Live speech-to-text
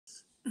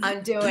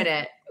I'm doing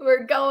it.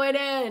 We're going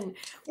in.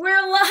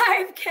 We're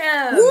live,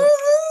 Kim.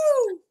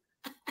 Woohoo!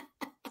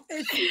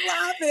 It's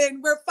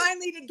loving. We're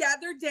finally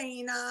together,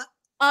 Dana.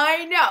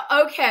 I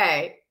know.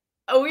 Okay.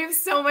 Oh, we have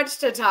so much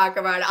to talk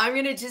about. I'm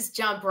going to just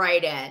jump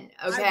right in.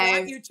 Okay. I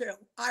want you to.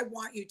 I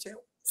want you to.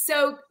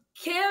 So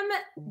Kim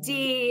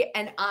D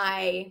and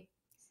I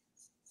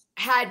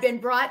had been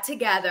brought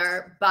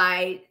together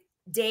by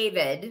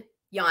David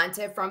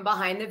Yonta from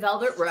Behind the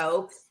Velvet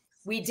Rope.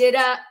 We did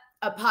a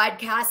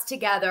podcast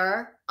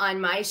together on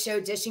my show,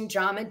 Dishing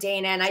Drama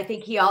Dana, and I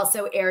think he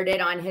also aired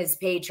it on his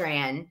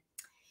Patreon.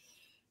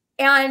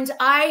 And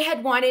I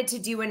had wanted to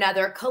do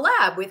another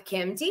collab with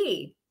Kim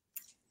D.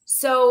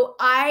 So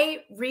I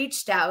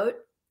reached out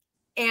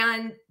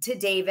and to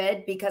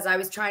David because I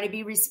was trying to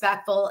be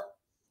respectful.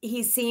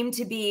 He seemed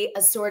to be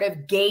a sort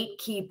of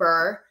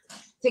gatekeeper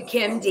to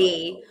Kim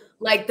D,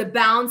 like the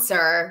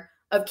bouncer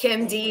of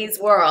Kim D's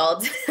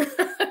world.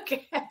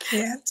 Okay.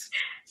 Can't.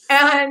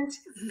 And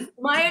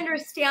my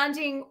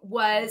understanding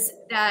was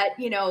that,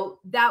 you know,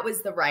 that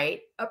was the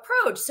right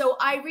approach. So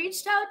I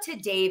reached out to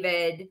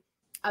David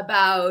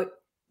about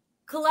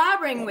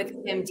collaborating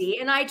with Kim D,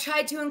 and I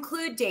tried to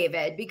include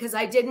David because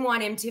I didn't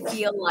want him to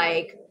feel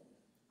like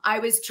I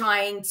was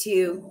trying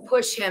to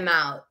push him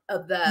out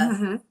of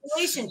the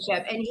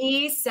relationship. And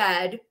he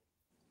said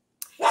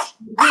he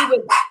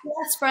was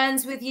best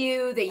friends with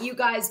you, that you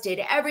guys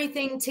did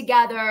everything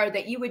together,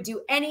 that you would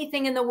do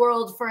anything in the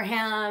world for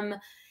him.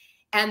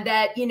 And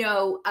that, you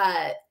know,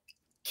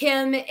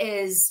 Kim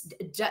is,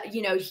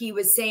 you know, he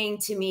was saying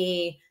to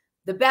me,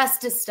 the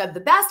bestest of the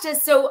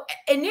bestest. So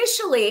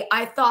initially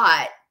I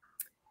thought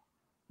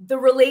the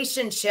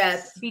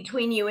relationship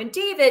between you and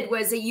David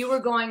was that you were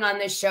going on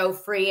the show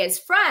free as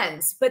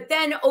friends. But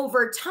then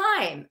over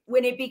time,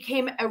 when it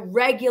became a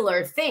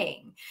regular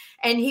thing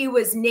and he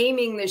was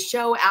naming the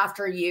show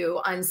after you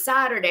on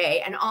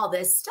Saturday and all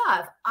this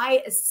stuff,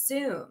 I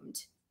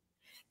assumed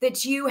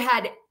that you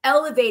had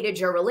elevated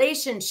your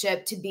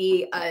relationship to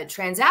be a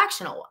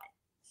transactional one,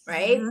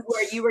 right?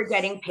 Where you were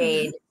getting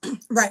paid to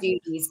do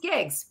these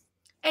gigs.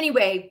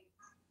 Anyway,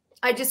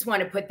 I just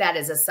want to put that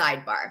as a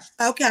sidebar.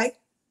 Okay.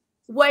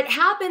 What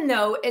happened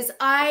though is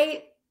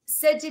I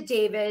said to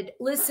David,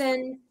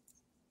 listen,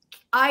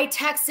 I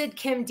texted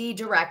Kim D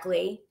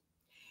directly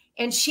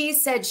and she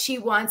said she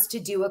wants to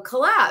do a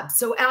collab.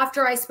 So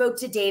after I spoke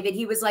to David,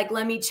 he was like,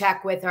 let me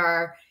check with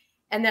her.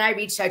 And then I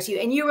reached out to you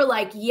and you were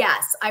like,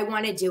 yes, I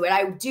want to do it.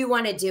 I do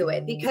want to do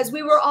it because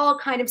we were all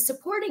kind of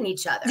supporting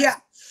each other. Yeah.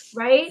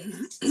 Right?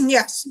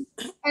 Yes.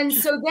 And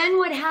so then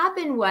what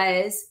happened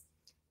was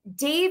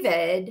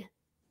David,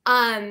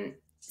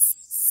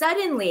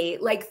 suddenly,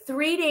 like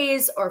 3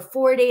 days or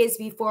 4 days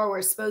before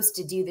we're supposed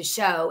to do the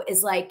show,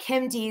 is like,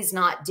 Kim D's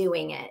not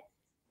doing it.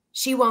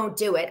 She won't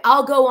do it.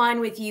 I'll go on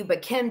with you,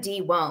 but Kim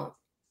D won't.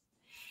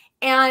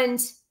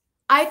 And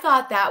I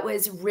thought that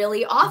was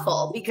really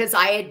awful because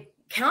I had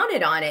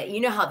counted on it.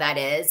 You know how that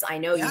is. I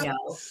know you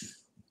know.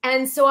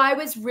 And so I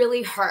was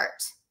really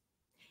hurt.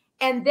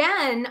 And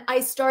then I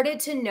started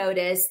to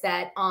notice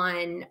that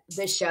on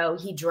the show,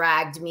 he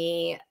dragged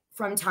me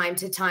from time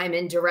to time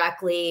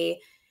indirectly,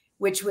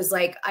 which was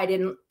like, I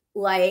didn't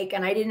like,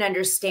 and I didn't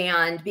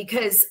understand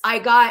because I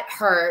got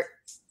hurt,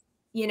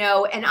 you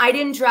know, and I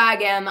didn't drag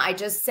him. I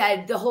just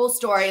said the whole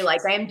story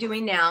like I am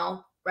doing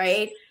now,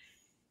 right?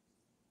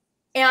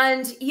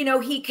 And, you know,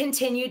 he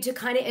continued to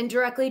kind of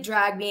indirectly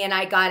drag me and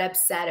I got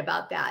upset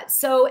about that.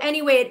 So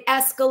anyway, it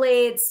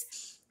escalates.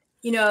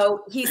 You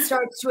know, he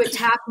starts to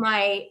attack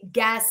my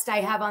guest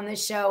I have on the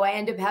show. I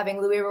end up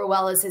having Louis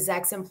Ruelas, his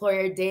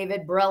ex-employer,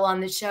 David Brill, on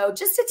the show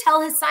just to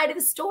tell his side of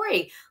the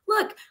story.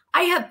 Look,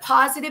 I have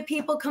positive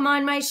people come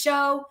on my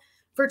show.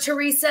 For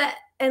Teresa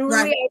and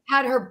Louis, I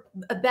had her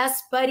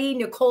best buddy,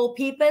 Nicole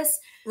Peepus.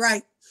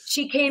 Right.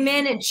 She came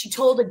in and she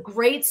told a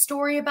great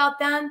story about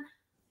them.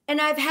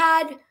 And I've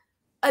had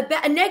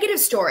a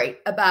negative story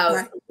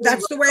about.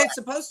 That's the way it's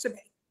supposed to be.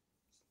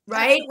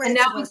 Right. And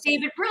that was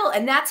David Brill.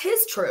 And that's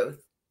his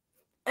truth.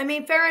 I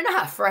mean, fair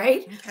enough,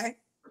 right? Okay.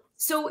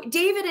 So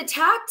David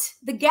attacked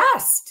the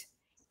guest.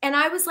 And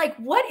I was like,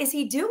 what is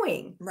he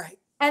doing? Right.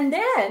 And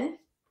then,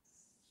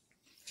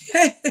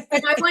 and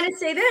I want to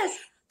say this.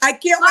 I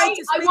can't wait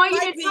to speak. I want you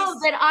to know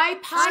that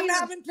I'm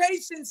having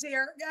patience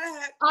here. Go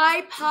ahead.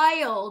 I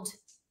piled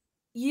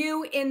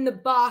you in the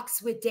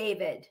box with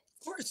David.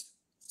 Of course.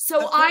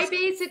 So I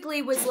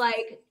basically was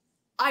like,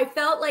 I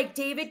felt like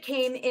David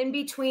came in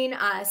between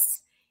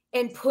us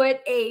and put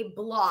a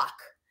block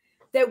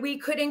that we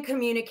couldn't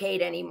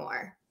communicate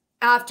anymore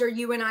after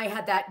you and I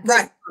had that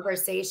good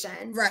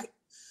conversation. Right.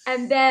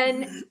 And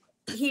then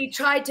he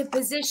tried to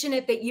position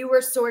it that you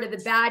were sort of the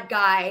bad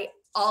guy,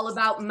 all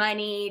about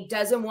money,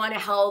 doesn't want to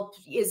help,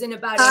 isn't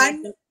about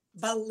anything.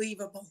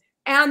 Unbelievable.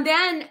 And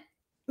then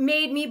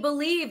made me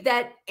believe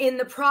that in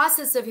the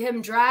process of him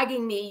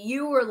dragging me,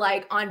 you were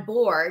like on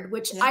board,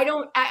 which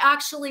I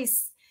actually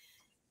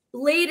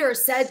later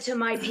said to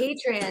my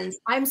patrons,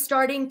 I'm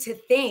starting to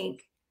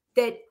think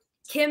that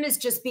Kim is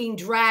just being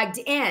dragged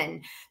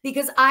in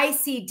because I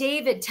see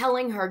David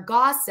telling her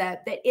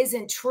gossip that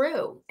isn't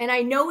true. And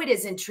I know it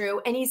isn't true.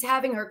 And he's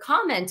having her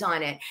comment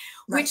on it,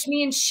 which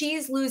means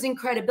she's losing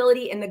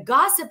credibility in the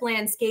gossip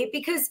landscape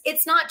because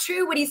it's not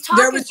true what he's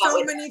talking about. There were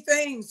so many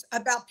things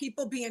about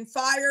people being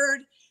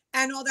fired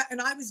and all that.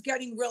 And I was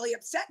getting really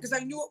upset because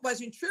I knew it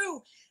wasn't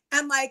true.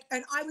 And like,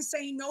 and I was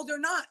saying, no, they're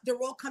not. They're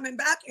all coming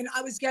back. And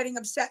I was getting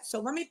upset. So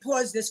let me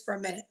pause this for a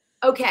minute.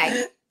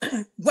 Okay.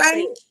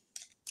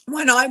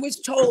 When I was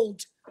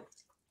told,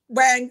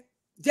 when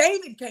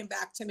David came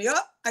back to me,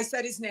 I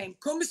said his name,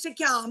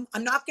 Kumasikam.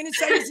 I'm not going to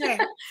say his name.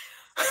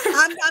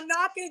 I'm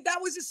not going to,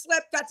 that was a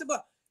slip. That's a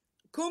book.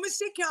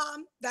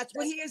 Kumasikam, that's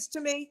what he is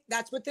to me.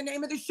 That's what the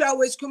name of the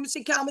show is.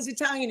 Kumasikam is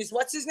Italian. Is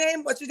what's his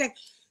name? What's his name?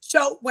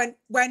 So when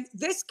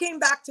this came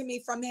back to me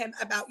from him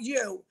about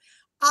you,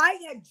 I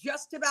had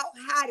just about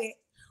had it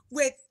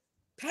with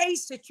pay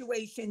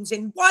situations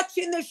and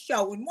watching this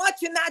show and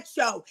watching that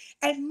show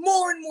and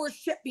more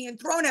shit being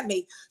thrown at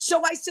me.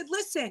 So I said,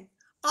 listen,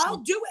 I'll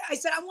do it. I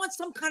said, I want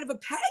some kind of a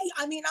pay.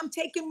 I mean, I'm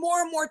taking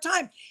more and more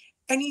time.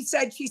 And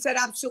she said,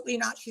 absolutely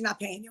not. She's not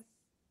paying you.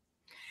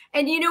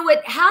 And you know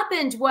what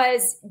happened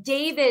was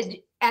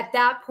David at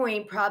that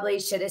point probably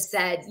should have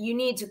said, you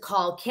need to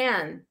call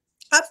Kim.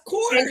 Of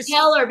course. And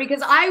tell her,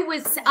 because I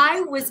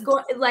was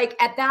going, like,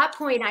 at that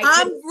point,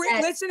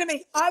 listen to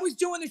me. I was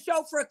doing the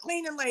show for a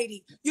cleaning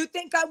lady. You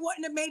think I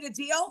wouldn't have made a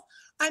deal?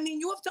 I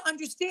mean, you have to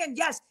understand,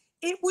 yes,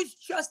 it was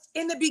just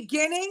in the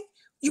beginning.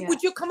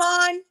 Would you come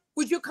on?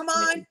 Would you come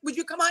on? Would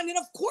you come on? And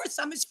of course,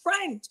 I'm his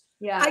friend.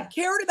 Yeah. I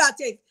cared about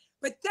Dave.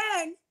 But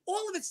then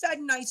all of a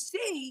sudden I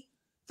see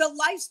the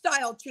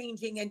lifestyle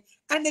changing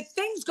and the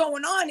things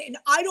going on. And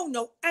I don't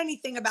know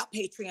anything about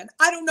Patreon.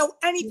 I don't know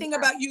anything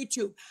about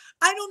YouTube.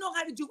 I don't know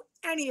how to do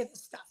any of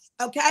this stuff.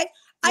 Okay.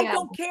 I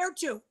don't care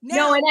to. Now,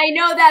 no, and I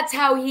know that's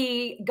how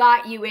he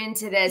got you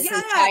into this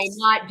is by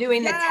not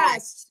doing the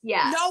test.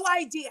 Yeah. No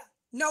idea.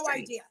 No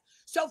idea.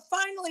 So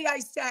finally I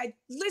said,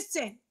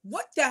 listen,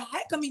 what the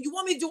heck? I mean, you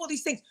want me to do all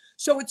these things.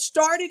 So it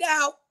started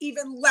out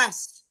even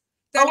less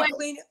than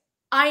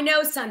I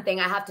know something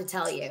I have to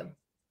tell you.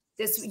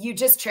 You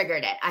just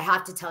triggered it. I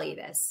have to tell you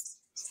this.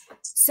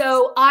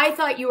 So I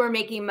thought you were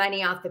making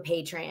money off the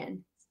Patreon.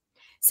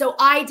 So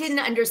I didn't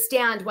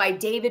understand why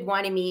David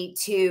wanted me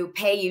to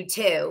pay you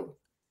too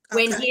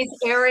when he's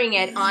airing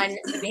it on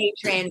the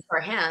Patreon for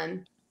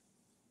him.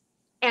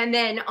 And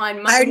then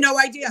on I had no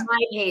idea. My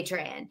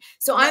Patreon.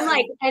 So I'm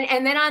like,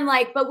 and then I'm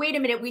like, but wait a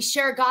minute, we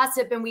share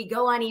gossip and we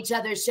go on each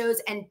other's shows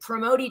and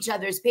promote each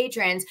other's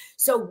Patrons.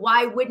 So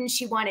why wouldn't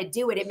she want to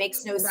do it? It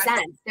makes no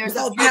sense. There's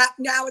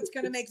now it's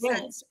going to make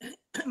sense.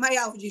 My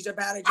allergies are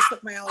bad. I just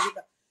took my allergy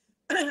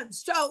back.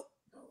 So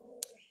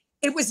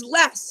it was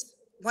less.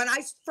 When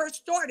I first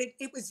started,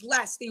 it was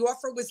less. The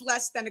offer was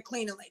less than a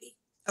cleaning lady.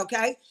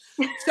 Okay.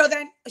 So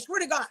then I swear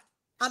to God,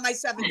 on my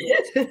 7th year,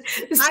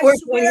 I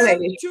swear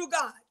to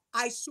God.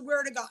 I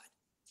swear to God.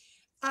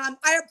 I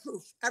have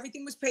proof.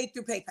 Everything was paid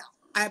through PayPal.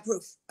 I have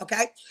proof.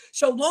 Okay.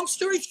 So long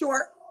story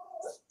short,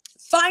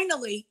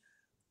 finally,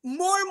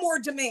 more and more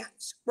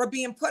demands were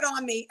being put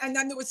on me. And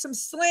then there was some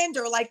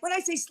slander. Like when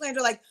I say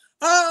slander, like,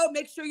 oh,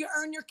 make sure you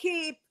earn your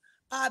keep.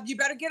 You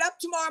better get up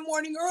tomorrow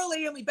morning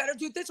early and we better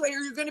do it this way or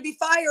you're going to be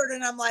fired.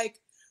 And I'm like,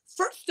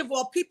 first of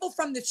all, people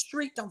from the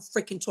street don't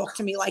freaking talk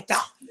to me like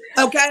that.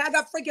 Okay. I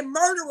got freaking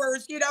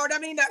murderers, you know what I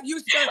mean? That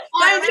used to get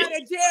out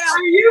of jail.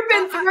 You've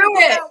been through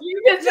it.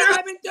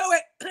 I've been through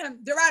it.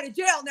 They're out of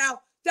jail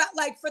now. That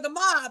like for the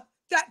mob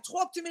that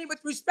talk to me with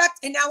respect.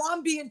 And now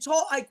I'm being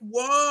told like,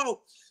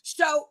 whoa.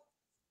 So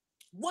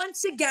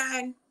once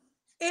again,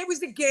 it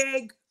was a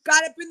gig.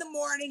 Got up in the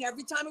morning.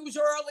 Every time it was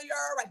earlier.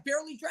 I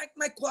barely drank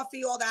my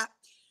coffee, all that.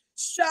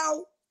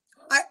 So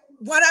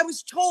when I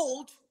was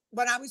told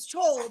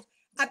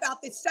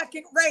about the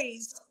second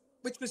raise,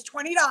 which was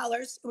 $20,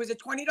 it was a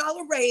 $20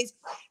 raise,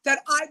 that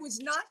I was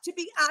not to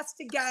be asked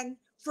again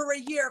for a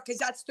year because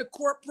that's the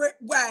corporate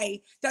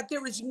way, that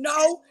there is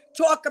no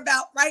talk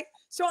about, right?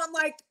 So I'm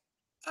like,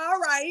 all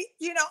right,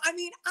 you know, I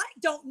mean, I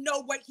don't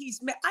know what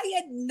he's meant. I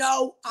had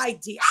no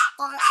idea.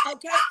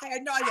 Okay, I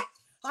had no idea.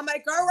 I'm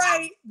like, all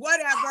right,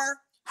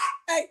 whatever.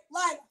 Hey,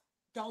 Lila,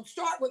 don't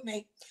start with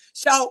me.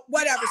 So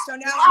whatever. So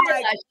now I'm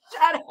like,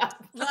 shut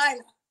up. Lila,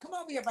 come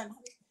over here, buddy.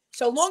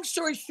 So long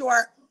story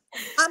short,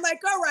 I'm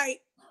like, all right.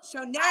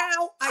 So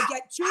now I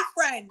get two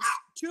friends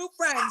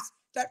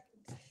that,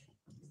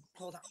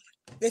 hold on.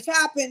 This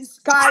happens,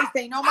 guys.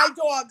 They know my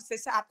dogs.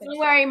 This happens. Don't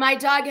worry. My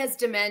dog has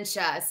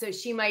dementia, so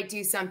she might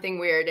do something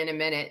weird in a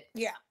minute.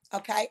 Yeah.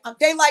 Okay.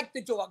 They like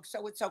the dog,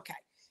 so it's okay.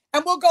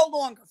 And we'll go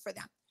longer for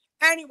them.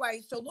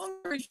 Anyway, so long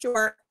story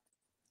short,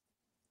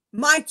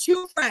 my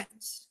two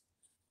friends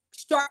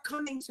start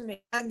coming to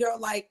me and they're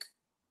like,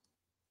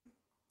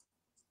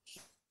 a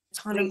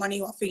ton of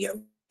money off of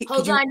you.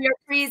 Hold on, you're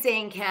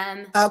freezing,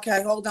 Kim.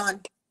 Okay, hold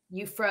on.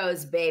 You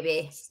froze,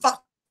 baby.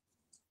 Fuck.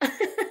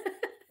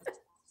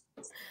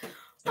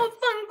 Oh,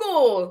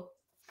 fungo.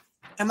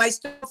 Am I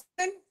still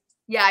frozen?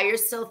 Yeah, you're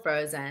still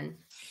frozen.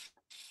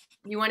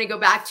 You want to go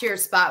back to your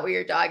spot where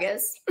your dog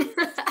is?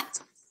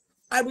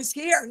 I was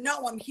here.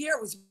 No, I'm here.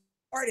 It was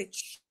started.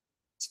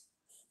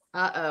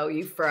 Uh-oh,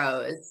 you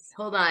froze.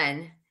 Hold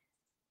on.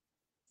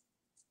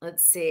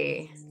 Let's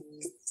see.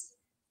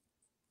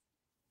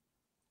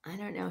 I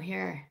don't know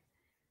here.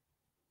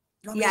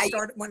 You want me to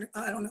start when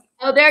I don't know.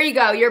 Oh, there you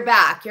go. You're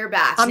back. You're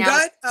back. I'm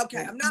good?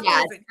 Okay. I'm not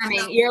moving. I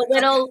mean, you're a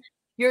little,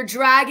 you're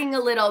dragging a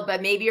little,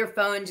 but maybe your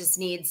phone just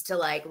needs to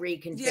like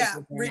reconfigure. Yeah,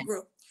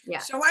 regroup. Yeah.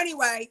 So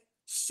anyway,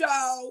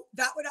 so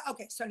that would,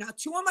 okay. So now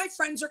 2 of my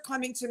friends are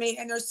coming to me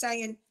and they're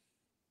saying,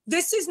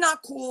 this is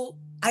not cool.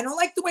 I don't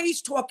like the way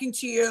he's talking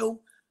to you.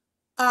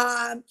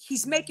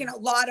 He's making a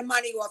lot of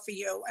money off of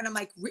you. And I'm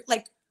like,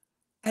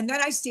 and then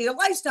I see the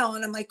lifestyle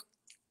and I'm like,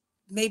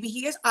 maybe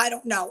he is, I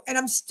don't know. And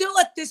I'm still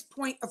at this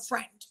point a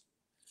friend.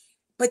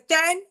 But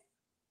then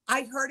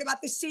I heard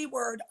about the C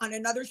word on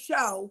another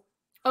show.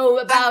 Oh,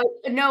 about,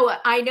 no,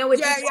 I know what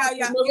yeah. You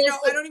know,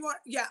 I don't even want,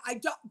 I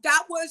don't,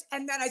 that was,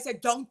 and then I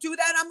said, don't do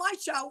that on my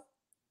show.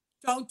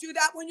 Don't do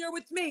that when you're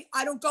with me.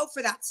 I don't go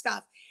for that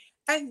stuff.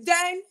 And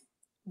then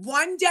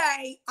one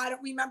day, I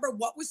don't remember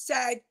what was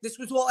said. This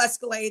was all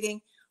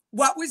escalating.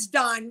 What was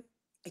done,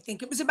 I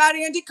think it was about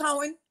Andy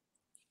Cohen.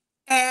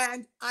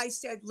 And I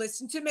said,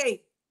 listen to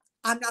me.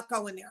 I'm not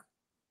going there.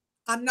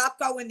 I'm not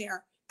going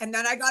there. And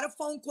then I got a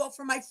phone call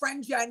from my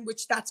friend Jen,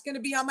 which that's going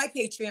to be on my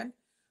Patreon.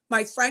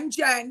 My friend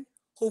Jen,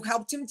 who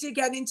helped him to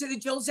get into the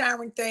Jill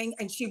Zarin thing.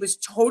 And she was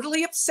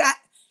totally upset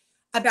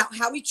about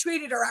how he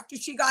treated her after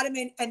she got him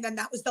in. And then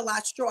that was the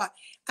last straw.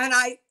 And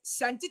I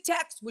sent a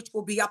text, which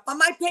will be up on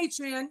my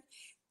Patreon,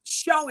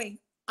 showing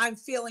I'm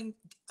feeling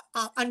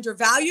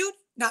undervalued,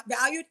 not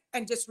valued,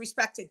 and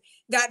disrespected.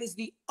 That is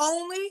the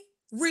only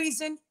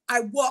reason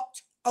I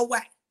walked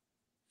away.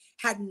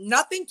 Had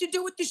nothing to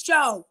do with the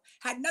show.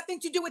 Had nothing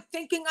to do with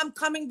thinking I'm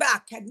coming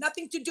back. Had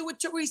nothing to do with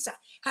Teresa.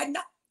 Had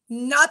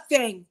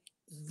nothing.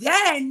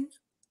 Then,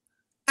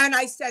 and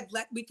I said,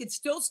 we could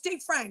still stay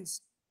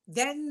friends.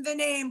 Then the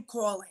name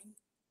calling.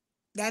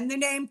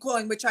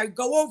 Which I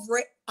go over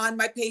it on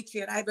my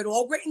Patreon. I have it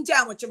all written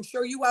down, which I'm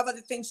sure you have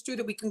other things too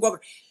that we can go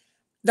over.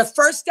 The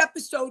first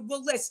episode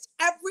will list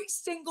every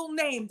single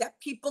name that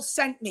people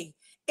sent me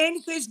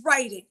in his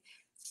writing.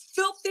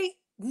 Filthy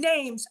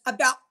names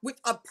about with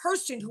a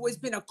person who has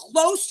been a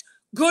close,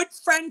 good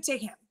friend to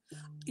him.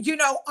 You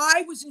know,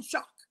 I was in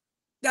shock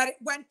that it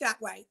went that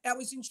way. I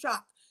was in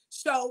shock.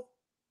 So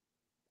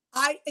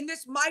my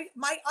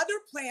other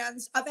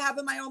plans of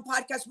having my own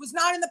podcast was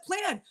not in the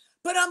plan.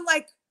 But I'm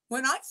like,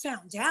 when I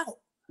found out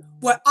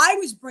what I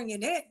was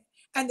bringing in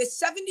and the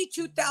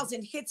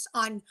 72,000 hits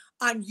on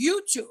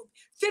YouTube,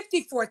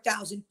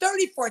 54,000,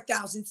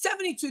 34,000,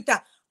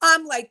 72,000,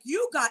 I'm like,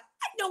 I had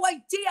no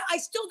idea. I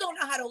still don't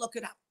know how to look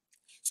it up.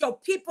 So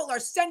people are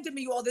sending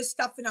me all this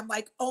stuff and I'm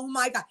like, oh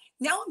my God.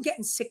 Now I'm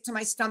getting sick to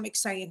my stomach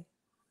saying,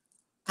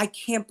 I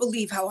can't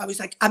believe how I was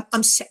like,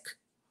 I'm sick.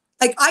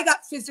 Like I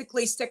got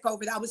physically sick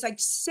over that. I was like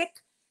sick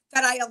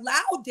that I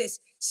allowed this,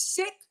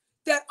 sick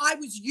that I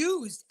was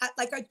used at,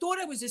 like I thought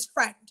I was his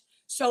friend.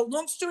 So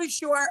long story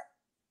short,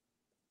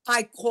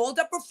 I called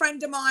up a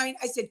friend of mine.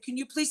 I said, can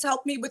you please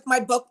help me with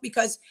my book?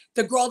 Because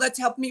the girl that's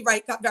helped me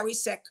write got very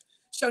sick.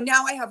 So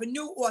now I have a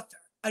new author,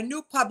 a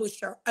new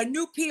publisher, a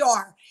new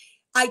PR.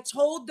 I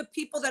told the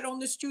people that own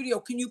the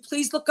studio, can you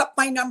please look up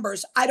my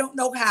numbers? I don't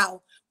know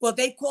how. Well,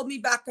 they called me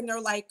back and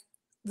they're like,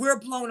 we're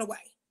blown away.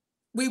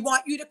 We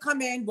want you to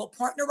come in. We'll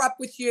partner up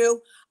with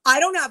you. I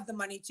don't have the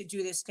money to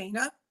do this,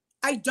 Dana.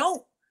 I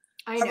don't.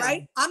 I know. All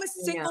right. I'm a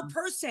single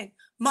person.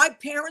 My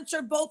parents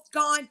are both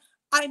gone.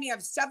 I mean, I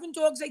have 7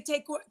 dogs I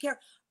take care of.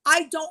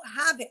 I don't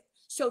have it.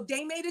 So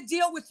they made a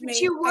deal with me.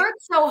 But you work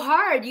so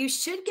hard. You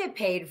should get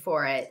paid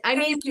for it. I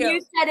mean, you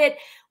said it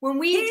when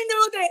we. He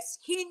knew this.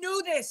 He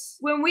knew this.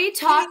 When we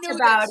talked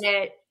about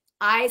it,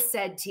 I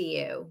said to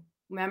you,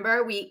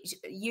 remember,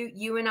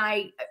 you and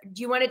I,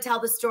 do you want to tell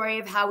the story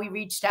of how we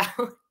reached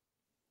out?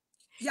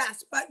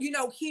 Yes, but you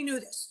know, he knew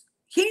this.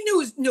 He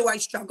knew I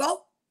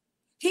struggle.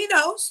 He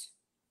knows.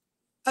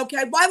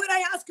 Okay. Why would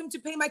I ask him to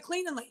pay my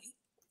cleaning lady?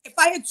 If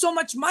I had so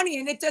much money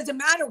and it doesn't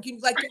matter,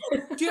 like,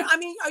 I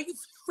mean, are you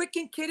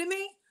freaking kidding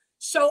me?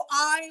 So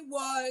I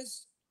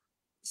was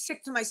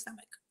sick to my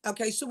stomach.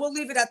 Okay. So we'll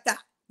leave it at that.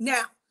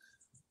 Now,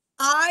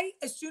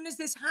 as soon as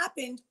this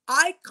happened,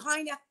 I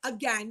kind of,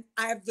 again,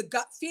 I have the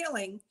gut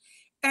feeling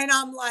and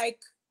I'm like,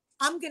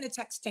 I'm going to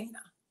text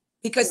Dana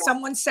because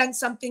someone sent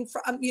something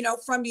from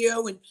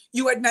you and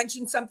you had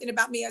mentioned something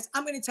about me as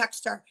I'm going to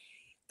text her.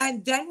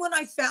 And then when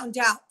I found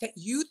out that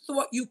you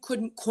thought you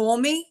couldn't call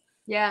me.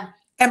 Yeah.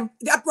 And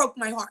that broke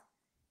my heart.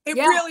 It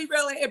really,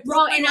 it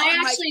broke my heart. And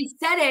I actually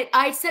said it.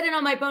 I said it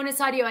on my bonus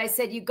audio. I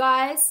said, you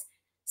guys,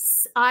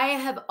 I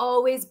have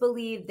always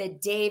believed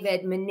that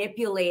David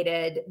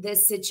manipulated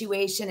this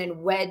situation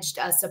and wedged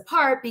us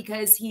apart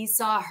because he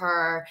saw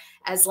her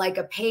as like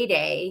a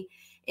payday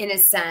in a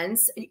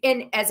sense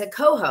and as a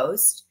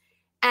co-host.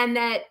 And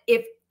that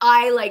if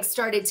I like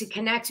started to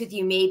connect with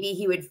you, maybe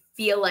he would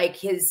feel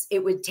like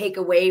it would take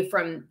away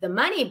from the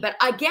money. But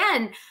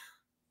again,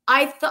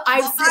 I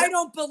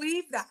don't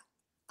believe that.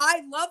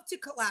 I love to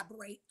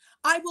collaborate.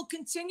 I will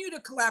continue to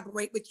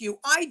collaborate with you.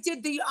 I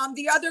did the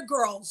other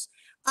girls,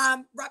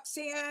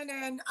 Roxanne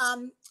and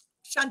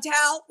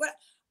Chantel.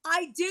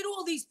 I did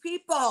all these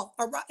people.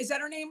 Is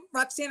that her name?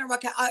 Roxanne or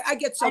Raquel? I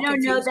get so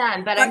confused. I don't know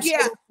them, but I'm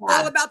yeah, sure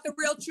all about the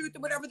real truth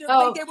or whatever. They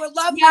were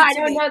lovely. Yeah, I to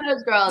don't me. know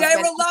those girls. They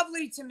were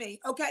lovely to me.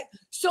 Okay,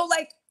 so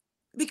like,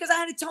 because I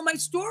had to tell my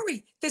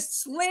story, this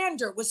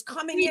slander was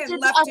coming in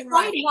left and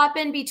right. Did a fight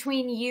happen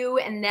between you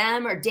and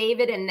them, or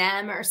David and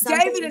them, or something?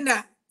 David and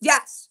them,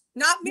 yes,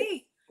 not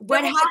me.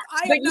 What happened?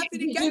 I have nothing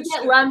did against you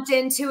get lumped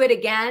into it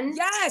again?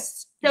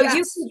 Yes. So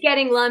you keep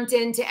getting lumped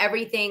into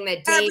everything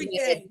that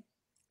David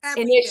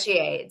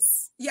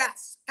initiates.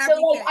 Yes. Everything.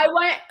 So like,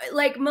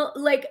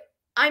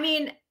 I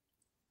want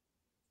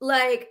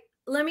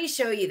let me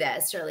show you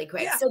this really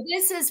quick. Yeah. So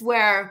this is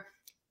where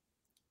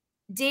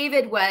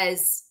David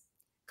was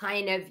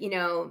kind of, you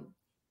know,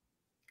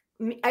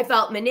 I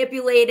felt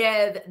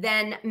manipulative,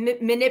 then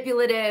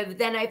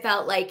I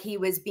felt like he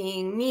was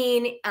being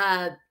mean,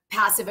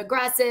 passive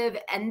aggressive,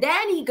 and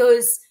then he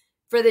goes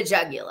for the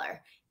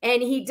jugular.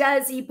 And he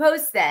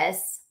posts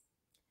this.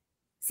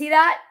 See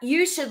that?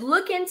 You should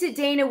look into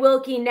Dana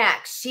Wilkie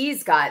next.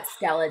 She's got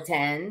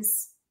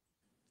skeletons.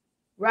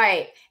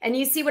 Right. And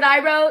you see what I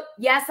wrote?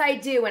 Yes, I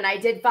do. And I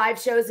did 5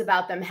 shows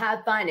about them.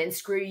 Have fun and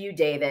screw you,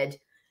 David.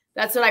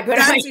 That's what I put.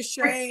 That's a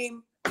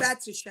shame.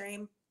 That's a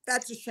shame.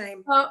 That's a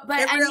shame. But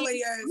it really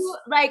is.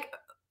 Like,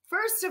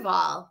 first of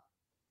all,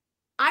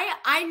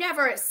 I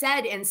never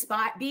said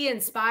be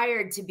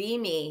inspired to be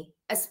me.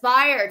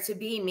 Aspire to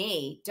be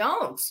me.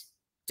 Don't.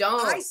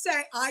 I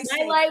say my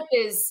life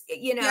is,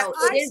 you know, yeah,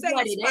 it is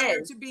what it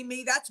is. To be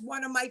me. That's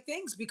one of my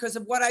things because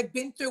of what I've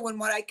been through and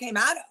what I came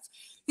out of.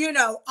 You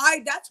know,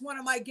 that's one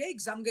of my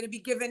gigs. I'm going to be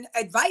giving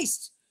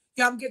advice.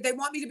 You know, they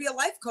want me to be a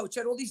life coach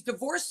at all these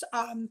divorce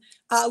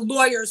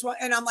lawyers.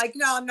 And I'm like,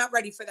 no, I'm not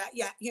ready for that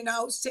yet. You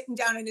know, sitting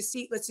down in a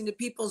seat, listening to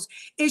people's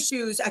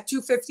issues at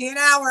 $2.50 an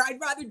hour. I'd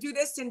rather do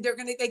this, and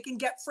they can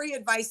get free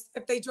advice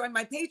if they join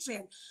my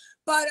Patreon.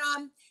 But,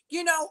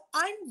 you know,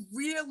 I'm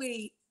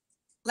really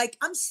like,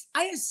 I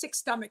had a sick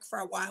stomach for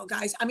a while,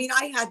 guys. I mean,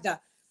 I had the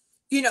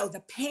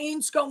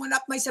pains going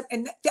up myself,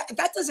 and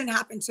that doesn't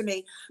happen to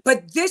me.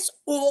 But this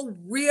all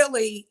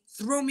really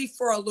threw me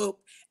for a loop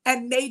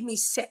and made me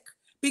sick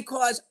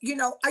because, you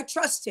know, I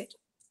trusted,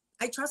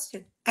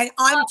 and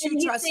I'm too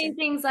trusting. Saying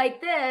things like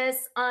this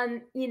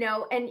on, you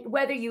know, and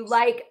whether you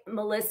like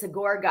Melissa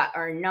Gorga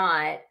or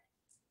not,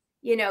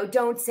 you know,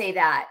 don't say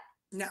that.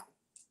 No,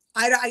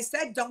 I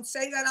said, don't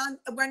say that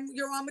when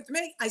you're on with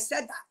me. I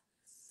said that.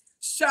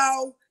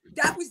 So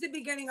that was the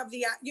beginning of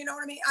the, you know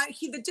what I mean?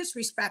 The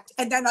disrespect.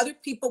 And then other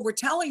people were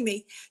telling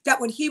me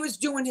that when he was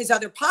doing his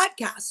other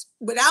podcasts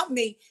without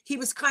me, he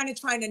was kind of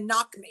trying to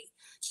knock me.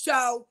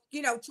 So,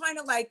 you know, trying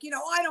to like, you know,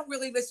 I don't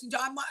really listen to,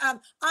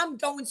 I'm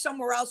going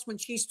somewhere else when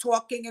she's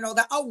talking and all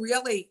that. Oh,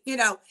 really? You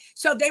know,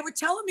 so they were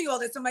telling me all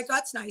this. I'm like, oh,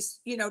 that's nice,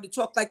 you know, to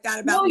talk like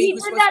that about me. He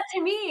did that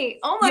to me.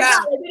 Oh my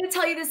God. I'm going to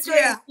tell you the story.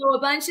 Yeah. So a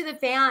bunch of the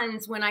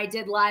fans, when I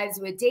did lives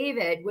with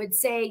David, would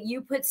say,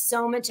 you put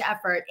so much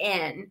effort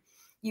in.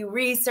 You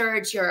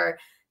research, you're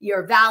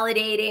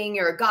validating,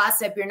 you're a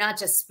gossip, you're not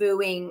just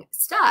spooing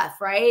stuff,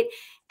 right?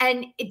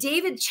 And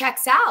David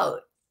checks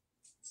out.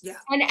 Yeah.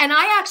 And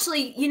I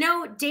actually, you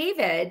know,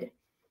 David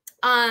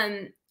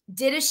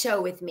did a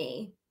show with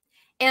me.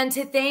 And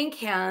to thank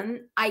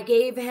him, I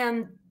gave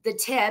him the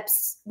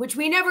tips, which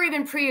we never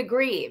even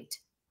pre-agreed.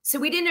 So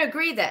we didn't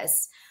agree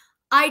this.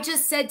 I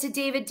just said to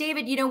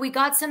David, you know, we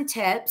got some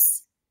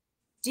tips.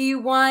 Do you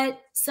want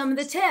some of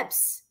the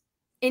tips?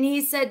 And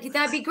he said,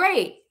 that'd be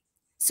great.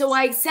 So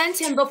I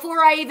sent him,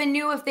 before I even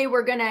knew if they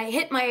were going to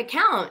hit my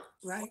account.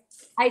 Right.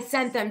 I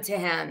sent them to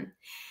him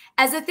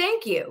as a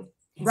thank you.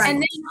 Right. And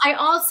then I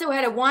also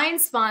had a wine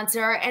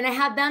sponsor, and I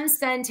had them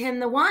send him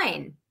the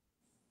wine.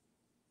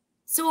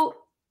 So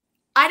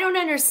I don't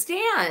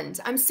understand.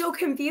 I'm so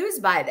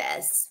confused by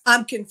this.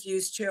 I'm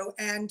confused too.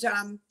 And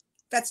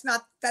that's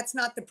not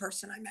the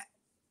person I met.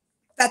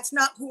 That's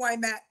not who I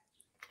met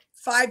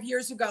 5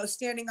 years ago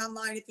standing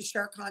online at the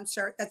Cher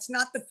concert. That's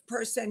not the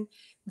person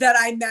that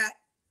I met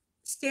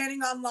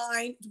standing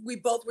online. We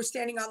both were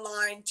standing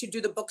online to do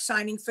the book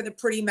signing for The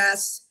Pretty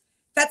Mess.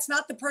 That's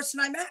not the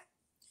person I met.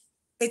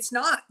 It's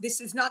not.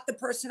 This is not the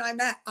person I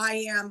met.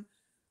 I am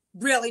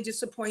really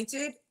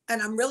disappointed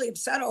and I'm really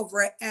upset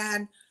over it.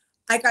 And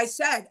like I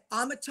said,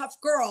 I'm a tough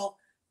girl,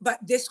 but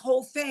this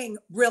whole thing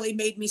really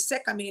made me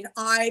sick. I mean,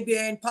 I've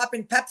been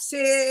popping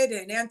Pepcid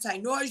and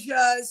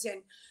anti-nauseas,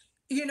 and,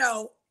 you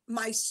know,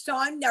 my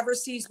son never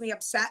sees me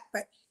upset,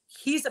 but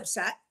he's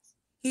upset.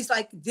 He's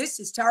like, this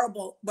is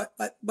terrible,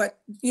 but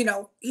you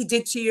know, he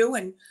did to you.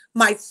 And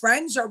my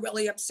friends are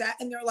really upset,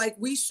 and they're like,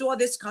 we saw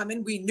this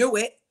coming. We knew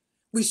it.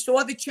 We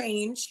saw the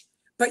change,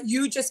 but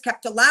you just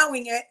kept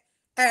allowing it.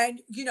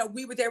 And, you know,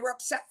 they were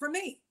upset for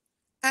me.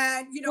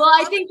 And, you know, well,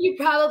 I think you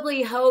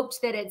probably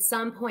hoped that at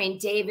some point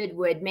David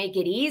would make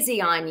it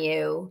easy on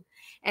you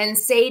and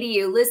say to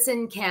you,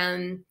 listen,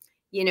 Kim,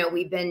 you know,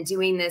 we've been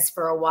doing this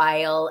for a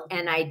while,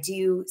 and I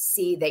do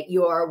see that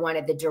you're one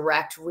of the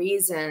direct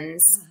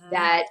reasons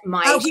that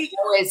my show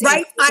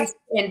is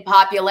in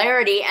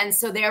popularity. And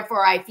so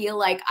therefore I feel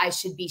like I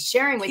should be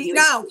sharing with you.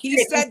 No, he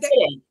said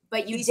that,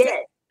 but you did.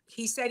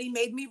 He said he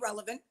made me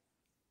relevant.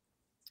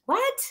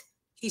 What?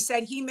 He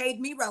said he made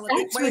me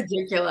relevant. That's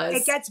ridiculous.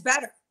 It gets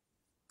better.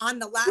 On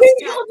the last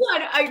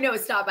hold on. I know,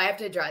 stop. I have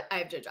to address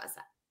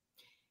that.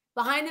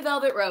 Behind the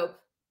Velvet Rope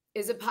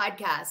is a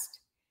podcast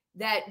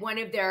that one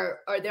of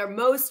their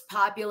most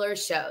popular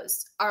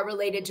shows are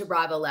related to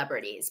Bravo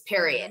celebrities,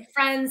 period.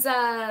 Friends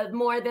of,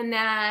 more than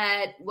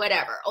that,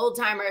 whatever, old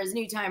timers,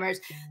 new timers.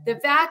 The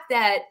fact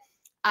that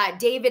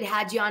David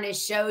had you on his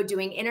show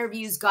doing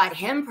interviews, got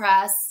him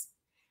press,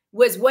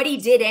 was what he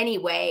did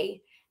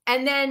anyway.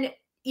 And then,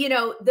 you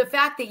know, the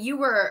fact that you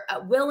were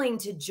willing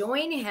to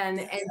join him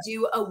and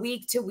do a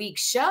week-to-week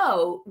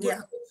show,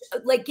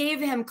 like,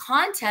 gave him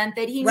content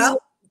that he knew.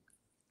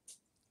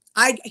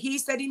 He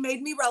said he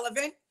made me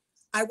relevant.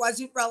 I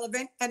wasn't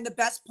relevant. And the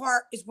best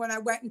part is when I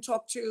went and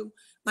talked to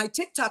my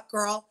TikTok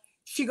girl,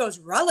 she goes,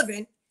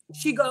 relevant?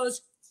 She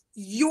goes,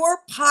 your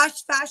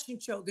posh fashion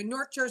show, the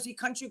North Jersey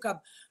Country Club,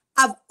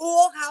 of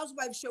all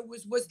housewives show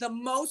was the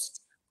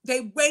most,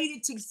 they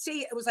waited to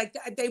see it. It was like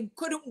they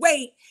couldn't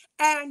wait.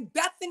 And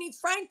Bethany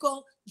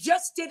Frankel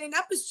just did an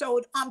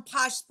episode on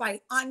Posh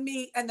Spite, on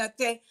me and that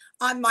thing,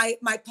 on my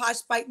Posh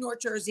Spite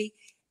North Jersey.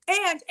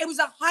 And it was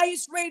the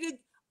highest rated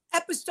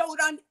episode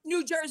on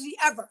New Jersey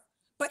ever.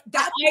 But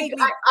that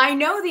I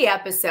know the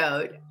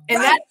episode,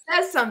 and that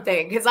says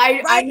something, because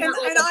I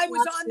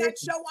was on that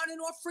show on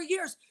and off for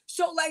years.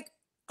 So, like,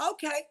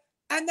 okay.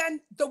 And then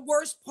the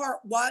worst part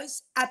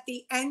was at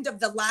the end of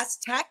the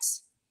last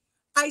text,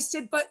 I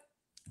said, but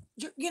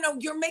you know,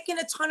 you're making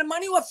a ton of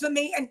money off of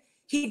me. And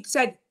he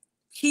said,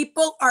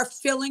 people are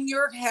filling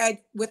your head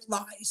with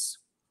lies.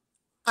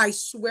 I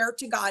swear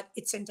to God,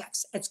 it's in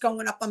text. It's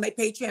going up on my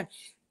Patreon.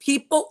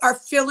 People are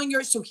filling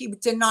your, so he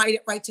denied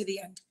it right to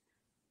the end.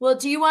 Well,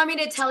 do you want me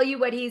to tell you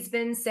what he's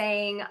been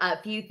saying? A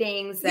few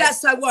things.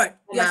 Yes, I would.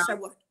 Yes, I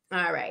would.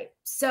 All right.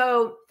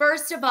 So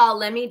first of all,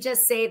 let me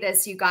just say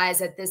this, you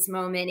guys, at this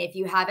moment, if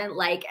you haven't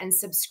liked and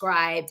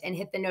subscribed and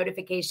hit the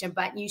notification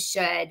button, you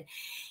should.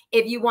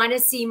 If you want to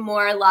see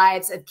more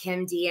lives of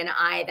Kim D and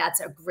I, that's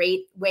a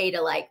great way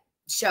to, like,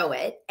 show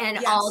it. And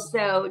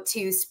also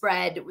to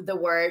spread the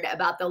word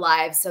about the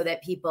lives so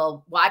that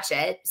people watch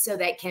it, so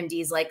that Kim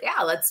D's like,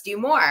 yeah, let's do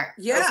more.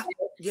 Yeah.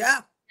 Yeah.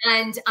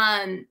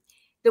 And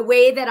the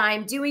way that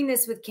I'm doing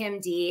this with Kim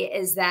D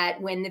is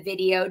that when the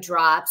video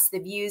drops, the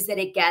views that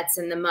it gets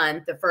in the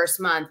month, the first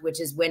month,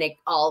 which is when it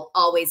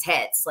always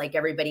hits, like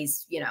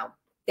everybody's, you know,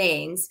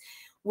 things,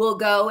 we'll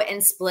go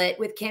and split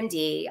with Kim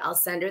D. I'll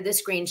send her the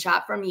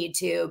screenshot from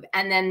YouTube.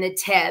 And then the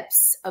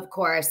tips, of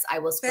course, I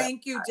will split.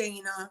 Thank you,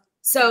 Dana.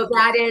 So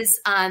that is,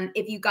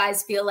 if you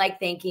guys feel like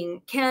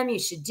thanking Kim, you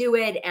should do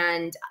it.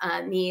 And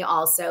me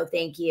also,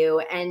 thank you.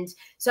 And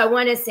so I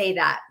want to say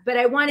that. But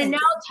I want to now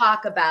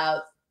talk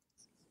about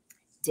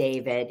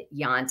David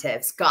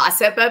Yontef's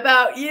gossip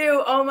about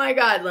you. Oh my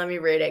God, let me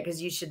read it,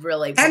 because you should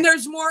really. And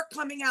there's more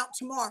coming out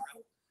tomorrow.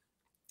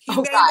 He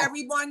made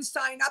everyone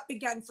sign up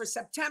again for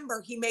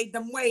September. He made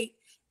them wait,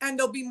 and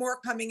there'll be more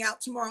coming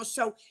out tomorrow.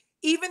 So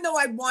even though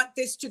I want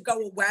this to go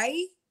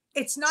away,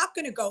 it's not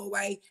going to go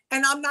away,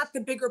 and I'm not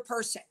the bigger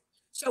person.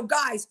 So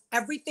guys,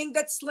 everything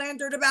that's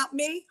slandered about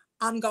me,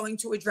 I'm going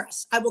to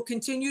address. I will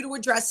continue to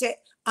address it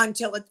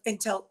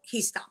until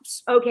he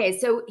stops. Okay,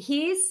 so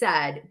he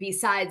said,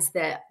 besides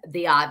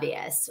the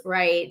obvious,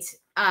 right,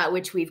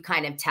 which we've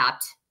kind of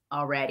tapped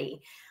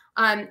already,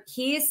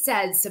 he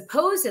said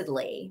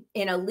supposedly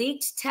in a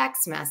leaked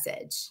text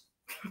message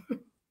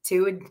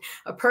to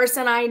a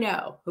person I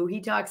know who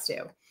he talks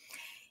to,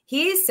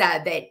 he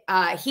said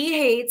that he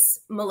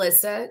hates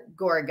Melissa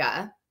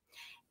Gorga,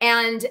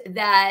 and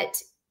that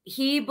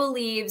he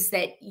believes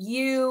that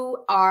you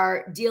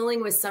are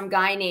dealing with some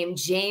guy named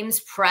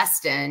James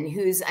Preston,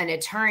 who's an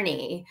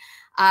attorney.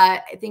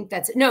 I think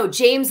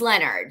James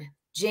Leonard.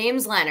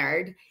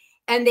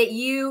 And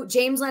that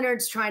James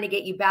Leonard's trying to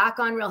get you back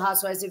on Real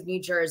Housewives of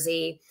New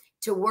Jersey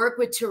to work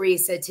with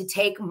Teresa to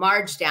take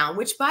Marge down,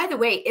 which, by the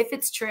way, if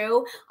it's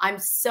true, I'm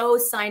so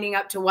signing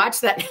up to watch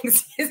that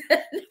next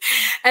season.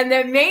 And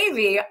then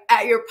maybe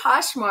at your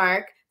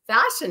Poshmark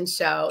fashion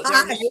show.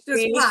 Posh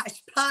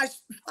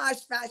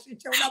fashion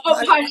show.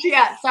 Oh, Posh,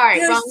 yeah. Sorry.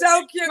 You're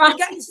so cute. You're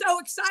getting so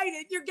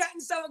excited. You're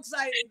getting so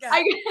excited.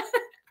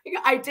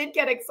 I did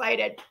get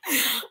excited.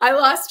 I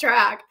lost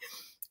track.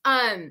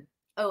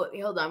 Oh,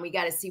 hold on. We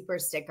got a super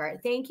sticker.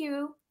 Thank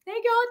you.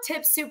 Thank you all.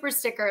 Tips, super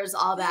stickers,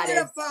 all that.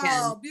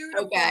 Beautiful.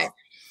 Beautiful. Okay.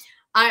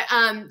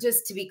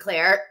 Just to be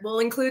clear, we'll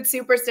include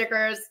super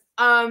stickers.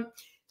 Yeah,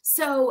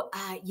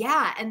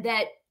 and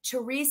that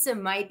Teresa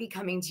might be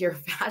coming to your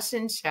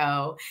fashion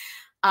show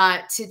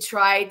to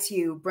try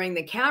to bring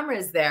the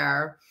cameras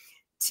there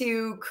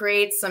to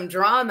create some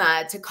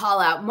drama, to call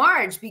out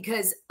Marge,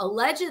 because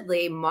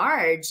allegedly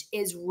Marge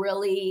is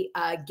really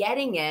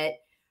getting it,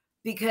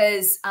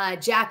 because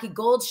Jackie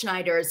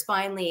Goldschneider is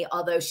finally,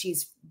 although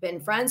she's been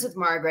friends with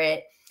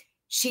Margaret,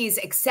 she's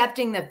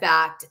accepting the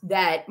fact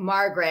that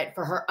Margaret,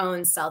 for her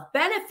own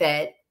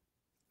self-benefit,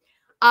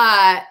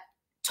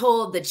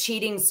 told the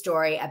cheating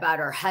story about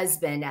her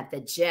husband at the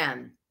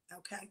gym.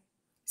 Okay.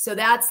 So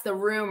that's the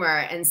rumor.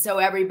 And so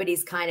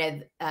everybody's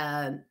kind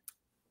of,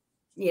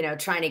 you know,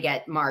 trying to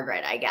get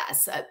Margaret, I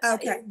guess.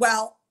 Okay.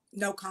 Well,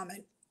 no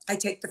comment. I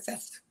take the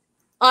fifth.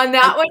 On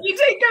that one, you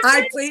take the fifth?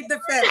 I plead the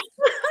fifth.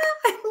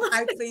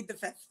 I plead the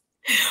fifth.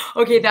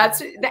 Okay,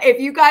 that's,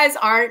 if you guys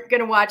aren't going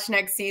to watch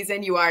next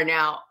season, you are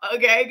now.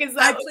 Okay? Because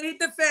I plead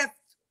the fifth.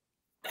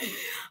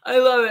 I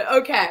love it.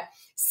 Okay.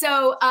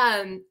 So,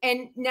 and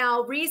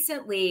now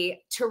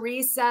recently,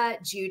 Teresa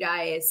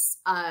Giudice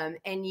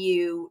and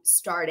you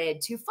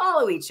started to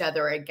follow each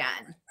other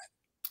again,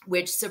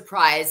 which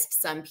surprised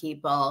some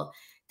people.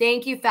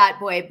 Thank you, Fat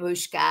Boy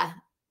Bushka.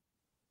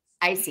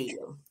 I see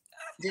you.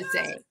 Just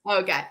saying.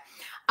 Okay.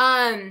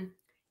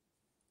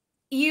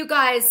 You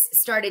guys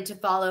started to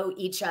follow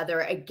each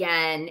other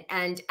again.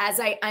 And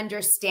as I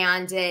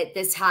understand it,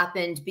 this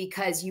happened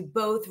because you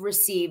both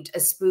received a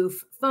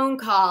spoof phone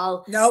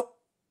call. Nope.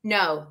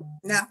 No.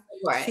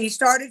 She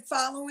started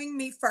following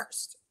me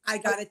first. I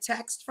got a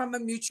text from a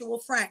mutual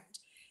friend.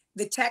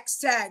 The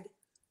text said,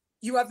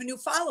 "You have a new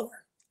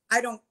follower."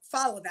 I don't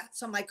follow that.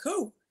 So I'm like,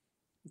 "Who?"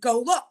 Go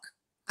look.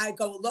 I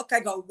go look. I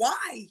go,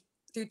 "Why?"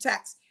 Through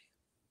text.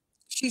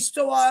 She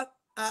saw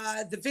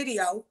the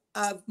video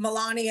of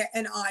Melania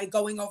and I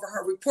going over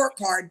her report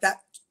card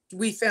that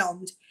we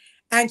filmed,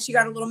 and she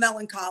got a little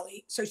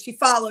melancholy. So she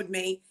followed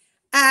me,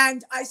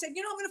 and I said,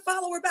 "You know, I'm going to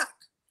follow her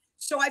back."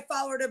 So I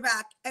followed her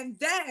back. And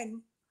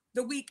then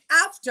the week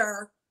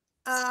after,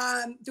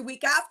 I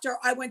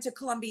went to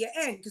Columbia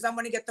Inn because I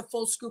want to get the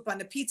full scoop on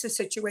the pizza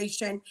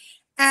situation.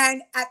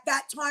 And at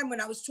that time, when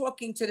I was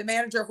talking to the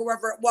manager,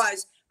 whoever it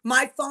was,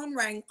 my phone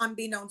rang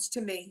unbeknownst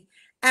to me.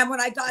 And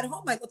when I got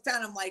home, I looked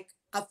down, I'm like,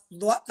 a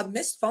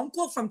missed phone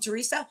call from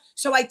Teresa.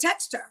 So I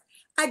text her.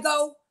 I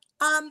go,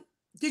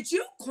 did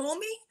you call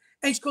me?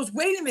 And she goes,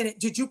 "Wait a minute,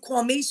 did you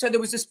call me?" So there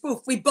was a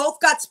spoof. We both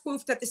got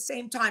spoofed at the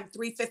same time,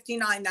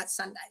 3:59 that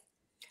Sunday.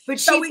 But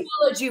she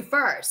followed you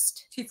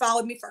first. She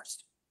followed me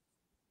first.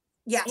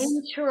 Yes.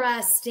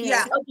 Interesting.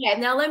 Yeah. Okay,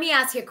 now let me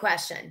ask you a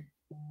question.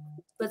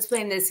 Let's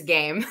play this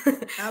game.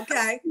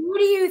 Okay. Who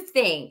do you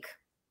think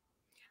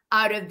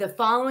out of the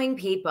following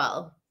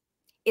people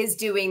is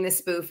doing the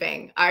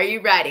spoofing? Are you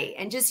ready?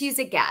 And just use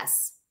a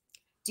guess.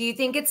 Do you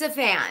think it's a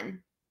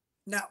fan?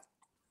 No.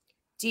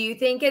 Do you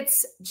think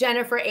it's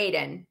Jennifer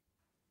Aiden?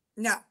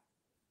 No.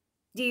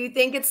 Do you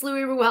think it's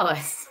Louis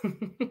Ruelas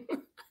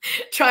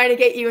trying to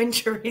get you and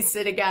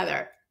Teresa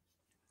together?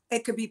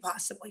 It could be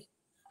possibly.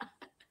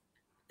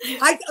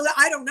 I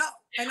don't know.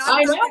 And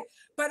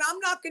but I'm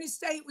not going to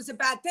say it was a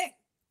bad thing.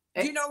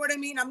 You know what I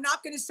mean? I'm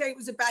not going to say it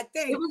was a bad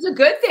thing. It was a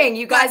good thing.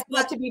 You guys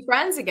got to be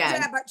friends again.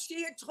 Yeah, but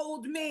she had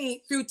told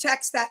me through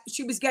text that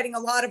she was getting a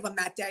lot of them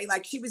that day.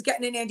 Like she was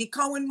getting an Andy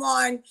Cohen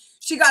one.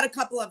 She got a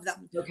couple of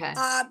them. Okay.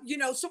 You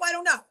know, so I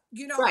don't know.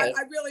 You know, right.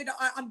 I really don't.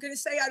 I'm going to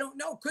say I don't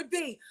know. Could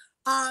be.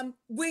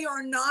 We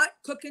are not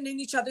cooking in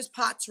each other's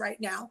pots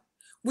right now.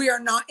 We are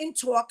not in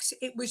talks.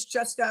 It was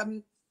just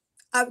a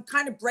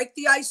kind of break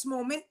the ice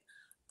moment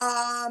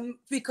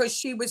because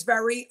she was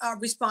very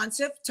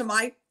responsive to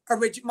my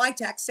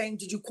text saying,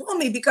 "Did you call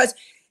me?" Because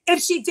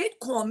if she did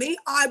call me,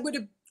 I would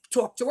have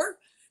talked to her.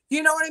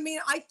 You know what I mean?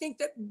 I think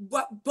that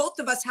what both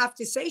of us have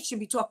to say should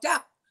be talked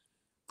out.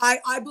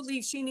 I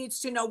believe she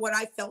needs to know what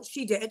I felt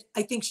she did.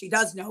 I think she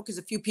does know because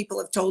a few people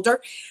have told her.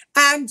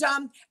 And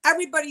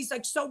everybody's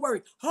like so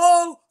worried.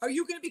 "Oh, are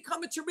you going to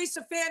become a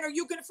Teresa fan? Are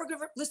you going to forgive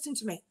her?" Listen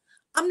to me.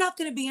 I'm not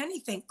going to be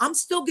anything. I'm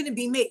still going to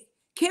be me.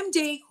 Kim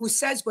D, who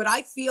says what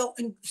I feel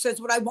and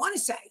says what I want to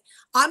say.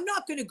 I'm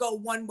not going to go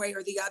one way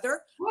or the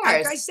other.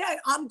 Like I said,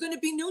 I'm going to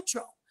be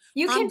neutral.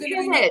 You can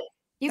pivot.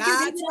 You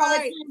can pivot all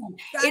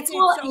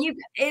the time.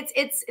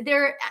 It's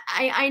there.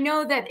 I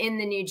know that in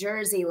the New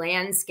Jersey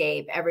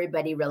landscape,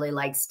 everybody really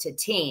likes to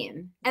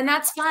team, and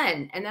that's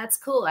fun and that's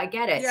cool. I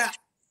get it. Yeah.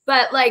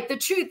 But like the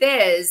truth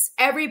is,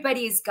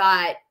 everybody's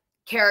got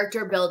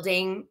character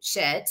building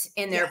shit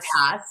in their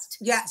past.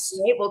 Yes.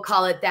 Right? We'll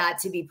call it that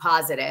to be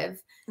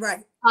positive.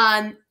 Right.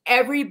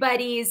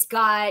 Everybody's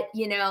got,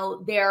 you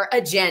know, their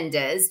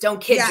agendas.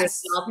 Don't kid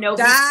yourself.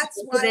 Nobody That's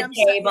to the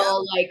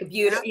table like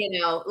beautiful, you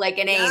know, like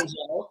an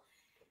angel.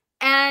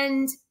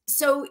 And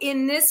so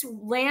in this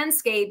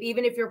landscape,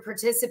 even if you're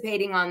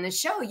participating on the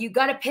show, you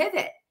got to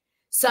pivot.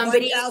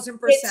 Somebody 1000%.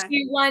 hits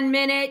you 1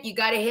 minute, you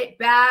got to hit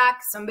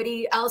back.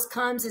 Somebody else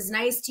comes, is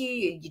nice to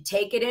you. You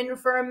take it in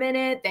for a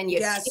minute, then you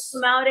kick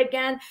them out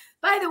again.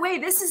 By the way,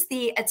 this is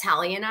the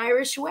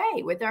Italian-Irish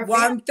way with our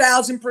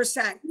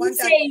 1000%.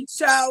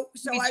 So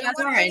I don't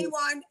want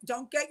anyone,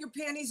 don't get your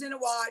panties in a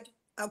wad,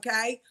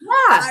 okay? Yeah.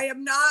 I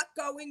am not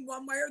going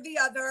one way or the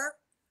other,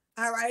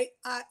 all right?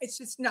 It's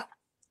just no,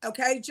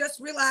 okay?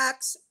 Just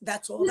relax.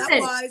 That's all that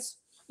was.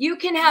 You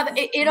can have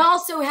it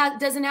also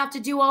doesn't have to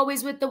do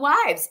always with the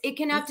wives. It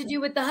can have to do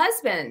with the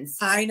husbands.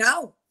 I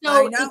know.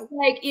 So it's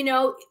like, you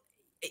know,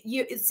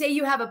 you say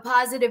you have a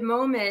positive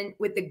moment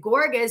with the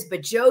Gorgas,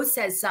 but Joe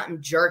says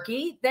something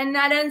jerky, then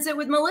that ends it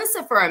with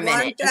Melissa for a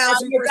minute. 1000%.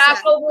 You're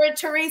back over at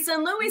Teresa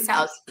and Louie's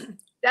house.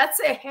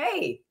 That's a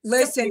hey.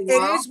 Listen,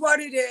 it is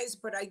what it is,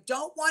 but I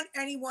don't want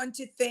anyone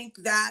to think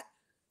that,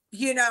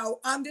 you know,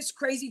 I'm this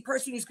crazy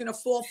person who's going to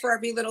fall for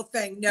every little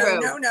thing. No,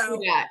 no.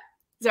 Yeah.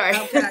 Sorry.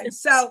 Okay.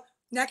 So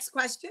next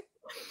question.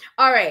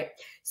 All right.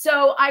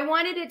 So I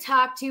wanted to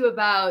talk to you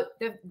about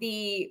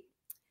the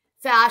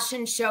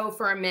fashion show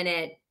for a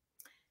minute.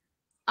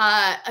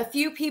 A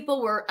few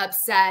people were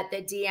upset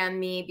that DM'd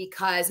me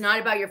because, not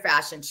about your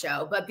fashion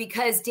show, but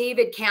because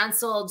David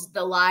canceled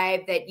the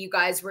live that you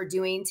guys were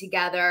doing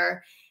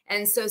together.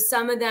 And so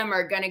some of them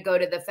are going to go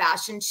to the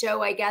fashion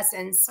show, I guess,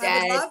 instead.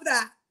 I would love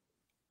that.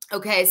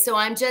 Okay. So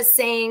I'm just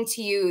saying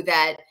to you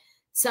that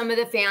some of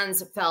the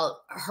fans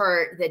felt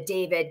hurt that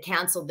David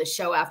canceled the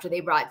show after they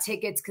brought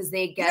tickets because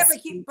they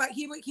guessed. Yeah, but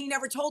he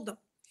never told them.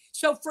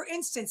 So for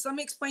instance, let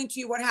me explain to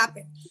you what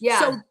happened. Yeah.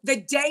 So the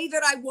day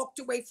that I walked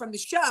away from the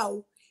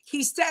show,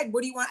 he said,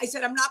 what do you want? I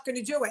said, I'm not going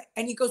to do it.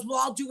 And he goes, well,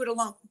 I'll do it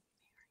alone.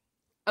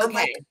 Okay.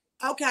 Like,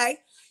 okay.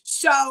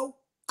 So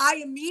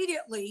I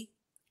immediately,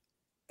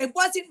 it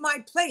wasn't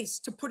my place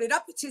to put it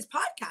up. It's his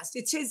podcast.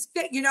 It's his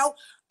thing. You know,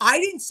 I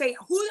didn't say,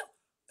 who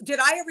did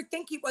I ever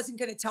think he wasn't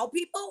going to tell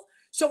people?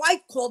 So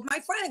I called my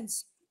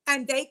friends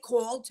and they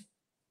called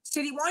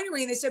City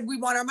Winery and they said, we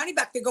want our money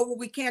back. They go, well,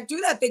 we can't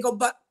do that. They go,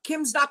 but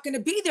Kim's not going to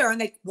be there.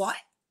 And they, what?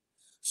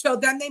 So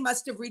then they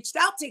must have reached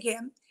out to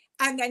him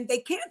and then they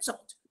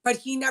canceled. But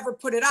he never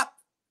put it up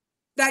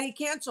that he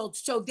canceled.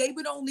 So they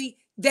only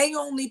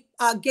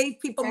gave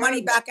people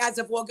money back as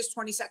of August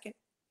 22nd.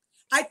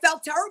 I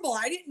felt terrible.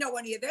 I didn't know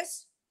any of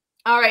this.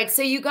 All right.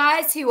 So you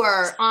guys who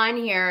are on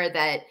here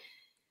that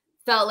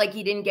felt like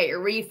you didn't get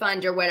your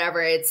refund or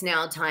whatever, it's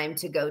now time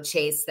to go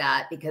chase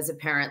that because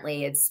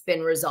apparently it's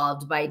been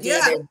resolved by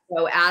David. Yeah.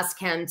 So ask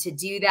him to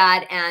do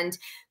that and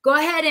go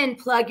ahead and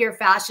plug your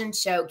fashion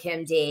show,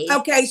 Kim D.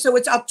 Okay. So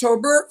it's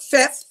October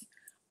 5th.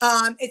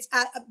 It's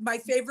at my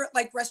favorite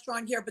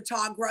restaurant here,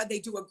 Batagua. They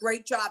do a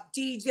great job.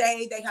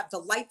 DJ, they have the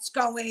lights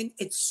going.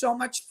 It's so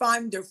much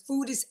fun. Their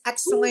food is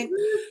excellent.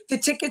 The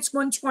ticket's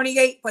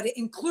 $128, but it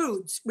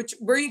includes,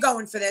 where are you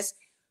going for this?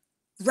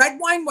 Red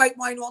wine, white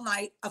wine all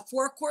night, a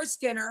 4-course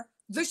dinner,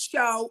 the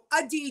show,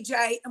 a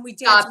DJ, and we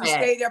dance and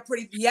stay there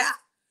yeah.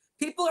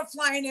 People are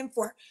flying in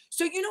for it.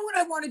 So you know what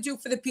I want to do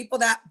for the people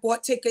that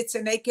bought tickets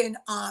and they can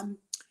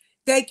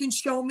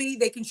show me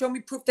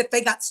proof that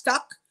they got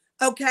stuck.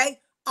 Okay.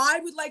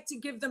 I would like to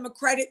give them a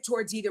credit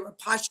towards either a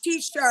Posh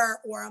t-shirt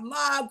or a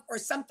mug or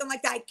something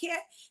like that. I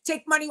can't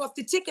take money off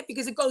the ticket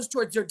because it goes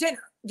towards their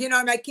dinner. You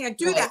know, I can't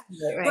do that.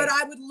 Right. But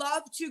I would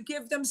love to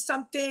give them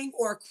something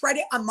or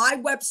credit on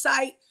my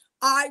website.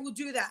 I will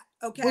do that.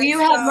 Okay. Will you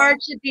have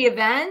merch at the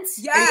events?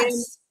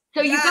 Yes.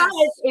 So you guys,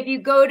 if you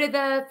go to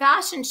the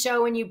fashion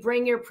show and you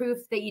bring your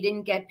proof that you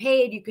didn't get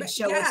paid, you could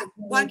show us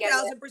 1000%.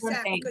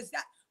 Because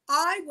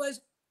I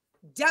was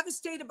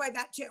devastated by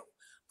that too.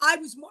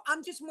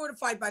 I'm just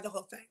mortified by the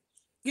whole thing.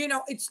 You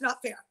know, it's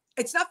not fair.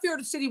 It's not fair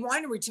to City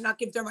Winery to not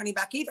give their money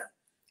back either.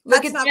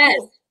 Look at this.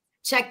 Cool.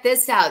 Check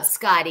this out,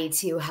 Scotty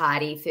 2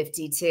 Hottie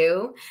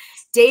 52.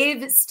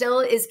 Dave still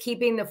is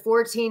keeping the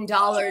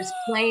 $14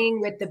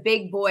 playing with the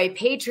big boy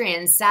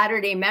Patreon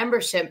Saturday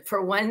membership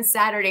for one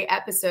Saturday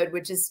episode,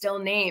 which is still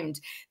named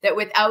that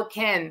without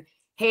Kim.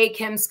 Hey,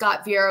 Kim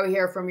Scott Fiero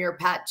here from your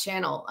Pat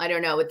channel. I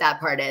don't know what that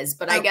part is,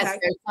 but I guess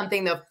there's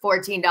something, the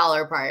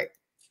 $14 part.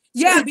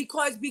 Yeah,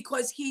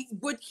 because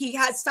he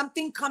has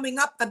something coming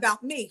up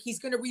about me. He's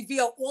going to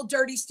reveal all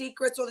dirty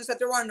secrets, all this stuff.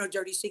 There are no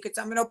dirty secrets.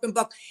 I'm an open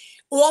book.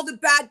 All the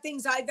bad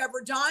things I've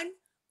ever done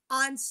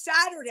on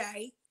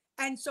Saturday.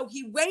 And so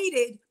he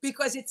waited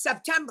because it's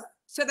September.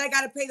 So they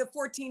got to pay the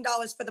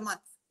 $14 for the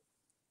month.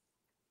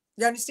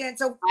 You understand?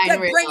 So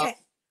bring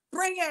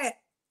it.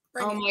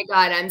 Oh my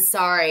God, I'm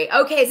sorry.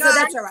 Okay, so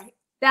that's all right.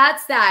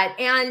 That's that.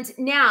 And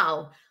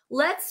now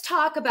let's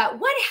talk about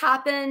what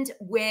happened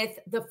with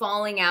the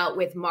falling out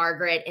with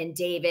Margaret and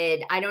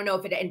David. I don't know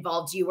if it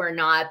involved you or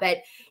not, but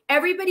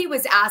everybody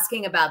was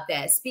asking about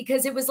this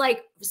because it was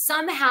like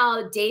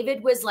somehow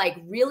David was like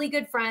really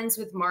good friends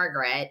with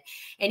Margaret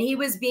and he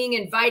was being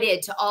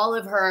invited to all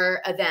of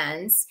her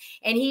events.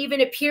 And he even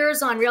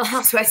appears on Real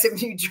Housewives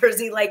of New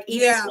Jersey, like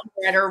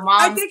at her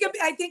mom's.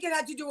 I think it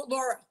had to do with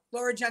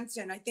Laura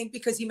Jensen. I think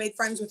because he made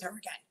friends with her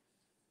again.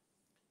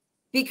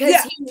 Because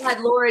he had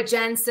Laura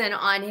Jensen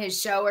on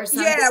his show or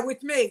something. Yeah,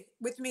 with me.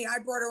 I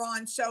brought her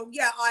on. So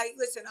yeah, I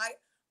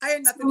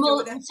had nothing to do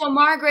with it. So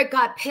Margaret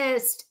got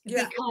pissed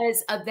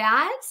because of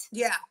that?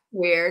 Yeah.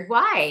 Weird.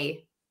 Why?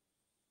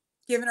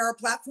 Giving her a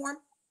platform.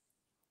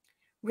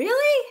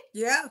 Really?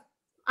 Yeah.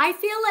 I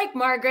feel like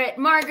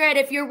Margaret,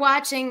 if you're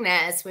watching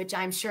this, which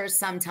I'm sure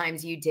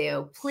sometimes you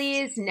do,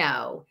 please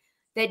know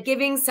that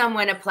giving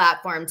someone a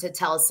platform to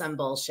tell some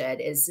bullshit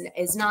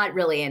is not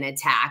really an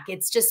attack.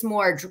 It's just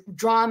more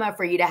drama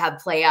for you to have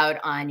play out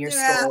on your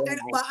story.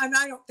 And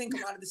I don't think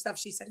a lot of the stuff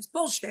she said is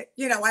bullshit.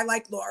 You know, I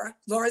like Laura.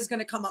 Laura's going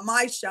to come on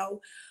my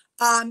show.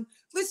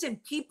 listen,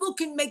 people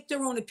can make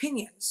their own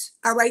opinions.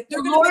 All right.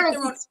 They're going to make Laura's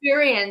their own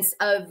experience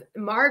of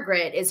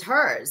Margaret is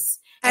hers.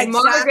 And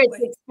Exactly.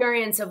 Margaret's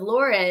experience of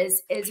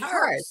Laura's is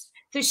hers.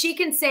 So she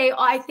can say, oh,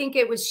 I think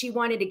it was she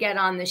wanted to get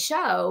on the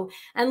show.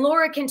 And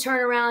Laura can turn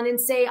around and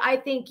say, I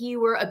think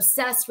you were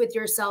obsessed with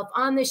yourself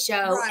on the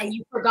show and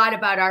you forgot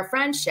about our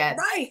friendship.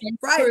 Right.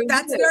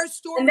 That's their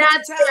story. And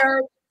that's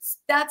their.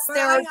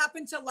 I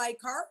happen to like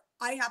her.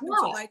 I happen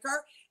to like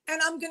her.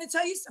 And I'm going to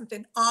tell you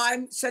something.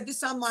 I said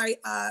this on my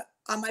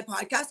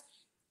podcast.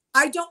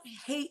 I don't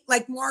hate,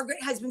 like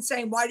Margaret has been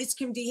saying, why does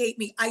Kim D hate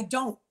me? I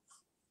don't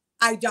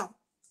hate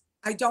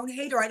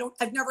her.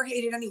 I've never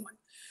hated anyone.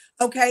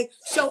 Okay.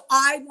 So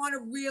I want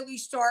to really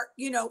start,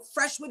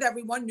 fresh with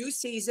everyone, new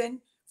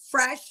season,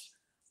 fresh,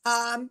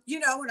 and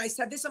I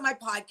said this on my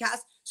podcast.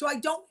 So I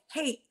don't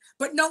hate,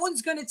 but no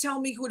one's going to tell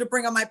me who to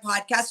bring on my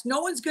podcast.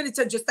 No one's going to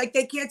tell, just like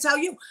they can't tell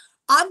you.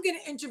 I'm going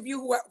to interview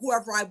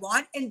whoever I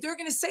want, and they're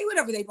going to say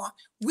whatever they want.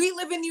 We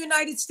live in the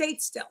United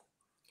States still,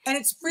 and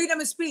it's freedom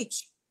of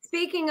speech.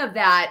 Speaking of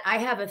that, I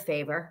have a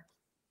favor.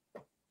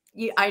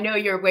 I know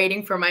you're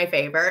waiting for my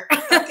favor.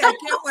 Okay,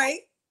 can't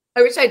wait.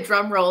 I wish I had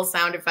drum roll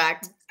sound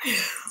effect.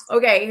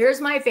 Okay, here's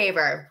my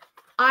favor.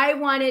 I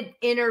want to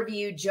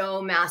interview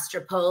Joe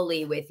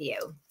Mastropoli with you.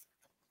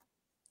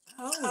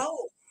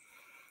 Oh.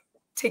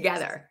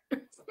 Together.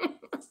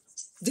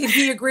 Did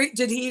he agree?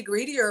 Did he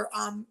agree to your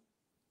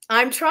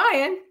I'm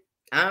trying.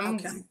 I'm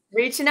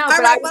reaching out,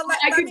 but right,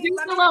 I could do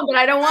it alone, but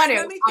I don't want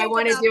to. I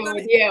want to do it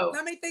with you.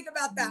 Let me think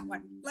about that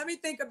one. Let me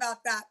think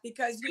about that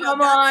because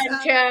come on,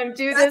 Kim,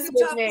 do this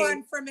with me. That's a tough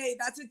one for me.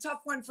 That's a tough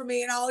one for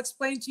me, and I'll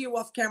explain to you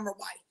off camera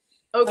why.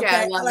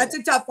 Okay, that's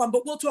a tough one,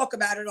 but we'll talk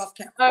about it off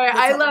camera. All right,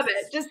 I love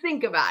it. Just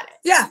think about it.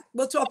 Yeah,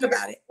 we'll talk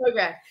about it.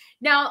 Okay.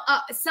 Now,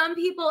 some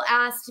people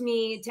asked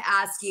me to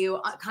ask you,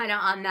 kind of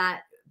on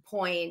that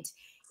point,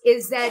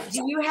 is that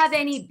do you have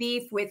any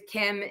beef with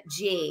Kim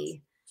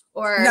G?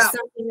 Or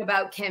something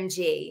about Kim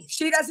G?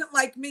 She doesn't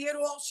like me at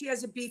all. She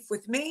has a beef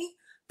with me,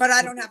 but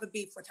I don't have a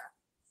beef with her.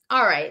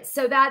 All right.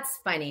 So that's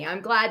funny. I'm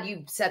glad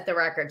you set the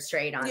record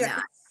straight on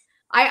that.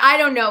 I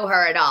don't know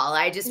her at all.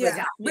 I just was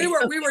we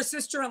were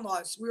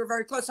sister-in-laws. We were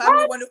very close. I'm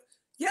the one who,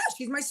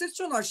 she's my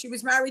sister-in-law. She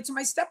was married to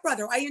my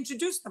stepbrother. I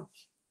introduced them.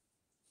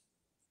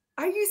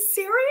 Are you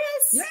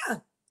serious?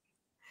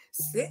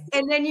 Yeah.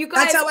 And then you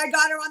guys. That's how I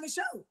got her on the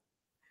show.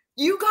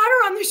 You got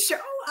her on the show?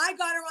 I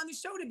got her on the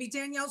show to be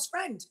Danielle's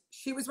friend.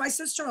 She was my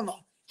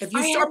sister-in-law. If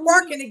you start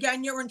barking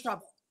again, you're in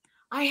trouble.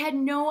 I had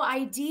no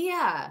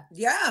idea.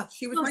 Yeah,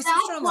 she was my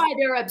sister-in-law. That's why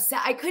they're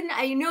upset.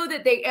 I know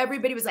that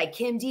everybody was like,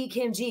 Kim D,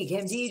 Kim G,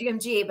 Kim D, Kim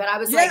G, but I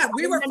was like. Yeah,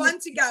 we were fun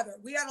together.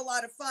 We had a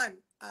lot of fun.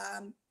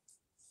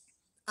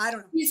 I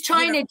don't know. She's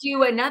trying to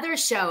do another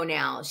show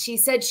now. She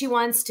said she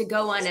wants to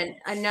go on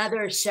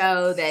another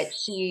show that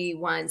she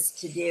wants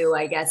to do,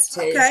 I guess.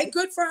 Okay,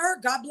 good for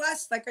her. God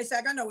bless. Like I said,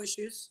 I got no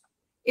issues.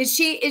 Is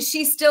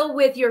she still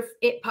with your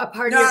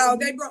partner? No,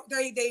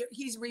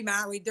 he's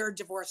remarried. They're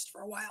divorced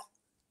for a while.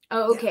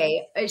 Oh,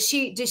 okay. Yeah.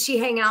 Does she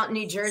hang out in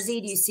New Jersey?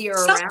 Do you see her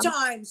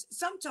around?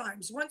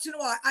 Sometimes, once in a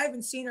while. I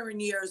haven't seen her in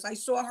years. I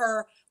saw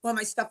her when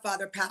my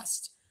stepfather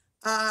passed.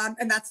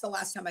 And that's the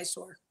last time I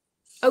saw her.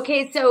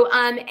 Okay, so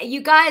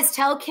you guys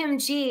tell Kim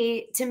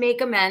G to make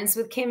amends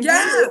with Kim G.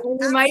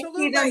 Absolutely.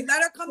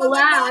 Let her come on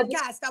my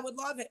podcast. I would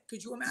love it.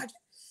 Could you imagine?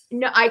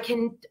 No, I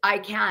can't.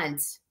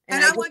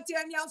 And I want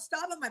Danielle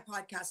Staub on my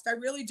podcast. I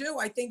really do.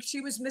 I think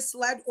she was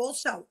misled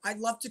also. I'd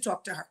love to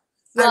talk to her.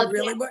 Well, I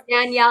really would.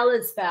 Danielle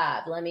is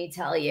fab, let me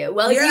tell you.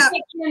 Well, if you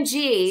pick Kim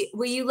G,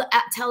 will you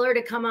tell her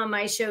to come on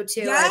my show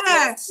too?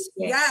 Yes.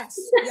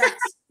 All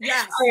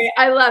right,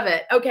 I love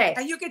it. Okay.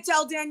 And you can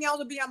tell Danielle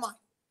to be on mine.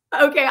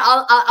 Okay,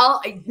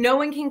 I'll no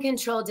one can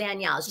control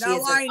Danielle. She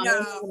is I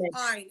know.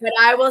 But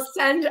I will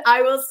send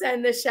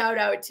the shout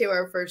out to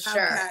her for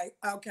sure.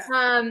 Okay.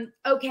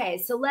 Okay,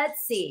 so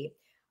let's see.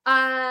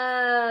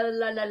 Oh,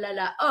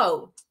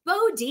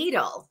 Bo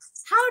Dietl.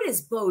 How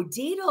does Bo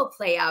Dietl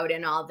play out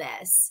in all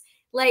this?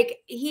 Like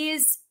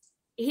he's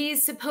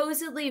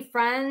supposedly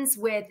friends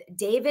with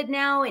David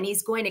now, and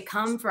he's going to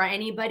come for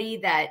anybody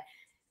that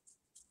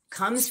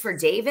comes for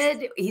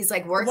David. He's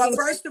like working. Well,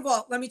 first of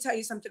all, let me tell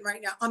you something right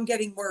now. I'm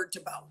getting word to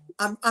Bo.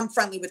 I'm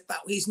friendly with Bo.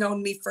 He's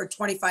known me for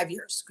 25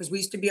 years because we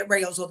used to be at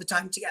RHONJ all the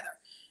time together.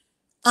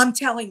 I'm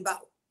telling Bo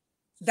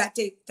that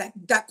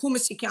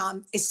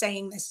Kumasikan is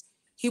saying this.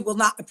 He will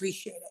not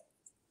appreciate it.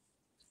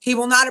 He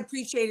will not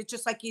appreciate it,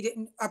 just like he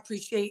didn't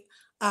appreciate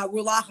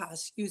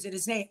RHOBH, using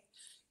his name.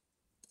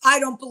 I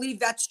don't believe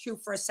that's true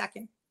for a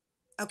second.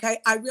 Okay,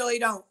 I really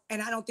don't,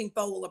 and I don't think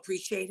Bo will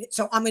appreciate it.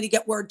 So I'm going to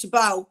get word to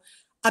Bo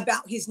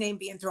about his name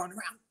being thrown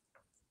around.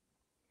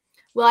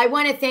 Well, I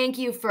want to thank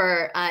you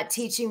for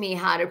teaching me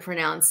how to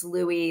pronounce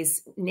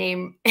Louis'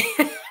 name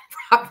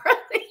properly.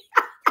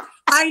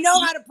 I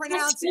know how to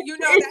pronounce it. You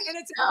know that.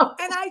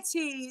 And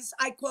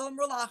I call him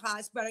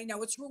RHOBH, but I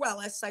know it's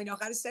Ruelas. I know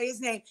how to say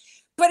his name.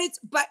 But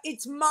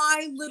it's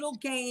my little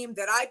game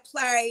that I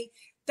play.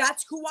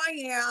 That's who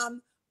I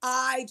am.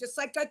 I just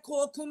like I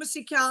call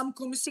Kumasikan.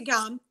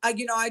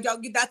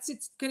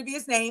 It's going to be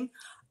his name.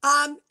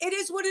 It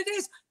is what it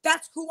is.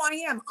 That's who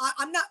I am.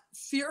 I'm not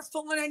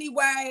fearful in any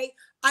way.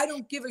 I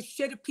don't give a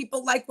shit if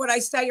people like what I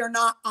say or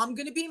not. I'm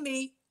going to be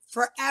me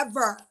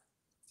forever,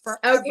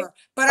 forever. Okay.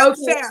 But I'm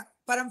fair.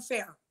 But I'm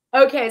fair.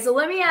 Okay, so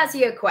let me ask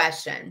you a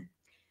question.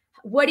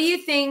 What do you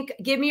think?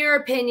 Give me your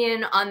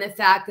opinion on the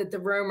fact that the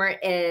rumor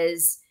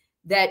is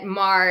that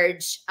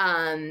Marge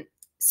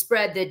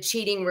spread the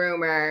cheating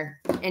rumor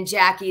and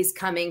Jackie's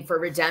coming for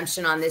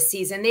redemption on this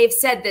season. They've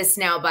said this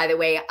now, by the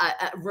way,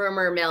 a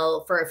rumor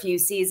mill for a few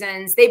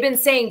seasons. They've been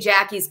saying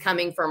Jackie's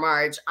coming for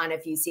Marge on a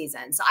few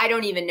seasons. So I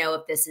don't even know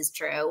if this is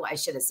true. I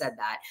should have said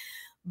that.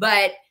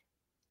 But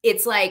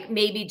it's like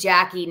maybe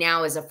Jackie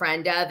now is a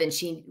friend of, and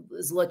she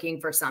was looking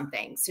for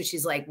something. So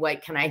she's like,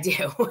 what can I do?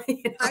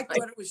 You know, I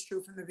thought it was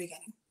true from the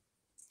beginning.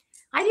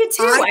 I did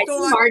too. I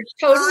thought Marge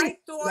totally. I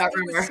thought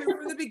it was true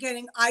from the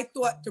beginning. I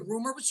thought the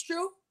rumor was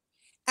true.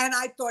 And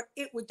I thought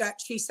it would that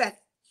she said it.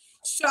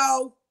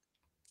 So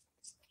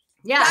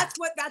yeah,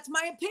 that's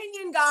my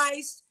opinion,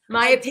 guys.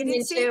 My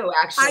opinion too,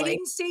 actually. I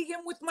didn't see him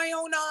with my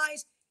own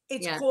eyes.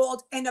 It's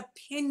called an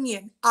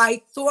opinion.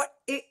 I thought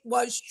it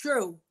was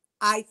true.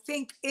 I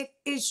think it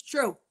is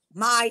true.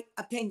 My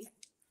opinion.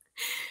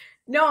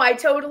 No, I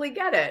totally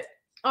get it.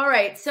 All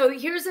right. So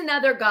here's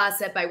another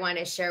gossip I want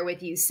to share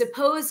with you.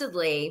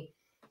 Supposedly,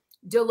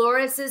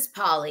 Dolores's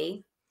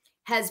Polly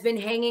has been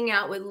hanging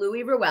out with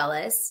Louis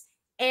Ruelas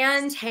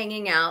and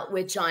hanging out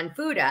with John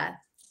Fuda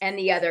and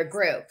the other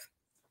group,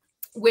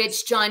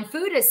 which John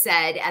Fuda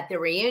said at the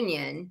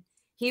reunion,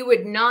 he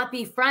would not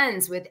be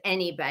friends with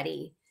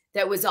anybody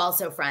that was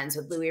also friends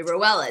with Louis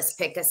Ruelas,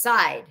 pick a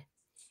side.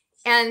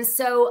 And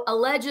so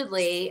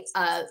allegedly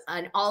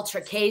an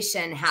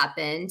altercation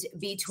happened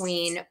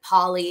between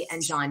Polly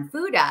and John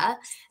Fuda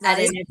at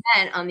an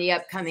event on the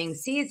upcoming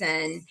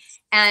season.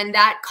 And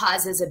that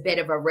causes a bit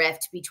of a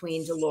rift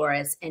between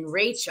Dolores and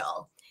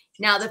Rachel.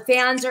 Now, the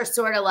fans are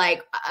sort of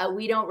like,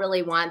 we don't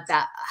really want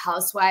that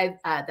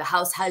the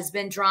house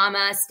husband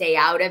drama. Stay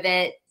out of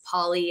it,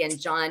 Polly and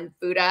John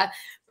Fuda.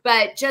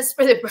 But just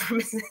for the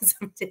purposes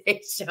of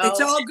today's show.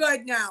 It's all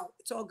good now.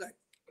 It's all good.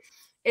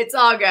 It's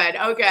all good.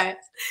 Okay.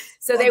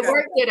 So they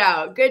worked it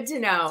out. Good to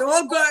know. It's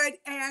all good.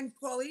 And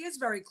Paulie is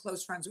very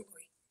close friends with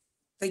Louis.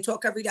 They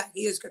talk every day.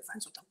 He is good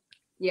friends with them.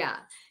 Yeah.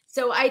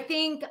 So I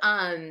think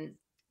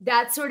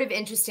that's sort of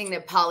interesting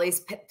that Polly's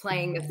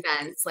playing the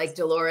fence like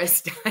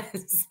Dolores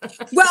does.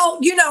 Well,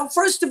 you know,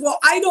 first of all,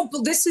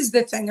 this is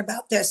the thing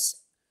about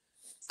this.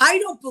 I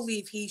don't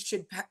believe he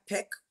should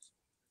pick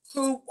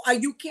who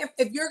you can't,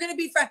 if you're going to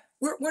be friends,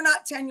 we're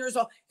not 10 years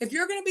old. If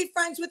you're going to be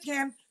friends with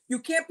him, you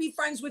can't be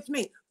friends with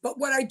me. But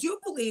what I do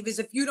believe is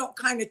if you don't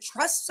kind of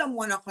trust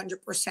someone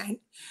 100%,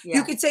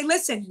 you could say,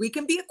 listen, we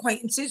can be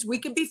acquaintances, we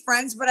can be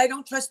friends, but I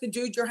don't trust the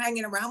dude you're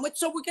hanging around with.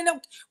 So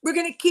we're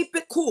gonna keep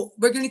it cool.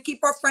 We're gonna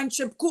keep our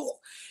friendship cool.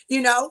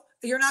 You know,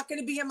 you're not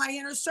gonna be in my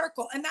inner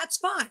circle, and that's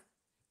fine.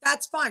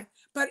 That's fine.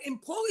 But in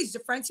Paulie's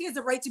defense, he has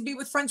the right to be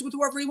with friends with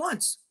whoever he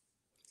wants.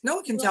 No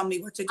one can tell me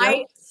what to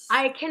do.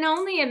 I can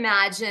only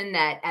imagine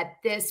that at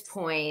this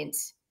point,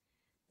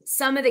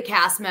 some of the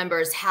cast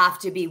members have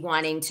to be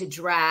wanting to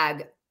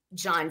drag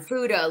John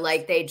Fuda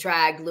like they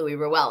dragged Louis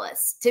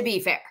Ruelas, to be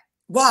fair.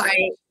 Why?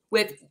 Right?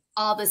 With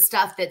all the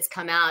stuff that's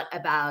come out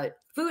about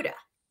Fuda.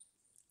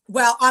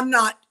 Well, I'm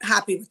not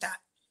happy with that.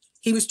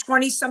 He was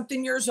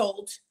 20-something years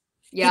old.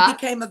 Yeah. He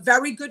became a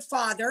very good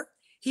father.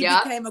 He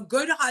became a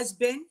good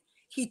husband.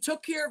 He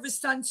took care of his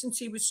son since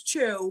he was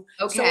 2.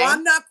 Okay. So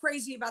I'm not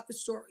crazy about the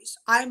stories.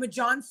 I'm a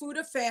John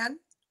Fuda fan.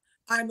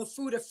 I'm a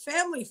Fuda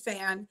family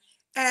fan.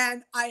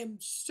 And I am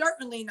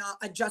certainly not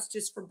a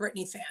Justice for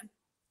Britney fan.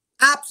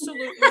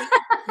 Absolutely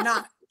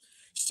not.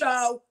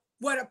 So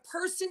what a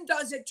person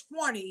does at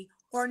 20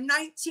 or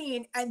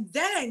 19 and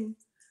then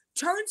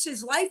turns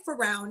his life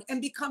around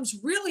and becomes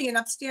really an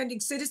upstanding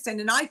citizen,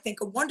 and I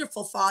think a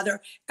wonderful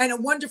father and a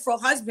wonderful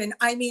husband.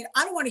 I mean,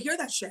 I don't want to hear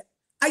that shit.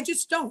 I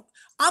just don't.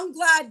 I'm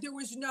glad there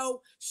was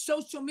no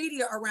social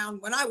media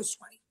around when I was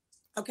 20.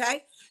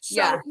 Okay?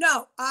 So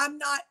no, I'm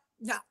not.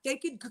 No, they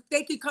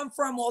could come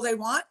for him all they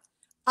want.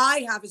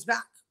 I have his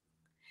back.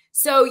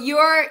 So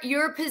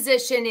your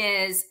position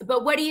is,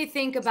 but what do you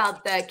think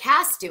about the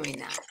cast doing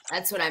that?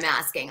 That's what I'm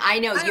asking. I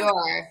know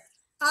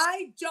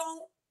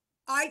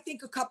I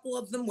think a couple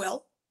of them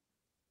will.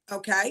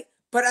 Okay.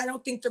 But I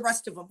don't think the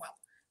rest of them will.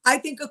 I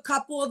think a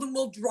couple of them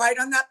will ride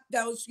on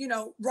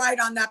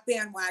that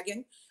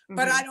bandwagon.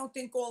 But I don't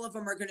think all of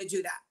them are going to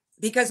do that,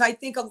 because I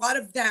think a lot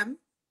of them,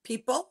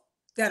 people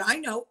that I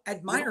know,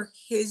 admire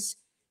his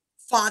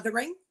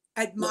fathering,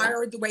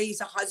 admire the way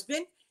he's a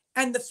husband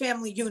and the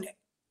family unit.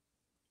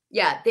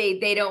 Yeah, they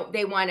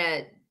want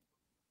to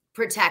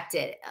protect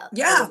it.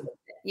 Yeah.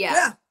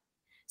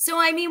 So,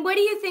 I mean, what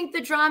do you think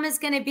the drama is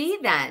going to be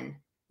then?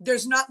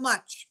 There's not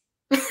much.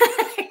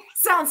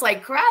 Sounds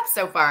like crap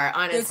so far,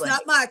 honestly.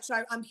 There's not much.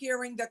 I'm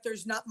hearing that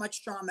there's not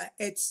much drama.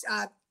 It's,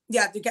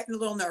 they're getting a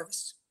little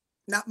nervous.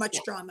 Not much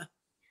drama.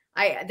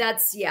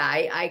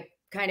 I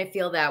kind of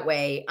feel that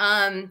way.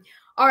 All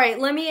All right,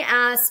 let me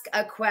ask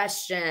a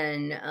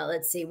question.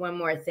 Let's see, one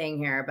more thing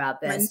here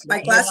about this.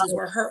 My glasses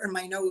were hurting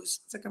my nose.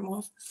 Took them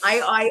off.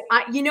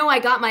 You know, I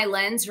got my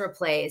lens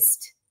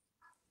replaced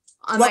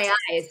on my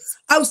eyes.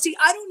 Oh, see,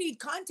 I don't need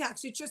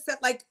contacts. It's just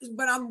that, like,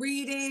 when I'm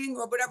reading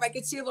or whatever, I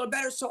can see a little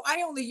better. So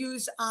I only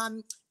use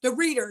the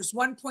readers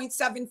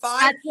 1.75.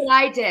 That's what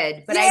I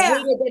did, but I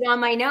hated it on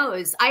my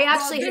nose. I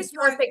actually had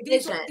perfect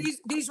vision.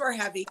 These were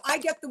heavy. I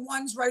get the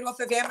ones right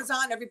off of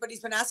Amazon. Everybody's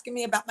been asking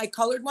me about my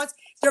colored ones.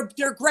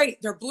 They're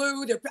great. They're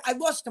blue. I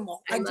lost them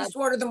all. I just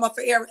ordered them off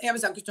of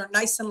Amazon because they're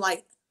nice and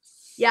light.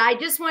 Yeah, I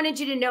just wanted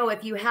you to know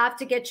if you have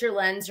to get your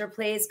lens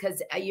replaced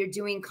because you're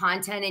doing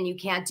content and you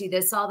can't do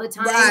this all the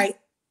time. Right.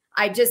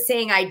 I'm just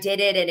saying I did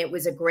it and it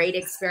was a great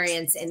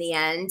experience in the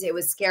end. It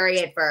was scary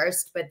at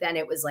first, but then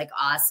it was like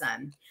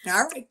awesome.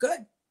 All right,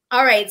 good.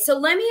 All right, so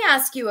let me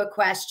ask you a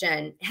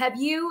question. Have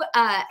you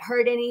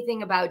heard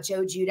anything about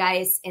Joe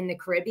Giudice in the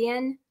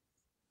Caribbean?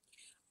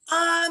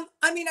 I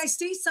mean, I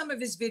see some of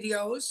his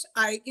videos.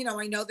 I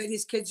know that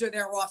his kids are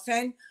there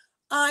often.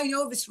 I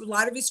know a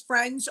lot of his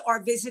friends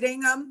are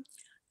visiting him.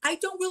 I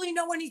don't really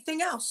know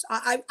anything else.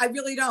 I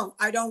really don't.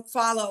 I don't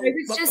follow. I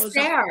was just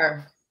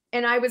there.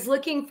 And I was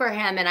looking for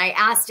him and I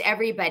asked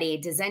everybody,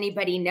 does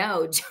anybody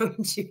know Joe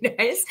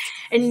Giudice?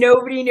 And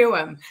nobody knew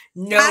him.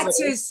 Nobody.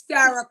 That's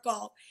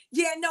hysterical.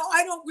 Yeah, no,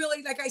 I don't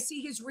really, like, I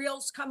see his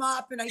reels come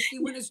up and I see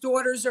when his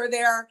daughters are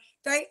there.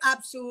 They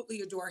absolutely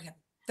adore him.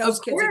 Those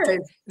kids,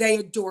 they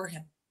adore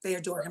him. They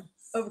adore him.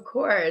 Of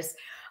course.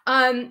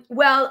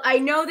 Well, I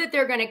know that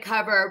they're going to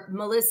cover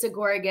Melissa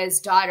Gorga's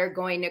daughter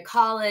going to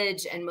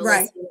college and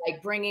Melissa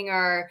like bringing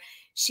her.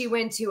 She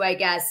went to, I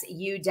guess,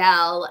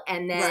 UDEL,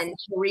 and then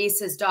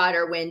Teresa's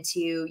daughter went to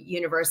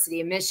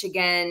University of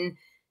Michigan.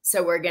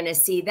 So we're going to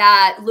see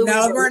that.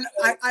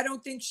 I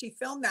don't think she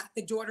filmed that.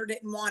 The daughter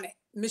didn't want it.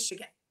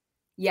 Michigan.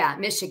 Yeah,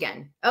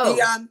 Michigan. Oh,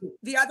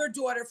 the other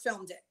daughter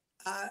filmed it.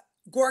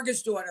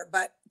 Gorga's daughter,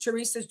 but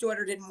Teresa's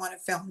daughter didn't want it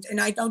filmed. And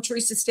I know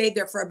Teresa stayed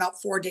there for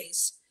about 4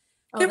 days.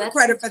 Give her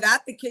credit for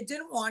that. The kid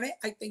didn't want it.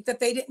 I think that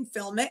they didn't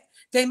film it.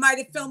 They might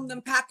have filmed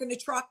them packing the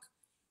truck.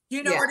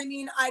 You know what I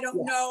mean? I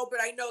don't know, but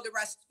I know the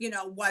rest,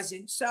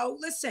 wasn't. So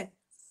listen,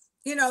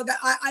 that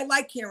I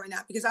like hearing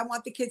that because I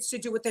want the kids to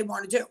do what they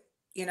want to do,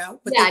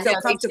 but they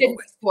feel comfortable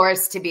with.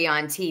 Forced to be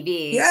on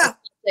TV. Yeah.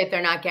 If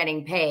they're not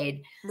getting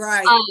paid.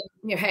 Right.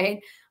 Right.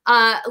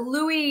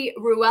 Louis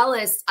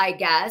Ruelas, I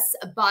guess,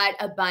 bought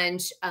a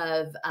bunch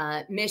of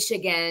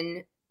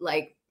Michigan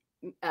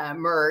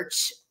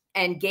merch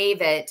and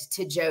gave it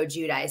to Joe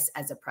Giudice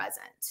as a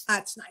present.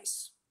 That's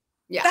nice.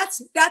 Yeah.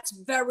 That's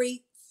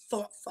very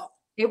thoughtful.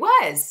 It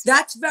was.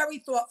 That's very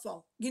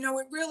thoughtful.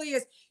 It really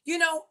is.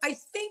 I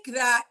think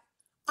that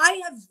I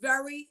have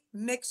very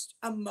mixed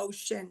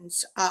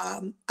emotions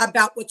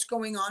about what's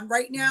going on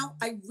right now.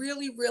 I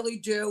really, really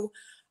do.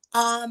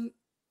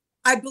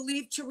 I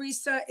believe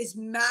Teresa is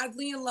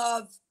madly in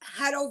love,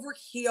 head over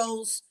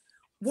heels,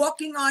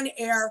 walking on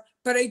air.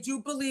 But I do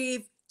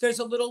believe there's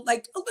a little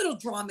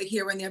drama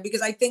here and there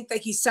because I think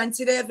that he's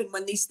sensitive. And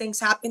when these things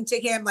happen to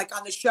him, like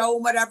on the show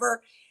or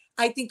whatever,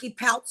 I think he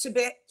pouts a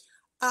bit.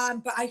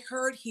 But I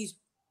heard he's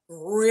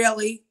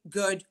really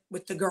good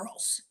with the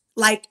girls,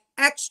 like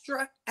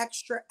extra,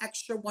 extra,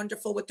 extra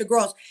wonderful with the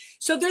girls.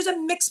 So there's a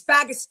mixed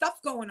bag of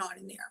stuff going on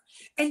in there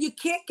and you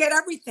can't get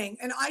everything.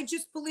 And I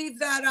just believe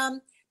that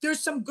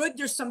there's some good,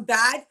 there's some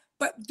bad,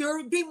 but there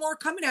will be more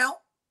coming out.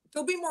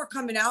 There'll be more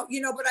coming out,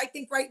 but I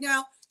think right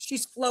now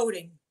she's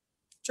floating.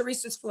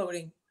 Teresa's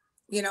floating.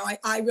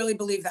 I really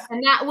believe that.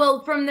 And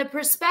from the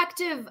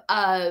perspective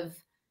of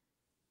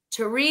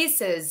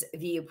Teresa's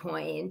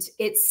viewpoint,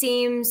 it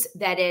seems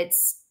that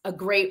it's a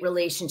great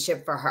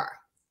relationship for her.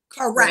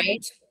 Correct.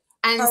 Right?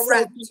 And so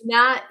from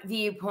that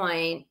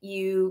viewpoint,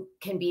 you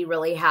can be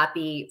really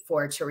happy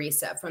for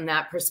Teresa from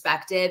that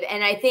perspective.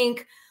 And I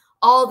think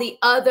all the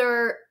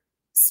other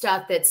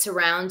stuff that's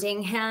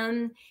surrounding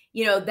him,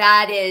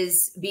 that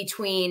is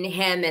between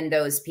him and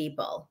those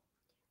people.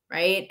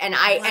 Right. And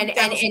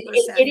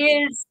it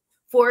is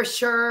for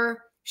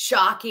sure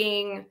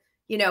shocking,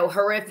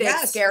 horrific,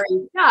 scary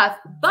stuff.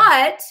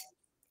 But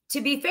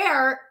to be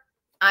fair,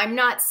 I'm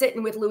not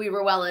sitting with Louis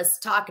Ruelas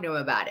talking to him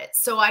about it.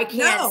 So I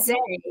can't say,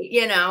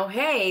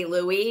 hey,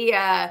 Louis.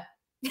 Yeah.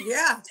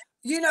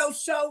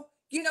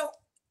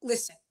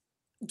 Listen,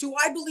 do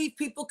I believe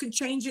people can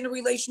change in a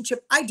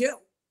relationship? I do.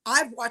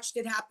 I've watched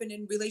it happen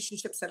in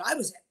relationships that I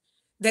was in.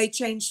 They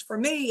changed for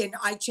me and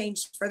I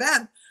changed for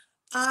them.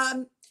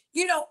 And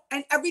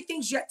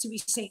everything's yet to be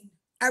seen.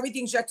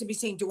 Everything's yet to be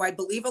seen. Do I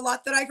believe a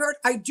lot that I heard?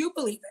 I do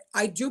believe it.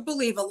 I do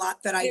believe a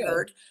lot that I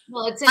heard.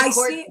 Well, it's in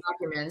court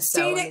documents.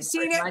 Seen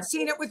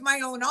it with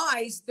my own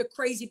eyes, the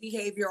crazy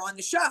behavior on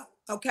the show.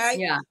 Okay.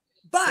 Yeah.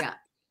 But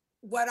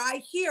what I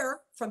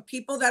hear from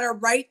people that are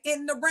right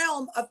in the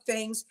realm of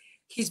things,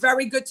 he's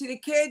very good to the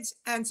kids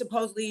and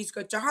supposedly he's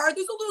good to her.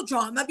 There's a little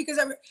drama because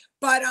I mean,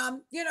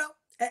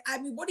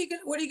 what are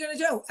you gonna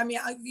do? I mean,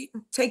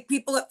 take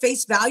people at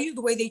face value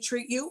the way they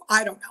treat you.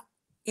 I don't know.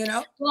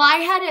 Well, I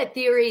had a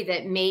theory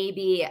that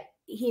maybe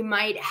he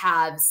might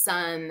have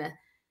some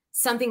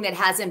something that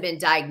hasn't been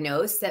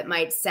diagnosed that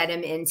might set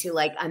him into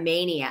like a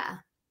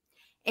mania.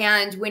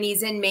 And when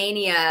he's in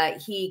mania,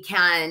 he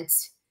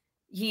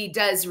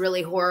does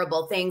really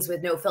horrible things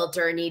with no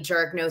filter, knee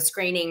jerk, no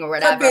screening or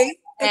whatever.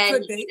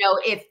 And you know,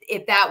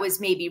 if that was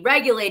maybe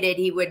regulated,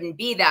 he wouldn't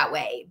be that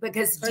way,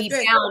 because deep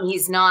down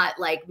he's not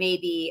like,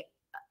 maybe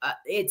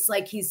it's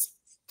like he's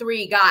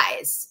three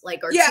guys,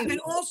 like, or yeah, two.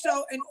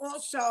 and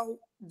also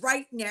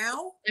right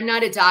now, I'm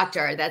not a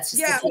doctor. That's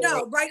just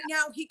right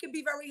now he could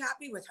be very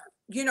happy with her.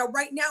 You know,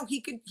 right now he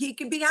could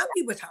be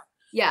happy with her.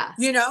 Yeah.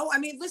 You know, I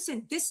mean,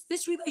 listen,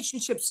 this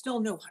relationship's still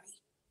new, honey.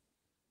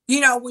 You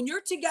know, when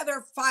you're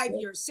together 5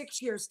 years,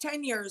 6 years,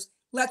 10 years,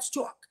 let's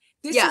talk.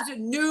 This is a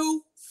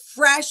new,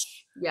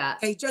 fresh. Yeah.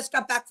 They just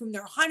got back from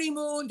their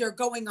honeymoon. They're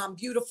going on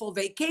beautiful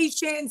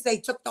vacations. They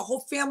took the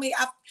whole family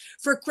up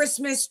for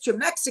Christmas to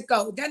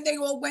Mexico. Then they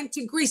all went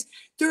to Greece.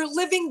 They're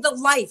living the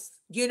life,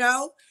 you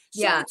know?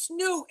 So it's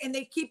new and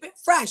they keep it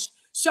fresh.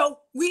 So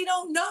we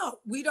don't know.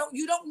 You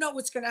don't know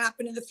what's going to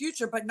happen in the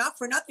future, but not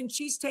for nothing.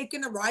 She's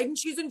taking a ride and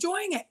she's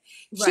enjoying it.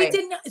 Right.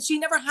 She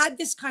never had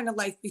this kind of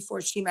life before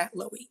she met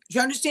Louis. Do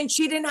you understand?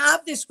 She didn't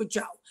have this with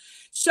Joe.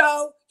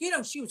 So, you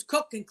know, she was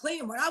cooking,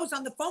 cleaning. When I was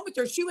on the phone with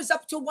her, she was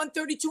up till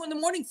 1:32 in the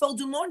morning,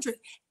 folding laundry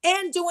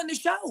and doing the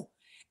show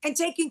and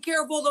taking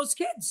care of all those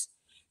kids.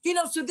 You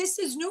know, so this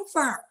is new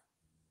for her.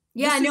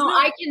 Yeah, no,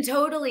 I can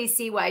totally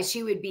see why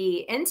she would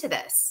be into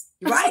this.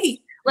 Right.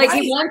 Like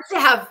he wants to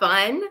have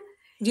fun.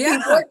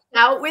 Yeah. He works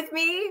out with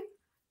me.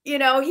 You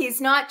know,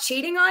 he's not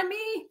cheating on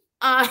me.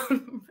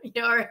 You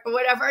know, or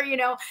whatever, you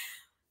know.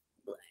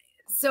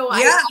 So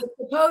I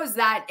suppose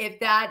that if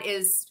that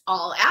is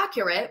all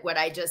accurate, what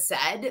I just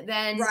said,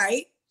 then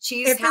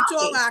she's if happy.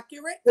 It's all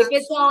accurate. If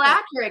it's all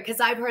accurate,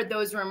 because I've heard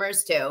those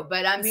rumors too.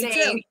 But I'm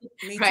saying,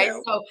 right?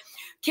 Too. So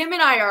Kim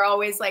and I are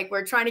always like,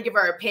 we're trying to give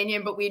our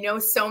opinion, but we know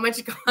so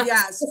much gossip.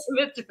 Yes. It's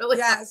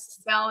really hard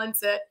to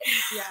balance it.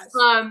 Yes.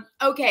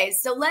 Okay,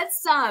 so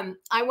let's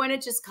I want to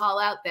just call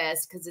out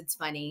this because it's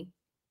funny.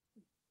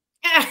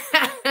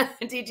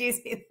 Did you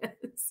see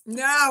this?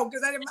 No,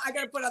 because I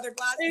gotta put other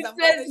glasses on.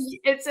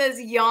 It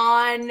says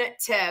yawn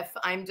Tiff.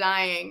 I'm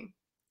dying.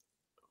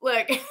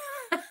 Look.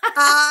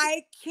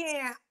 I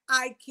can't.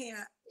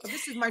 Oh,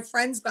 this is my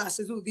friend's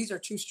glasses. Ooh, these are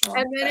too strong.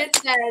 And then it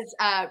says,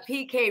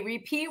 PK,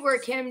 repeat where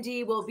Kim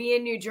D will be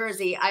in New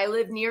Jersey. I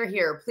live near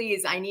here.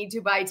 Please, I need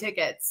to buy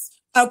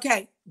tickets.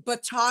 Okay.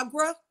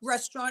 Batagra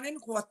Restaurant in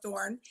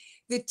Hawthorne.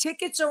 The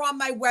tickets are on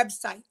my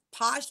website,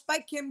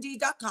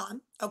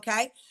 poshbykimd.com.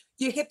 Okay.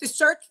 You hit the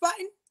search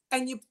button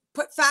and you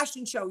put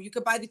fashion show. You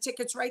could buy the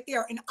tickets right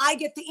there. And I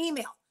get the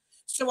email.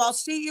 So I'll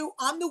see you.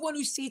 I'm the one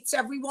who seats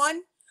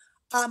everyone.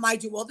 I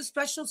do all the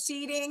special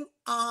seating.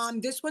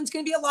 This one's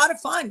going to be a lot of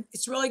fun.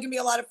 It's really going to be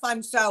a lot of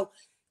fun. So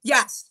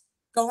yes,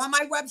 go on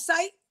my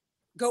website,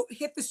 go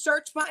hit the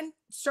search button,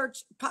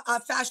 search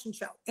fashion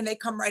show, and they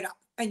come right up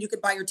and you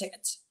could buy your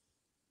tickets.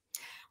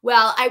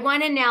 Well, I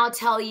want to now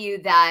tell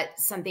you that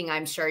something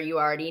I'm sure you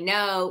already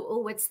know. Oh,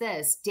 what's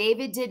this?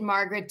 David did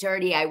Margaret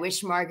dirty. I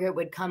wish Margaret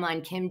would come on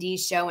Kim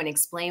D's show and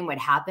explain what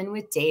happened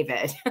with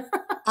David.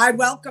 I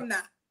welcome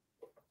that.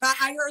 But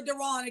I heard they're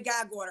all on a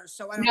gag order,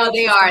 so I don't know. No,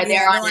 they are.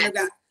 They're on a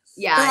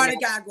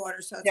gag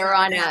order. So they're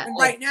on a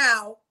right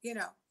now, you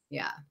know.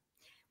 Yeah.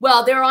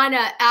 Well, they're on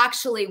a,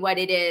 actually what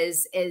it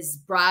is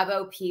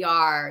Bravo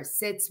PR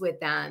sits with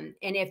them.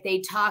 And if they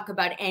talk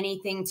about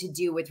anything to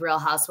do with Real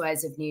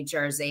Housewives of New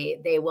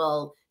Jersey, they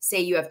will say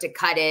you have to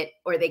cut it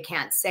or they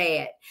can't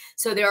say it.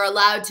 So they're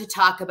allowed to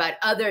talk about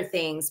other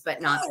things,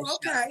 but not the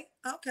show.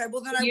 Okay.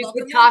 Well, then you I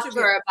welcome could talk to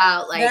her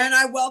about like. Then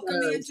I welcome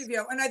the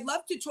interview, and I'd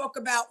love to talk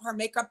about her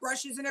makeup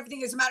brushes and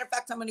everything. As a matter of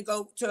fact, I'm going to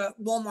go to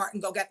Walmart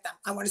and go get them.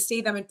 I want to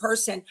see them in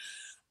person.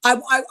 I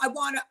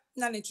want to.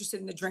 Not interested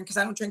in the drink because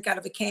I don't drink out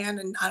of a can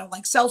and I don't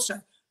like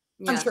seltzer.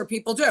 Yeah. I'm sure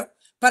people do,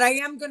 but I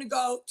am going to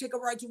go take a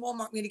ride to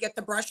Walmart. I'm going to get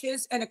the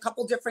brushes and a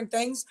couple different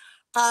things.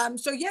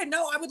 So yeah,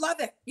 no, I would love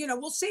it. You know,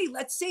 we'll see.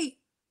 Let's see.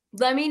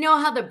 Let me know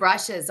how the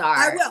brushes are.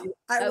 I will.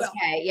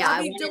 Okay, yeah.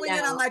 I'll be doing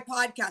it on my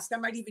podcast. I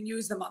might even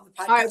use them on the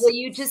podcast. All right. Will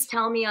you just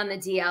tell me on the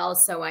DL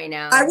so I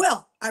know? I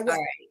will. All right.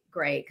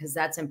 Great. Because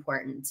that's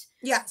important.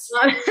 Yes.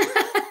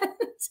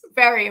 It's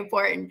very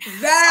important.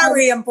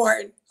 Very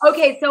important.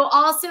 Okay. So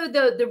also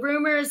the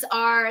rumors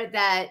are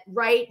that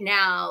right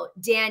now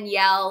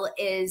Danielle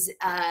is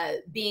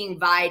being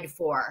vied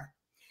for.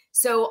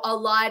 So a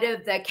lot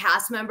of the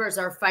cast members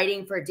are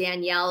fighting for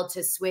Danielle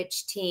to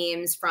switch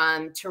teams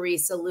from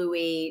Teresa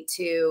Louis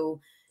to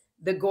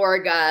the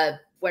Gorga,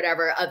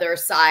 whatever other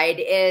side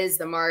is,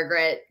 the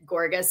Margaret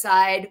Gorga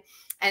side.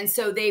 And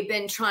so they've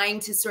been trying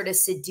to sort of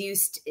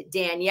seduce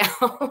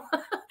Danielle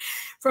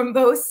from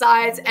both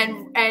sides.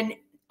 And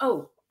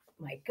oh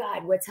my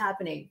God, what's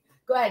happening?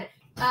 Go ahead.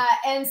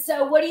 And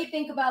so what do you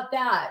think about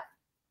that?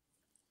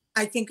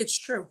 I think it's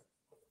true.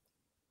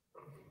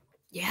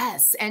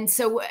 Yes. And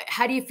so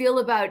how do you feel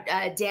about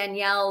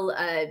Danielle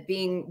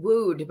being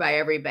wooed by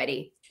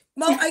everybody?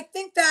 Well, I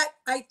think that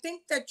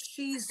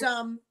she's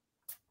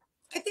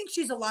I think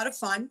she's a lot of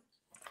fun.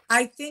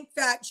 I think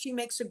that she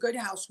makes a good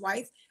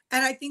housewife.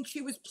 And I think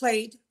she was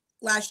played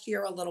last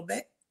year a little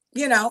bit.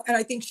 you know, and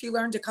I think she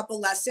learned a couple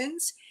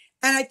lessons.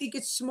 And I think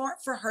it's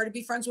smart for her to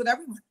be friends with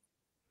everyone.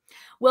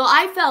 Well,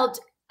 I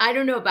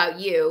don't know about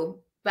you,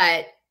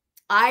 but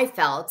I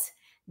felt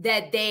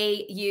that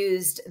they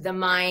used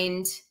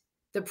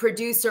the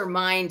producer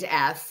mind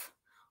F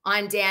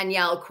on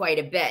Danielle quite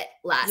a bit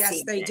last season.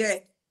 Yes, they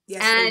did.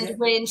 Yes, and they did.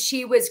 when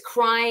she was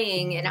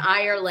crying in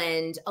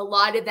Ireland, a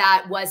lot of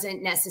that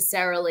wasn't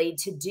necessarily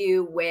to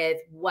do with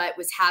what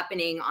was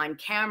happening on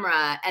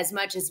camera as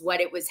much as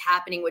what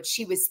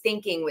she was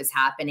thinking was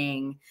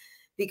happening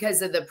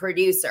because of the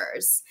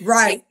producers.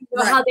 Right. Like, you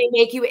know how they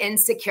make you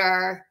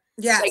insecure?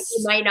 Yes. Like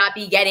you might not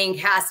be getting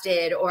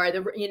casted, or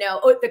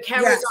the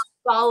camera's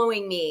not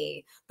following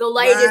me. The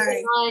light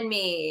isn't on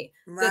me.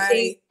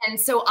 Right. And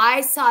so I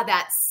saw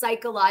that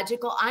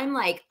psychological. I'm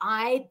like,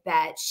 I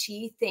bet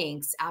she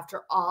thinks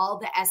after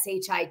all the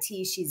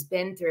SHIT she's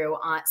been through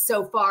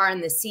so far in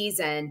the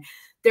season,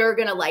 they're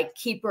going to like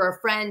keep her a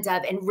friend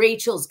of, and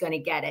Rachel's going to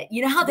get it.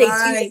 You know how they do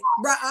that?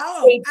 Right.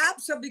 Oh,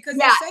 absolutely. Because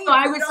yeah. So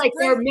I was like,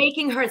 they're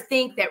making her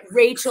think that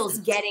Rachel's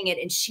getting it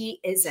and she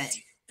isn't.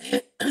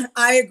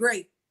 I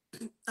agree.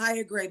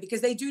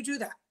 Because they do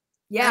that.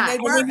 Yeah, and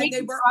they make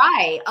you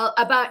cry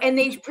about, and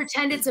they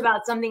pretend it's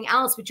about something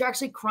else, but you're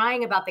actually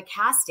crying about the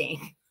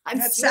casting.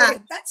 That's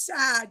sad. That's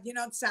sad. You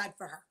know, it's sad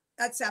for her.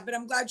 That's sad, but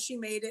I'm glad she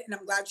made it, and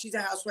I'm glad she's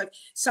a housewife.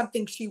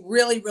 Something she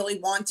really, really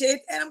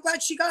wanted, and I'm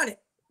glad she got it.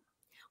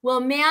 Well,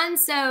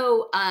 Caroline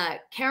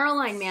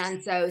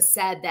Manzo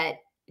said that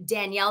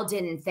Danielle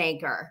didn't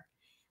thank her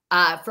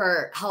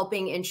for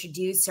helping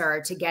introduce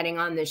her to getting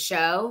on the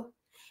show,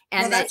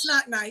 and that's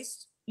not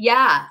nice.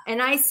 Yeah.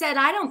 And I said,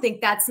 I don't think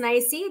that's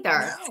nice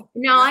either.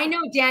 Now, I know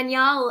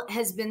Danielle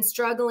has been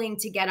struggling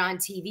to get on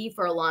TV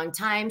for a long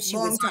time. She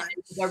was on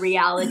the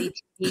reality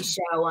TV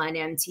show on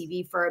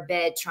MTV for a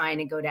bit, trying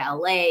to go to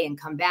LA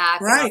and come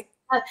back. Right.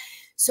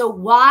 So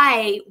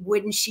why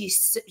wouldn't she,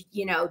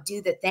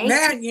 do the thank you?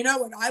 Man, you know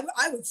what?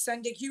 I would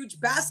send a huge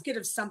basket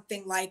of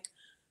something like,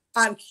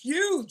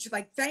 huge,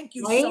 like, thank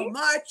you so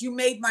much. You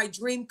made my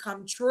dream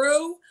come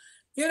true.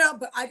 You know,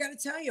 but I got to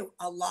tell you,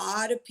 a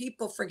lot of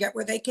people forget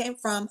where they came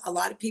from. A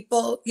lot of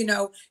people,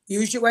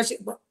 use you as,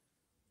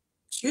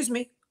 excuse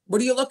me,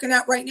 what are you looking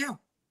at right now?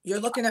 You're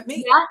looking at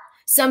me. Yeah.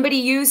 Somebody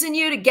using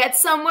you to get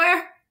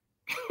somewhere.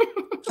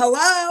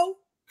 Hello.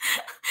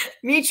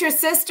 Meet your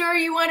sister,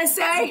 you want to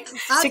say?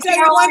 I'll tell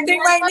you one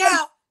thing right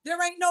now. There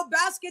ain't no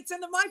baskets in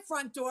my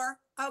front door.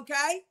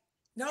 Okay.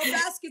 No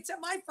baskets at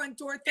my front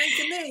door. Thank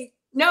you, me.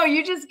 No,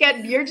 you're just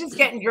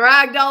getting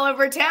dragged all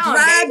over town.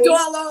 Dragged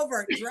all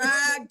over.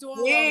 Yeah,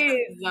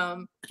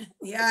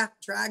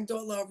 dragged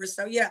all over.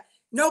 So yeah,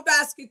 no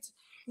baskets,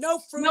 no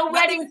fruit. No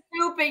wedding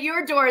soup at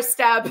your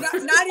doorstep.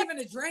 Not even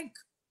a drink.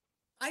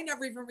 I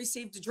never even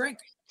received a drink.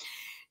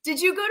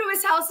 Did you go to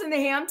his house in the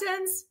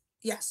Hamptons?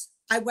 Yes.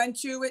 I went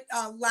to it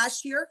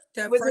last year,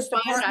 the was first it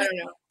fun? apartment. I don't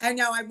know. And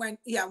now I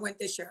went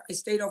this year. I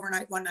stayed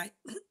overnight one night.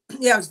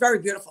 Yeah, it was very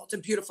beautiful. It's a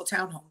beautiful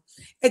townhome.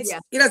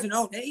 He doesn't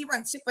own it. He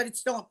rents it, but it's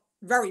still a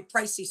very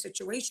pricey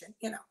situation,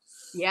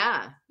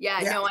 Yeah.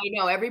 No, I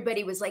know.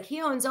 Everybody was like, he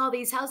owns all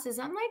these houses.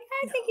 I'm like,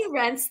 I think he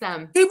rents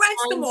them. He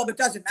rents them all, but it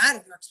doesn't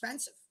matter. They're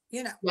expensive,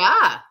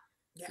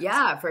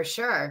 Yeah, for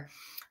sure.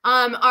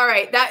 All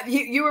right. That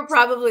you were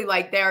probably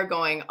like there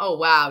going, oh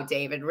wow,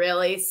 David,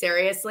 really?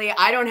 Seriously?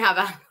 I don't have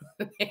a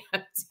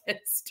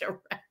Hamptons to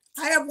rent.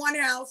 I have one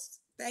house.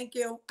 Thank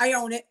you. I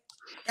own it.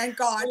 Thank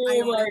God.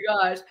 Oh my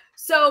gosh.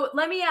 So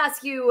let me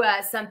ask you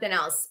something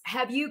else.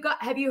 Have you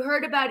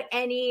heard about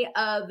any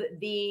of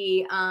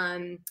the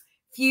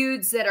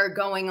feuds that are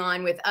going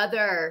on with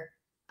other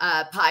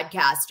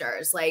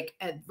podcasters? Like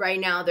right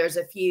now there's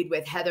a feud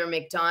with Heather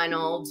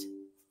McDonald.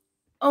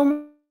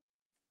 Oh,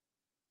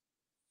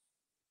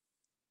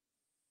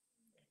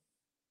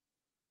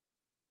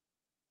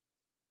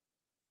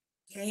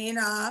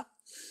 Dana.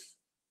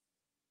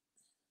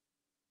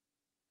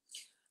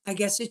 I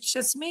guess it's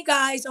just me,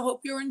 guys. I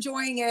hope you're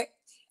enjoying it.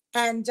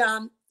 And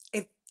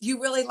if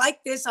you really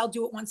like this, I'll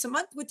do it once a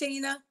month with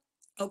Dana.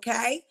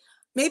 Okay.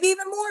 Maybe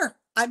even more.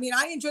 I mean,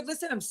 I enjoyed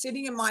listening. I'm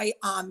sitting in my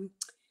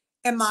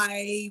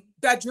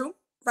bedroom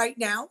right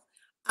now.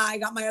 I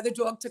got my other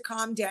dog to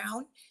calm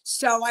down.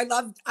 So I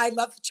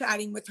love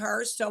chatting with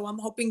her. So I'm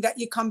hoping that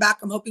you come back.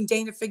 I'm hoping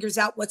Dana figures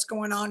out what's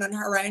going on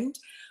her end.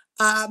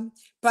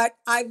 But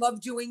I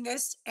love doing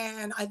this,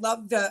 and I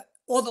love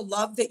all the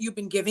love that you've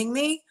been giving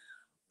me.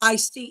 I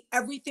see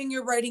everything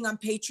you're writing on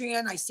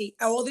Patreon. I see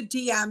all the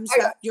DMs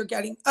that you're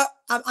getting. Oh,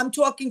 I'm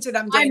talking to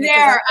them, Dana. I'm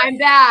there. I'm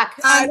back.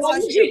 I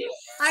lost you.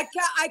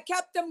 I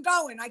kept them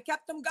going. I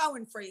kept them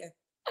going for you.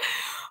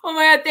 Oh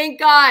my God! Thank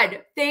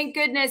God! Thank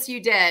goodness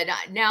you did.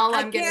 Now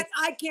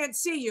I can't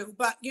see you,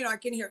 but I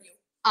can hear you.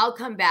 I'll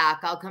come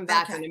back. I'll come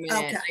back in a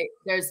minute. Okay.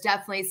 There's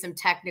definitely some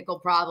technical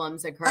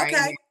problems occurring.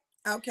 Okay.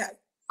 Okay.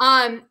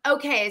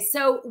 Okay.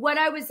 So what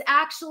I was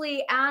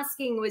actually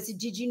asking was,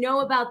 did you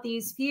know about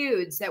these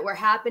feuds that were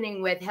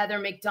happening with Heather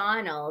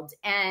McDonald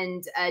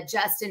and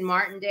Justin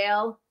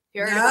Martindale?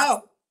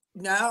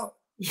 No.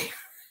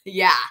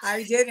 Yeah.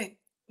 I didn't.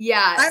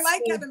 Yeah. I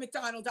like Heather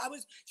McDonald.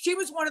 She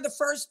was one of the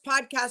first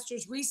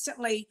podcasters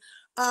recently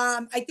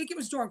I think it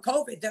was during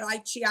COVID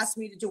that she asked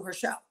me to do her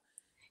show.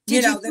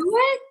 Did you do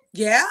it?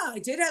 Yeah, I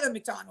did Heather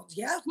McDonald.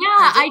 Yeah.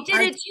 Yeah, I did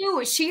it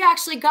too. She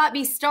actually got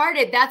me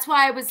started. That's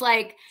why I was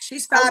like,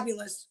 she's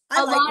fabulous.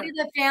 A lot of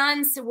the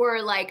fans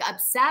were like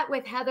upset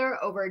with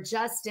Heather over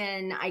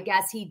Justin. I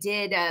guess he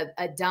did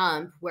a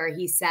dump where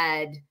he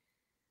said,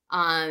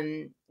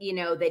 you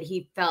know, that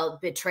he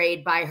felt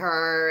betrayed by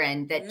her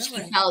and that she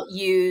felt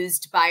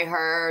used by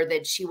her,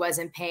 that she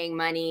wasn't paying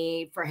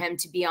money for him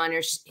to be on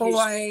her show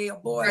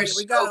for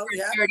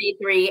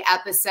 33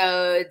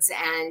 episodes.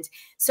 And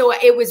so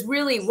it was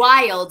really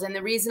wild. And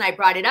the reason I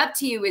brought it up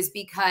to you is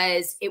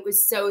because it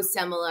was so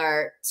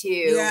similar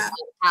to what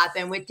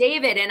happened with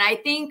David. And I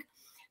think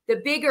the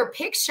bigger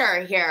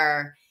picture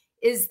here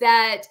is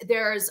that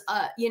there's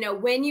you know,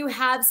 when you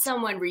have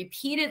someone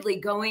repeatedly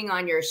going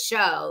on your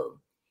show,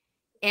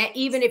 and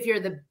even if you're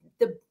the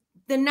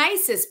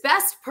nicest,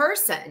 best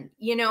person,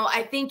 you know,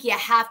 I think you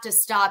have to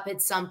stop at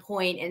some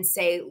point and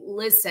say,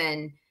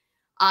 listen,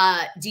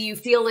 do you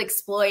feel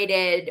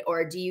exploited,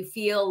 or do you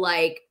feel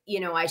like,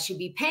 you know, I should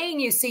be paying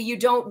you so you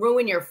don't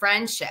ruin your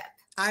friendship?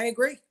 I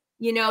agree.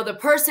 You know, the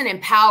person in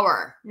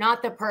power,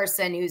 not the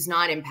person who's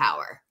not in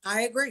power.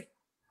 I agree.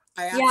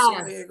 I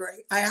absolutely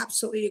agree. I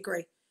absolutely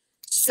agree.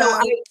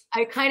 So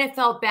I kind of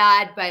felt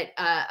bad, but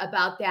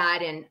about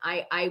that. And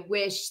I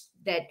wish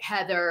that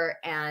Heather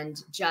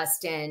and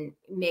Justin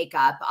make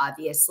up,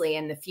 obviously,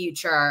 in the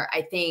future.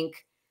 I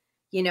think,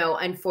 you know,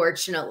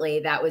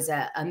 unfortunately, that was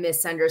a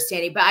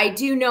misunderstanding. But I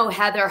do know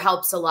Heather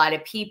helps a lot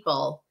of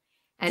people.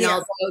 And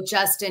although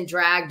Justin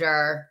dragged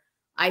her,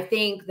 I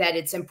think that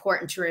it's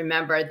important to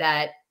remember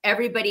that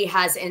everybody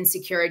has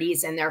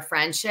insecurities in their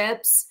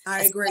friendships.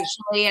 I agree.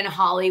 Especially in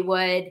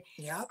Hollywood.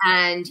 Yeah.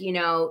 And, you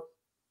know,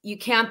 you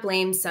can't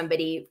blame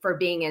somebody for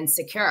being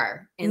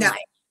insecure in life.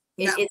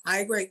 I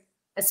agree.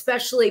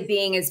 Especially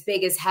being as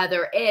big as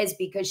Heather is,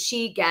 because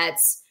she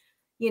gets,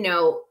 you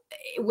know,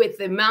 with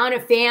the amount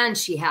of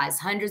fans she has,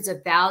 hundreds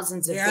of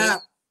thousands of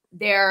fans,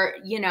 they're,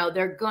 you know,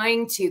 they're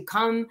going to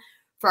come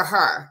for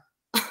her.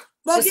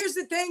 Well, here's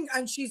the thing.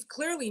 And she's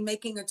clearly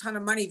making a ton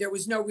of money. There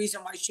was no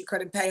reason why she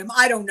couldn't pay him.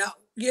 I don't know.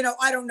 You know,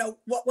 I don't know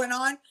what went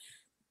on,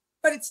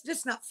 but it's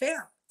just not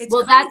fair. It's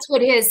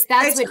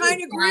that's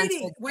kind of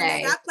greedy. When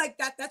they act like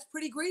that, that's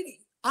pretty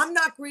greedy. I'm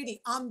not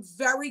greedy. I'm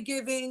very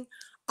giving.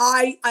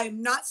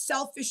 I'm not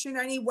selfish in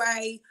any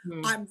way.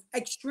 I'm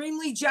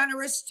extremely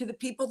generous to the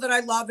people that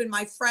I love and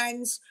my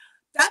friends.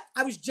 That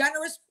I was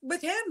generous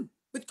with him,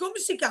 with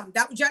Kumbasikam.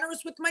 That was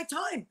generous with my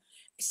time.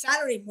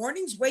 Saturday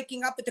mornings,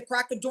 waking up at the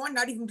crack of dawn,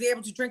 not even be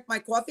able to drink my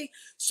coffee.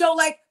 So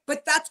like,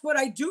 but that's what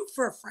I do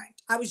for a friend.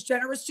 I was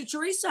generous to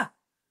Teresa.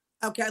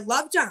 Okay, I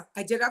loved her.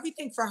 I did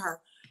everything for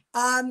her.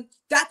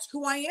 That's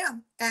who I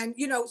am. And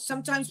you know,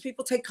 sometimes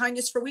people take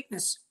kindness for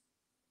weakness,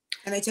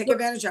 and they take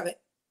advantage of it.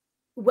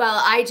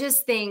 Well, I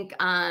just think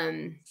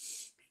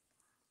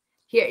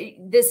here,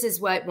 this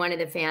is what one of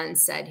the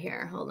fans said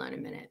here. Hold on a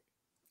minute.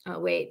 Oh,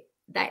 wait.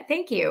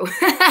 Thank you.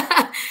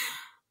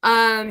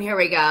 Here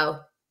we go.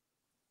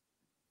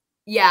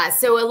 Yeah.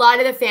 So a lot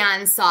of the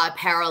fans saw a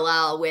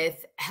parallel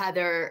with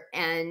Heather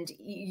and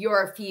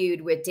your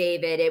feud with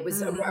David. It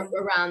was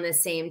around the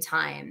same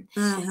time.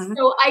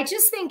 So I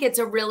just think it's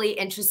a really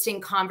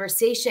interesting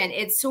conversation.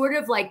 It's sort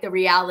of like the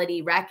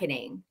reality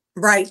reckoning.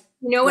 Right.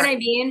 You know what I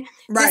mean?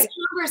 Right. This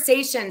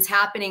conversation's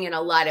happening in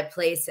a lot of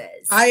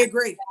places. I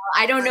agree.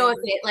 I don't know if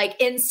it like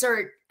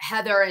insert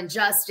Heather and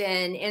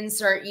Justin,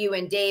 insert you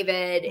and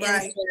David,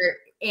 insert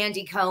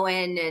Andy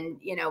Cohen and,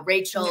 you know,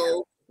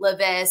 Rachel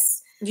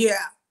Leviss. Yeah.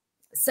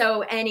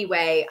 So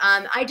anyway,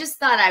 I just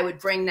thought I would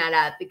bring that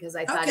up because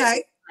I thought it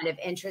was kind of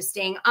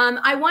interesting.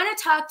 I want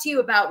to talk to you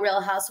about Real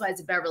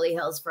Housewives of Beverly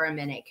Hills for a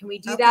minute. Can we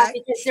do that?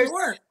 Because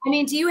I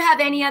mean, do you have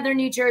any other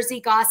New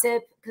Jersey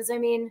gossip? Because I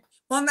mean,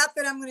 well, not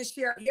that I'm going to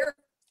share here.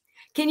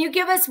 Can you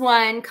give us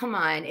one? Come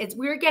on.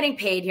 We're getting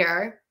paid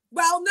here.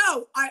 Well,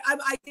 no,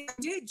 I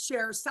did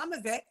share some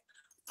of it.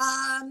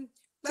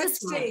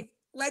 Let's see.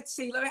 Let's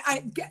see.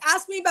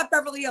 Ask me about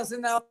Beverly Hills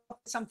and they'll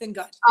something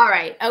good. All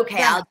right. Okay.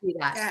 Yeah. I'll do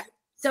that. Yeah.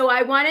 So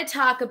I want to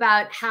talk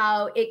about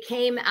how it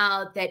came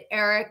out that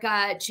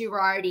Erica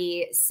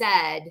Girardi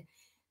said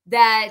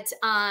that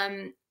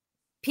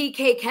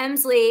PK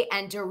Kemsley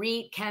and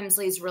Dorit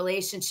Kemsley's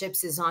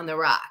relationships is on the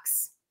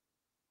rocks.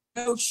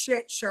 No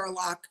shit,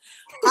 Sherlock.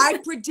 I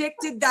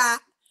predicted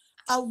that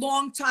a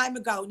long time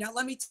ago. Now,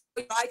 let me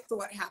tell you what I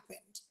thought happened.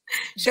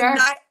 Sure.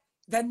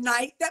 The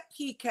night that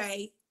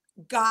PK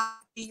got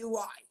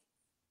DUI,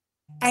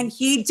 and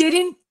he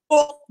didn't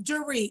call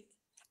Dorit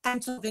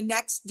until the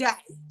next day.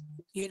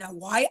 You know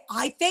why?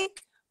 I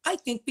think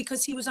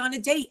because he was on a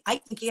date. I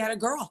think he had a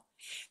girl.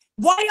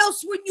 Why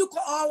else wouldn't you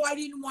call? Oh, I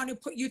didn't want to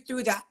put you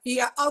through that.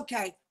 Yeah,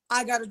 okay.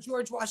 I got a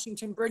George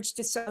Washington Bridge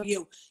to sell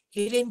you.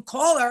 He didn't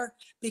call her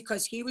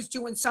because he was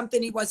doing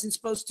something he wasn't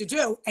supposed to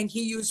do. And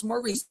he used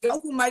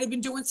Mauricio, who might have been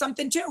doing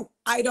something too.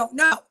 I don't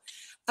know.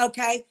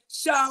 Okay.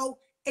 So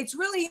it's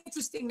really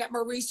interesting that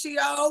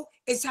Mauricio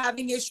is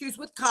having issues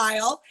with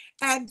Kyle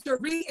and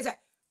Dorit is,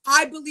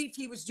 I believe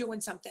he was doing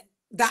something.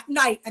 that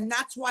night. And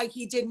that's why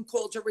he didn't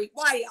call Dorit.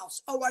 Why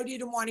else? Oh, I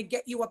didn't want to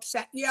get you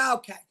upset. Yeah,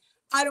 okay.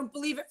 I don't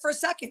believe it for a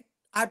second.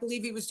 I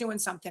believe he was doing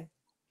something.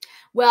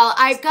 Well,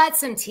 I've got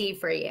some tea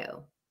for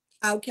you.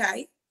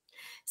 Okay.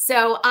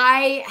 So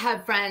I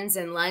have friends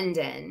in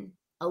London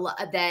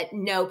that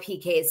know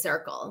PK's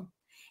circle,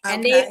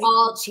 and they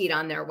all cheat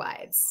on their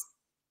wives.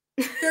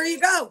 There you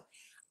go.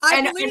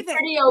 I believe it.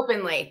 Pretty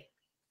openly.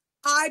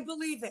 I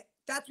believe it.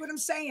 That's what I'm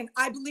saying.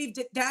 I believed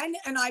it then,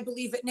 and I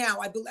believe it now.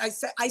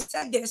 I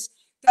said this,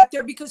 that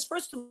there, because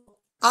first of all,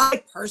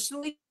 I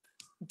personally,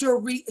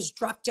 Dorit is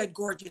drop dead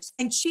gorgeous,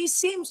 and she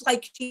seems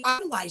like she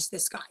idolized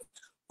this guy,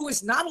 who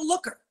is not a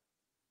looker.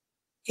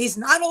 He's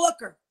not a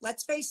looker.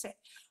 Let's face it.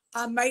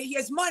 He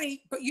has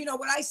money, but you know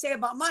what I say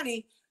about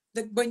money?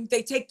 That when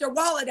they take their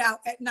wallet out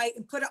at night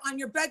and put it on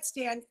your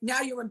bedstand,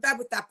 now you're in bed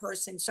with that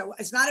person. So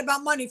it's not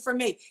about money for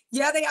me.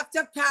 Yeah, they have to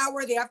have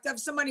power, they have to have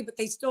some money, but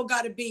they still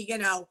got to be, you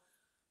know,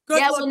 good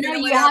looking. Well,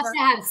 no, you have to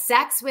have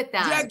sex with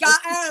them. Yeah,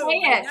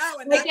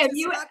 like if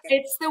you,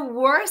 it's the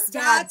worst.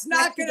 That's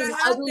not going to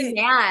happen. Ugly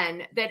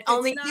man that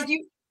only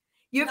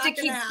you have to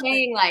keep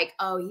saying like,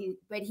 oh,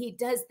 he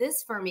does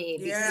this for me.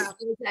 Yeah.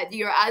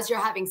 As you're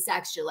having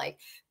sex, you're like,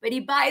 but he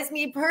buys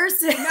me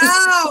purses.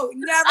 No,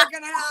 never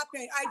gonna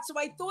happen. So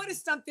I thought of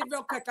something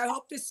real quick. I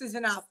hope this is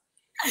enough.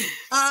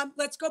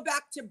 Let's go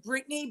back to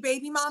Brittany,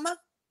 baby mama,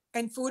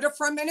 and Fuda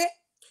for a minute.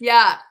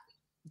 Yeah.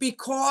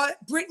 Because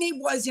Brittany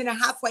was in a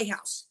halfway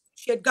house.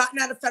 She had gotten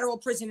out of federal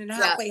prison in a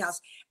halfway house.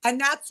 And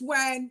that's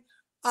when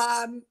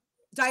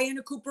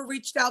Diana Cooper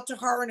reached out to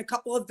her, and a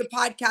couple of the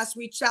podcasts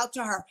reached out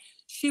to her.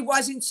 She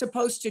wasn't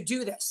supposed to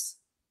do this.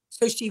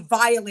 So she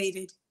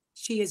violated.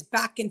 She is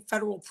back in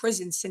federal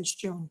prison since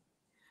June.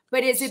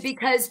 But is it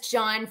because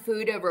John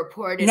Fuda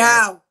reported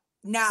her?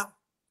 No.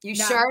 You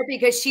sure?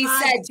 Because she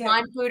said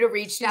John Fuda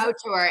reached out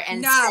to her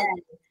and said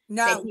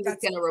that he was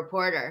going to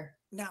report her.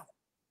 No.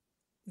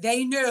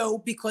 They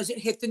knew because it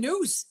hit the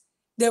news.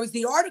 There was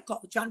the article.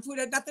 John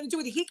Fuda had nothing to do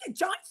with it.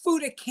 John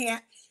Fuda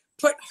can't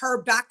put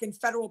her back in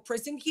federal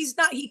prison. He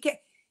can't.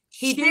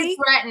 He did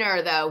threaten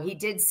her, though. He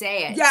did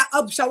say it. Yeah.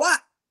 So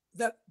what?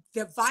 The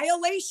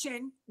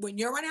violation, when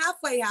you're in a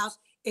halfway house,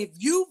 if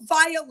you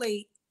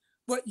violate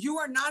what you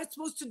are not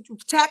supposed to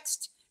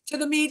text to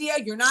the media,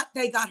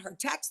 they got her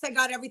text, they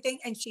got everything.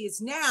 And she is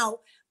now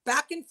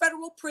back in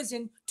federal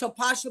prison till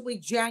possibly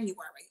January.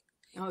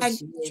 Oh, and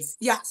she is.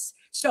 Yes.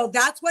 So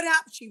that's what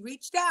happened. She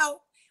reached out.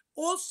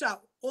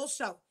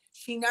 Also,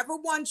 she never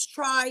once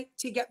tried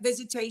to get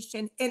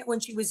visitation when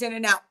she was in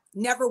and out.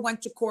 Never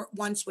went to court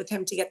once with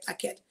him to get that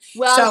kid.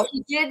 Well,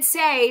 she did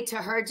say, to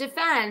her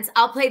defense,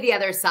 I'll play the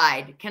other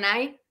side. Can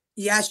I?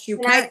 Yes, you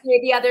can. Can I play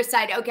the other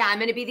side? Okay, I'm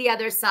going to be the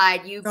other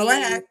side. Go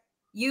ahead.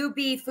 You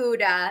be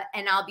Fuda,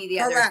 and I'll be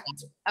the other side.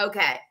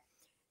 Okay.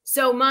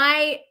 So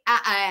my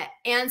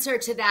answer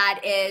to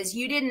that is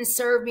you didn't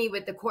serve me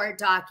with the court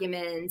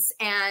documents,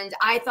 and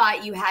I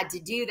thought you had to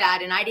do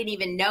that, and I didn't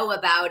even know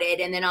about it.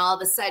 And then all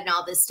of a sudden,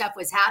 all this stuff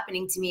was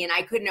happening to me, and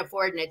I couldn't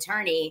afford an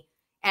attorney.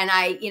 And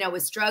I,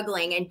 was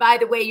struggling. And by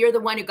the way, you're the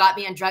one who got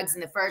me on drugs in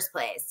the first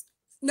place.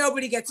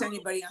 Nobody gets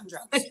anybody on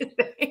drugs.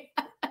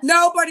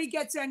 Nobody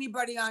gets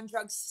anybody on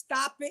drugs.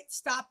 Stop it.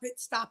 Stop it.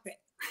 Stop it.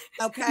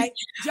 Okay?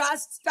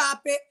 Just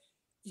stop it.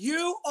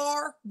 You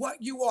are what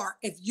you are.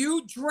 If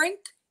you drink,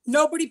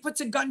 nobody puts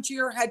a gun to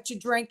your head to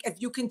drink.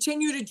 If you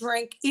continue to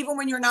drink, even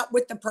when you're not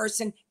with the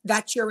person,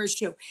 that's your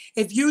issue.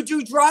 If you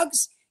do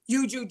drugs,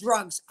 you do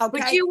drugs. Okay?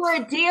 But you were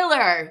a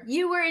dealer.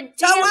 You were a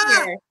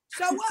dealer.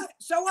 So what?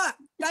 So what?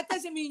 That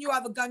doesn't mean you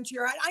have a gun to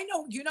your head. I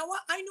know, you know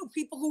what? I knew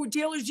people who were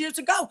dealers years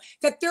ago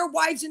that their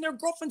wives and their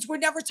girlfriends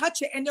would never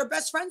touch it and their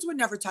best friends would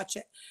never touch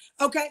it.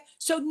 Okay?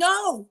 So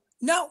no,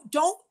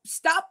 don't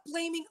stop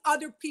blaming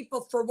other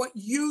people for what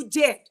you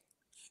did.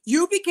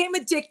 You became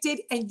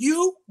addicted and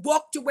you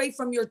walked away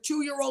from your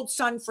 2-year-old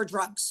son for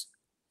drugs.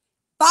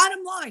 Bottom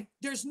line,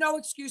 there's no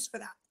excuse for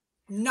that.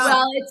 No.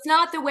 Well, it's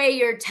not the way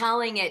you're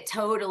telling it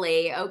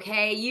totally,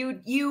 okay?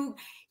 You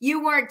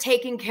weren't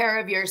taking care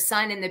of your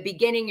son in the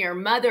beginning. Your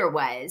mother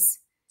was.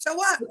 So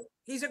what?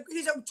 He's a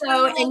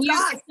 20-year-old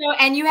guy.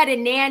 And you had a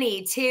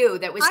nanny too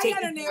that was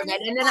taking care of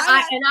it. And then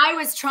I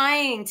was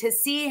trying to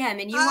see him,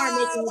 and you weren't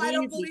making it I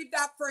don't believe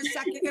that for a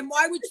second. And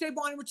why would they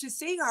want to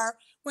see her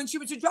when she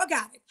was a drug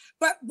addict?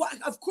 But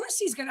of course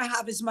he's going to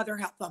have his mother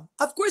help him.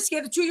 Of course he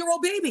had a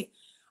 2-year-old baby.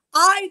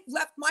 I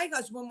left my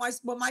husband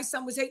when my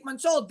son was 8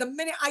 months old. The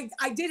minute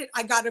I did it,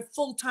 I got a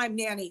full-time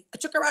nanny. I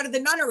took her out of the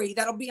nunnery.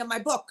 That'll be in my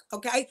book,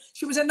 okay?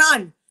 She was a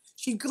nun.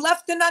 She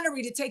left the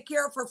nunnery to take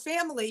care of her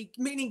family,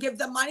 meaning give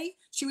them money.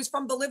 She was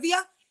from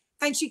Bolivia,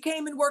 and she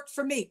came and worked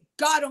for me.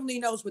 God only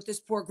knows what this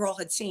poor girl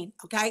had seen,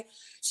 okay?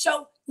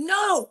 So,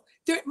 no,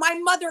 my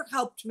mother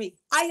helped me.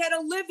 I had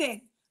a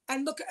live-in.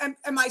 And look, and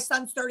my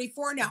son's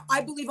 34 now.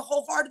 I believe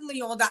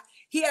wholeheartedly all that.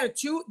 He had a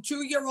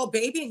two-year-old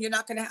baby, and you're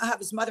not going to have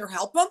his mother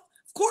help him?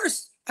 Of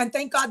course. And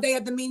thank God they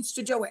had the means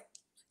to do it.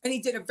 And he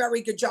did a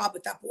very good job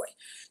with that boy.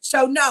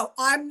 So no,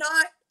 I'm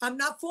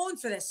not falling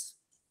for this.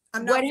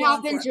 What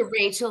happened to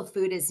Rachel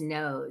Fuda's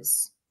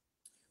nose?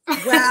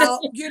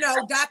 Well,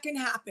 that can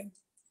happen.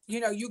 You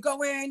know, you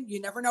go in,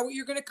 you never know what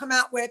you're going to come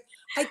out with.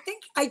 I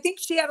think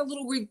she had a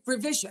little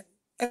revision.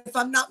 If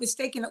I'm not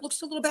mistaken, it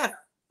looks a little better.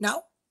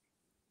 No?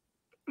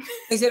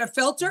 Is it a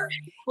filter?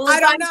 Well, I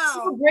don't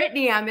know.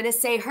 Brittany, I'm going to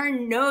say her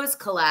nose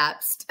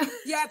collapsed.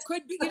 Yeah, it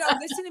could be. You know,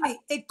 listen to me.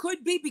 It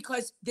could be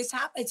because it's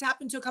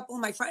happened to a couple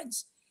of my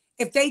friends.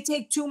 If they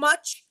take too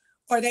much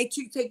or they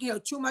take, you know,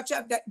 too much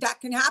of that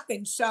can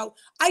happen. So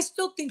I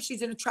still think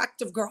she's an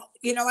attractive girl.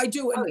 You know, I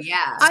do. And oh,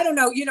 yeah. I don't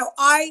know. You know,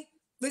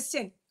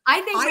 listen. I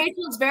think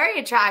Rachel's very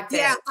attractive.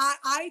 Yeah,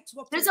 I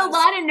talked. There's a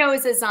lot of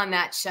noses on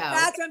that show.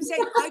 That's what I'm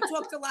saying. I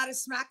talked a lot of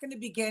smack in the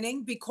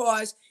beginning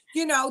because,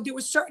 you know, there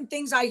were certain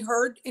things I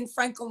heard in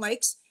Franklin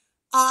Lakes,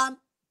 but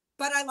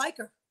I like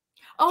her.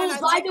 Oh,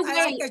 by the way,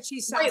 I like that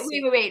she's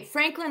sassy. Wait.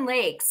 Franklin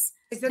Lakes.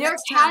 They're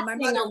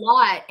casting a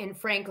lot in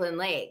Franklin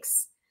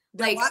Lakes.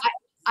 Like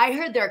I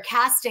heard they're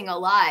casting a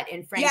lot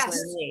in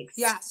Franklin Lakes.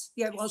 Yes.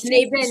 Yeah. Well,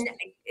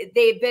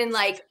 they've been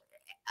like.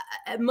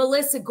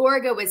 Melissa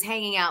Gorga was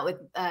hanging out with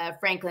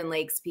Franklin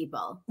Lakes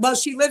people. Well,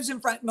 she lives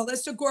in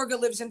Melissa Gorga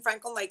lives in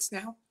Franklin Lakes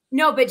now.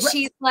 No, but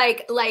she's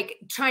like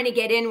trying to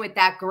get in with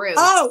that group.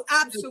 Oh,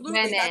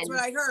 absolutely. That's what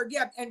I heard.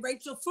 Yeah. And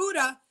Rachel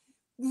Fuda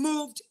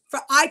moved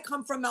I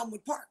come from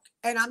Elmwood Park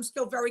and I'm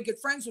still very good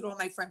friends with all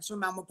my friends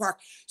from Elmwood Park.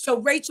 So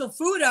Rachel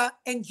Fuda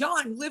and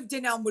John lived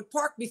in Elmwood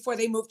Park before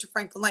they moved to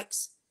Franklin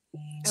Lakes.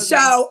 Okay.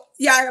 So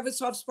yeah, I have a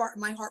soft spot in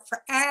my heart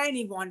for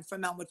anyone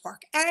from Elmwood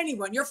Park.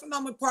 Anyone, you're from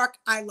Elmwood Park,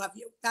 I love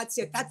you. That's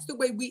it. That's the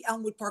way we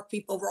Elmwood Park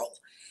people roll.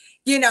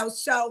 You know,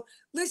 so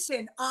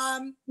listen,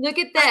 look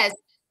at this.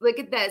 Look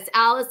at this.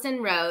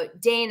 Allison wrote,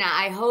 Dana,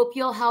 I hope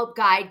you'll help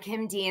guide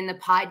Kim D in the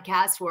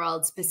podcast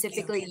world,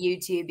 specifically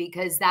YouTube,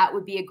 because that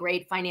would be a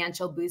great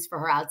financial boost for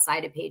her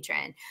outside of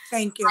Patreon.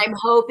 Thank you. I'm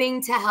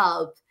hoping to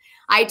help.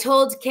 I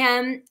told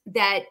Kim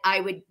that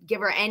I would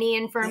give her any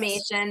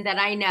information that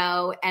I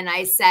know. And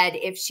I said,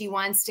 if she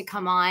wants to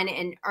come on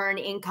and earn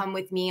income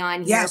with me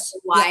on here for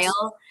a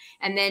while,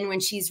 and then when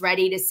she's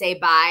ready to say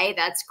bye,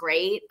 that's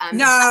great.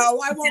 No,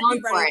 I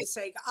won't be ready to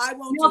say, I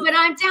won't. No, but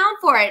I'm down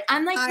for it.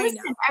 I'm like,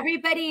 listen,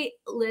 everybody,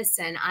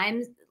 listen,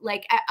 I'm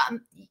like,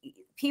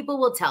 people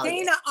will tell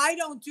you. Dana, I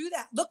don't do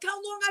that. Look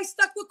how long I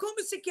stuck with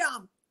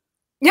Kumasikyam.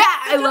 Yeah,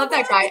 I love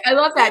that guy. I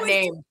love that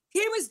name. He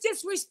was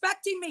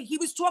disrespecting me. He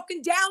was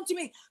talking down to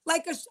me.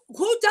 Like,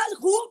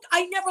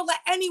 I never let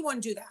anyone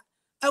do that.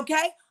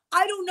 Okay.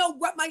 I don't know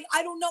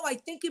I don't know. I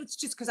think it's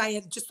just because I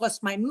had just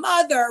lost my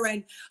mother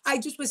and I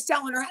just was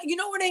telling her, you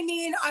know what I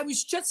mean? I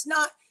was just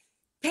not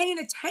paying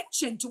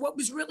attention to what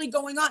was really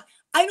going on.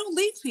 I don't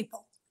leave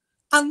people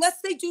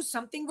unless they do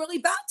something really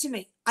bad to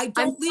me. I'm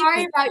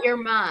sorry about your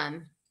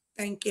mom.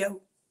 Thank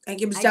you. Thank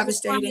you. It was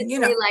devastating. You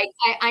know, like,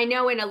 I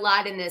know in a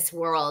lot in this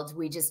world,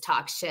 we just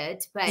talk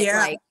shit, but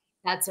like,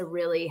 that's a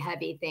really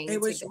heavy thing.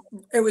 It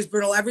was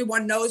brutal.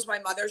 Everyone knows my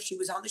mother. She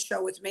was on the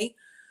show with me.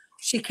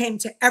 She came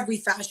to every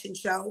fashion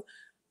show.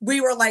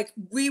 We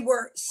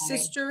were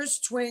sisters,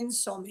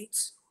 twins,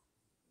 soulmates.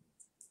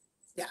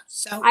 Yeah.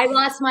 So I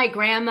lost my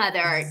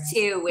grandmother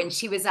too when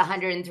she was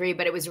 103,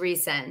 but it was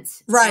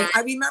recent. Right.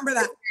 I remember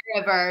that.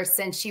 Of her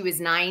since she was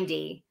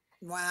 90.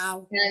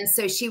 Wow. And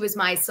so she was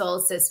my soul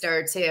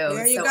sister too.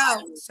 There you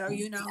go. So,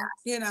 you know,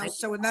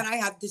 so and then I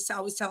had this,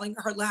 I was telling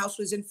her house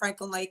was in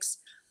Franklin Lakes.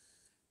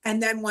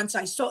 And then once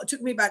I saw, it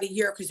took me about a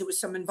year because there was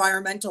some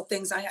environmental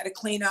things I had to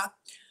clean up.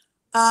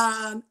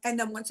 And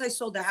then once I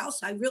sold the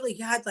house, I really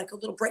had like a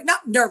little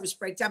not nervous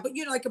breakdown, but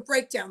you know, like a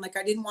breakdown. Like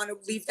I didn't want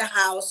to leave the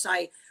house.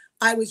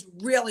 I was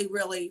really,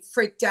 really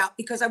freaked out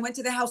because I went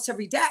to the house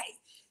every day.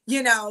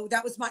 You know,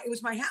 it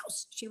was my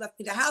house. She left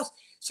me the house.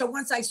 So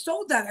once I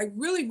sold that, I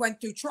really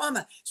went through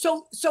trauma.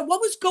 So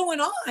what was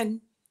going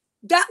on?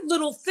 That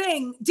little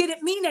thing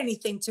didn't mean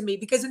anything to me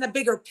because in the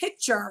bigger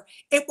picture,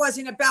 it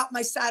wasn't about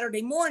my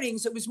Saturday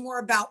mornings. It was more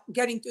about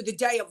getting through the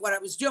day of what I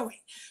was doing.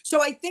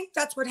 So I think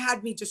that's what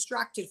had me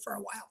distracted for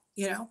a while,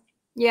 you know?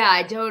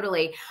 Yeah,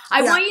 totally.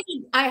 I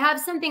have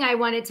something I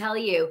want to tell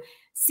you.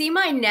 See,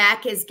 my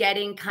neck is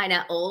getting kind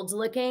of old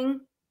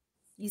looking.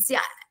 You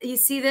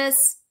see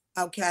this?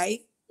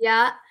 Okay.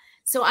 Yeah.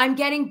 So I'm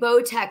getting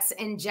Botox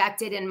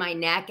injected in my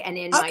neck and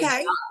in my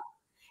jaw.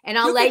 And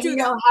I'll let you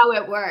know how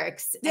it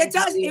works. It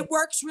does. It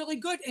works really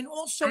good. And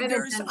also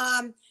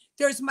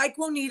there's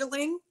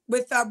microneedling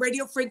with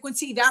radio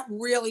frequency. That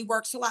really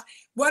works a lot.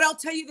 What I'll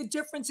tell you the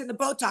difference in the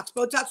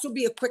Botox will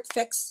be a quick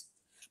fix.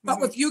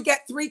 But if you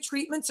get 3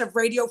 treatments of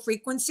radio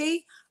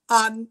frequency,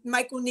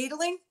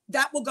 microneedling,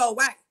 that will go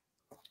away.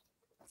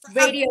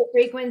 Radio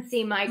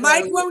frequency,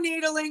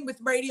 microneedling with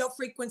radio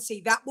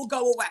frequency, that will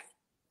go away.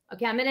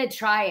 Okay, I'm going to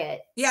try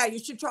it. Yeah, you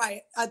should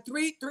try it.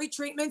 3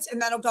 treatments and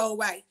that'll go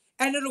away.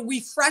 And it'll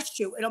refresh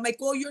you. It'll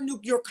make all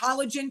your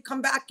collagen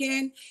come back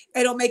in.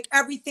 It'll make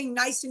everything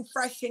nice and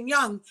fresh and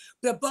young.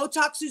 The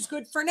Botox is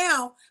good for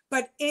now,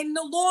 but in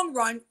the long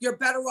run, you're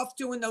better off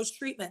doing those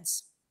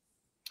treatments.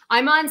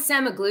 I'm on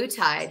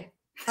semaglutide.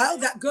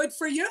 Oh, good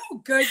for you.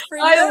 Good for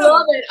you. I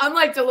love it. I'm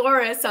like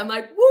Dolores. I'm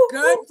like, woo.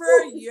 Good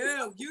for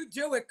you. You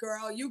do it,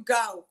 girl. You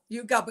go.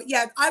 But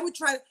yeah, I would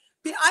try.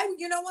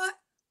 You know what?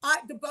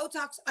 The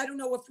Botox, I don't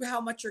know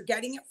how much you're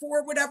getting it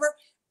for, whatever.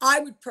 I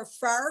would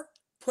prefer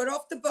put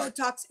off the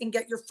Botox and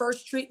get your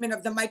first treatment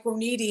of the micro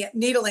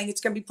needling.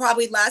 It's going to be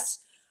probably less.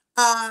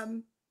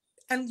 And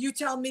you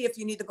tell me if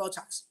you need the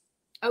Botox.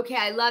 Okay,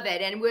 I love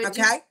it. And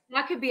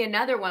that could be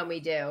another one we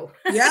do.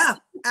 Yeah,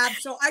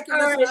 absolutely. I can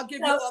listen. Right, I'll give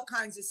you all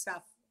kinds of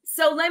stuff.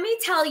 So let me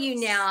tell you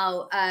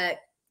now,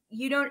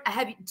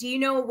 do you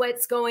know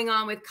what's going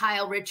on with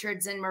Kyle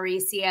Richards and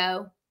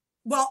Mauricio?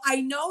 Well,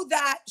 I know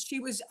that she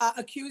was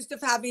accused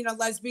of having a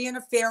lesbian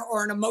affair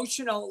or an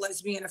emotional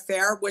lesbian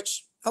affair,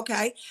 which,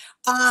 okay.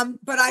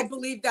 But I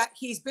believe that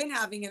he's been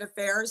having an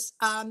affairs.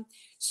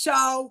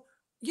 So,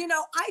 you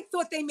know, I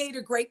thought they made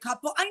a great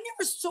couple. I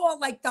never saw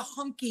like the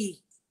hunky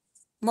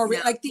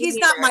Mauricio. Like, he's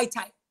not my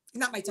type.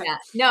 Not my type. Yeah.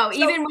 No, so,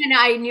 even when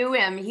I knew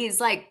him, he's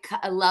like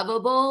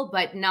lovable,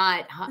 but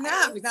not.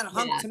 No, he's not a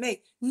hunk to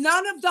me.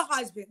 None of the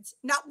husbands,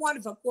 not one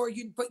of them.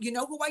 But you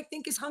know who I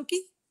think is hunky?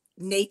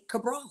 Nate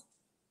Cabral.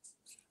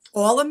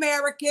 All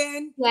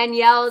American.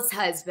 Danielle's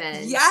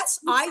husband. Yes,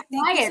 I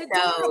think he's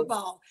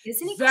adorable.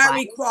 Isn't he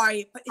very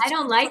quiet? But I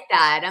don't like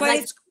that. I'm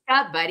like,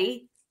 up,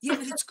 buddy. Yeah,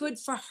 but it's good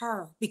for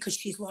her because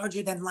she's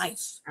larger than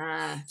life.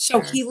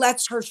 So he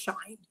lets her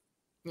shine.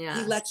 Yeah,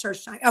 he lets her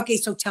shine. Okay,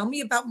 so tell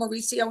me about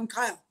Mauricio and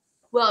Kyle.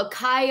 Well,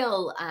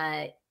 Kyle,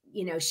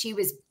 you know, she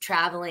was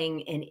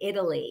traveling in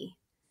Italy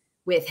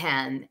with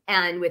him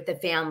and with the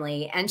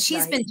family. And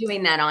she's been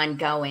doing that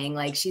ongoing.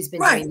 Like she's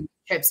been doing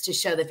trips to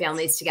show the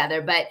families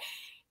together. But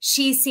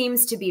she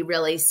seems to be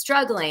really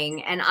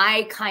struggling. And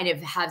I kind of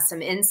have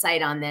some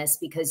insight on this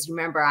because you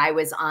remember I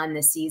was on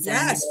the season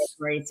with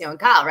Mauricio and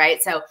Kyle,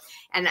 right? So,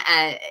 and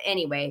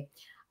anyway,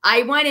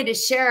 I wanted to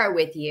share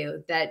with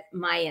you that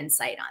my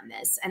insight on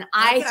this. And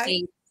I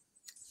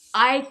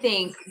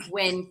think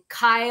when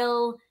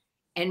Kyle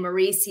and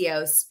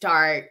Mauricio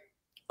start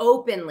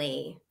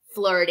openly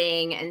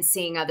flirting and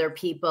seeing other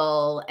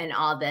people and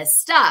all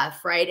this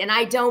stuff, right? And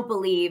I don't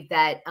believe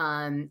that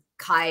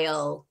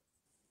Kyle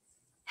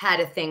had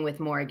a thing with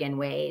Morgan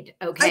Wade.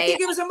 Okay. I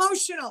think it was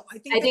emotional. I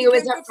think it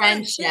was a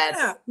friendship.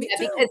 Yeah,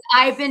 because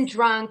I've been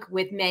drunk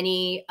with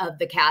many of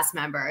the cast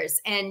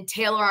members, and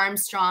Taylor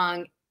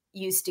Armstrong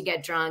used to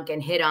get drunk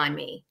and hit on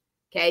me.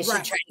 Okay. She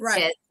tried to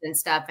kiss and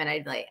stuff. And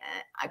I'd like,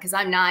 because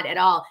I'm not at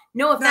all,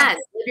 no offense,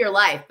 live your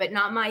life, but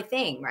not my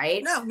thing.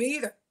 Right. No, me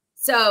either.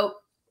 So,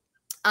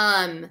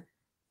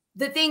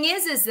 the thing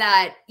is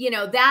that, you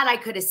know, that I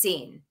could have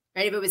seen,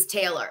 right, if it was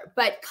Taylor.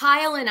 But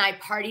Kyle and I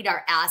partied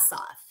our ass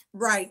off.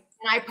 Right.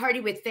 And I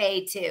partied with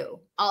Faye too,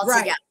 all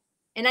together.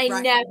 And I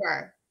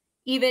never,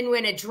 even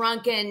when a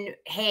drunken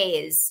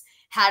haze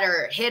had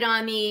her hit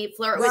on me,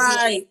 flirt with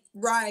me.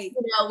 Right.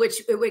 You know,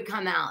 which it would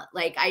come out.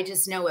 Like, I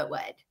just know it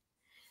would.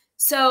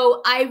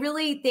 So I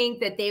really think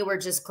that they were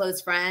just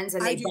close friends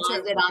and they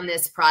bonded on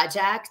this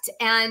project.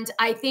 And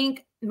I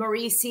think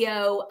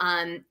Mauricio,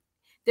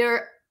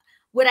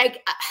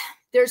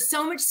 there's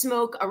so much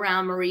smoke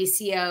around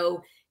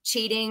Mauricio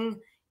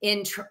cheating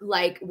in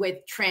with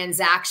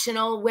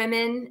transactional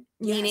women,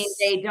 meaning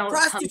they don't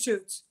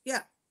prostitutes.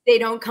 They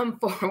don't come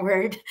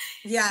forward.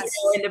 Yes.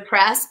 You know, in the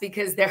press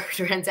because they're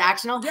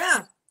transactional.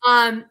 Yeah.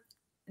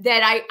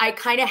 That I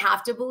kind of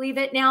have to believe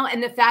it now.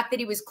 And the fact that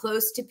he was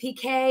close to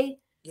PK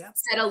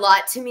said a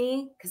lot to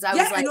me because I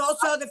was like, and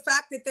also the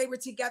fact that they were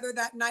together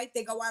that night,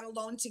 they go out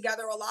alone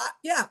together a lot.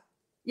 Yeah.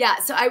 Yeah.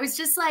 So I was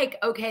just like,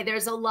 okay,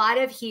 there's a lot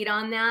of heat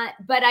on that.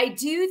 But I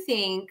do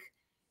think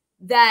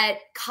that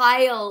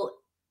Kyle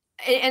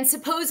and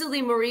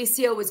supposedly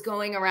Mauricio was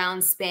going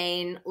around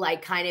Spain,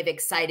 like kind of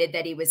excited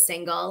that he was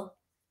single.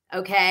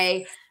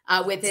 Okay.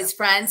 With his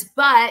friends.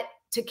 But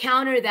to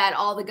counter that,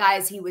 all the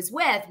guys he was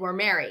with were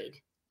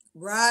married.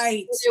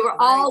 Right. So they were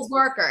all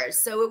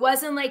workers. So it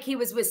wasn't like he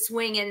was with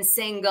swinging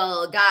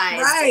single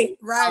guys. Right.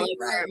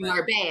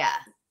 Marbella.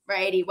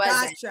 Right. He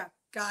wasn't.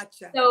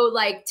 Gotcha. So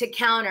like to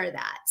counter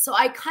that. So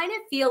I kind of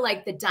feel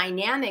like the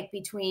dynamic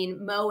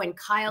between Mo and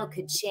Kyle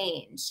could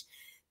change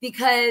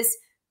because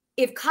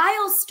if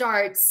Kyle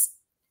starts,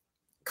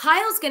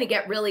 Kyle's going to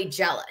get really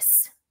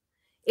jealous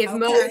if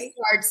Mo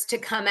starts to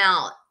come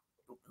out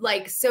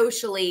like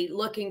socially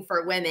looking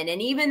for women.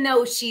 And even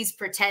though she's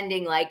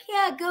pretending like,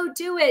 yeah, go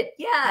do it.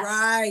 Yeah.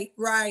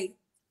 Right.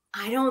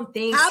 I don't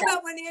think. How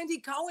about when Andy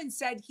Cohen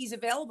said he's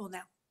available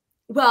now?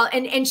 Well,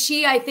 and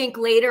she, I think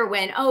later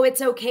went, oh,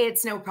 it's okay.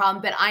 It's no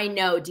problem. But I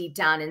know deep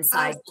down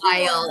inside,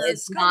 Kyle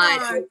is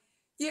not.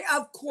 Yeah,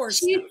 of course.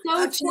 She's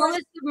so jealous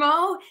of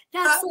Mo.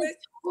 That's like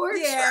torture.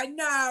 Yeah,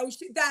 no,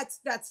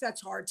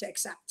 that's hard to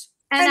accept.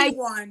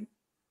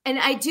 And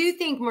I do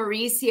think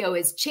Mauricio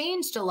has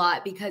changed a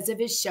lot because of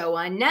his show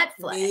on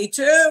Netflix. Me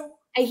too.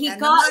 And he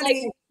got like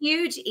a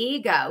huge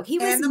ego. He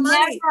was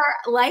never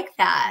like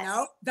that.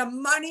 No, the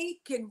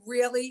money can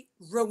really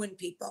ruin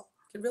people.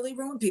 And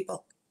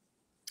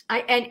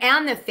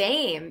the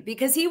fame,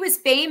 because he was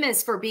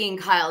famous for being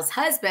Kyle's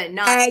husband,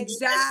 not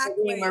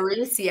being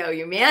Mauricio,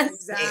 you man.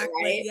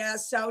 Exactly. Right? Yeah.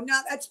 So no,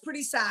 that's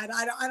pretty sad.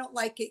 I don't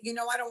like it. You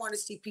know, I don't want to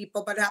see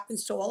people, but it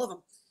happens to all of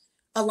them.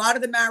 A lot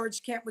of the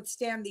marriage can't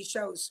withstand these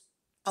shows.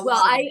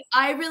 Well,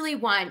 I really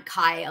want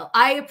Kyle.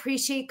 I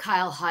appreciate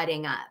Kyle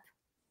hotting up.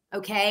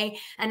 Okay.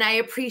 And I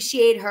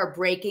appreciate her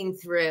breaking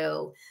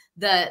through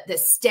the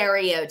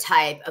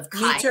stereotype of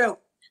Kyle. Me too.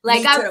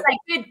 Like, Me I too. was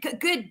like,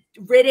 good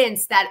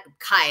riddance, that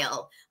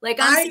Kyle. Like,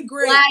 I'm I so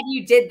agree. glad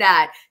you did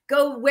that.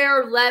 Go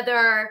wear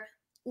leather,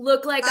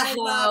 look like a I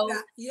love hoe.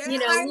 that. Yeah, You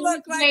know, I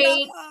look like a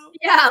weight. hoe.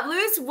 Yeah,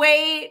 lose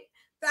weight.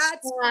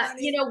 That's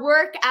funny. You know,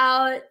 work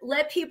out.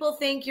 Let people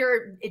think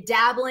you're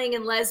dabbling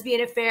in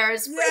lesbian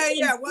affairs.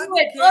 Yeah. Do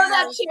it. Blow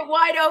that shit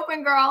wide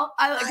open, girl.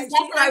 That's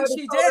what I would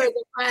have told her as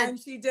a friend. And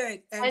she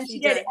did. And she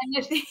did. And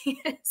the thing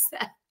is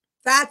that,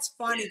 that's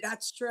funny.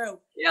 That's true.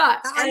 yeah.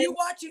 Are you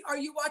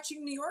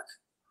watching New York?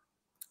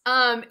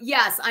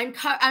 Yes, I'm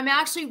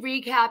actually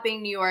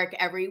recapping New York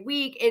every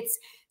week.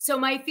 So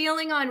my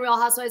feeling on Real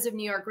Housewives of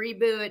New York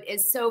reboot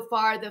is, so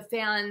far the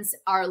fans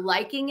are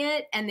liking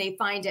it and they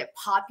find it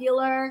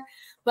popular,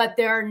 but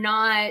they're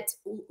not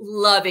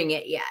loving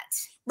it yet.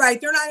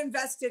 Right. They're not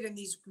invested in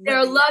these.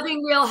 They're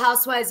loving Real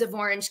Housewives of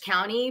Orange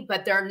County,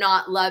 but they're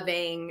not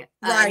loving.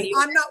 Right.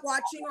 I'm not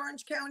watching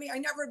Orange County. I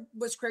never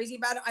was crazy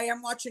about it. I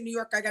am watching New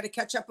York. I got to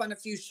catch up on a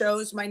few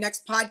shows. My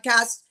next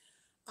podcast,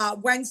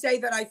 Wednesday,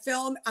 that I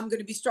film, I'm going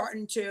to be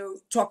starting to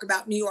talk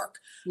about New York.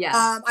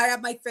 Yeah. I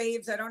have my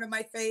faves. I don't have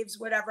my faves,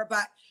 whatever,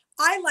 but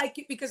I like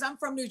it because I'm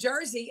from New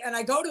Jersey and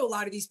I go to a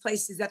lot of these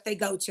places that they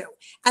go to.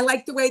 I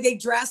like the way they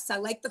dress. I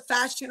like the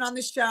fashion on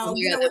the show.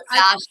 You know, the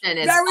fashion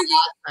is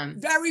awesome.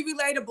 Very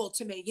relatable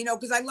to me, you know,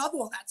 because I love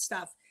all that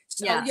stuff.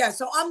 So yeah,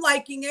 so I'm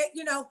liking it.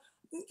 You know,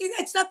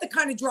 it's not the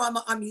kind of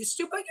drama I'm used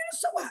to, but you know,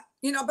 so what?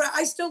 You know, but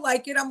I still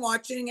like it. I'm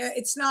watching it.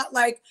 It's not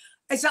like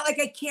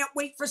I can't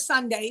wait for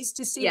Sundays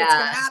to see what's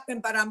going to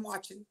happen, but I'm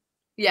watching.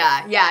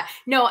 Yeah.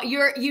 No,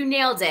 you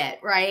nailed it,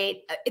 right?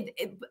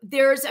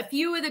 There's a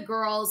few of the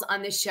girls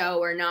on the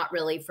show are not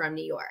really from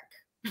New York.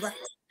 Right.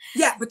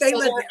 Yeah, but they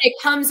live there. It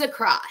comes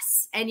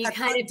across and you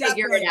kind of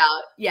figure it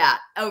out. Yeah.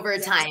 Over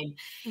time.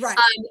 Right.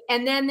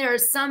 And then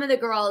there's some of the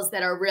girls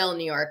that are real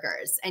New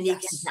Yorkers and you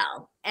can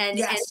tell.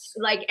 And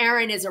like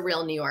Erin is a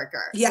real New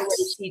Yorker. Yes. The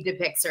way she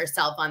depicts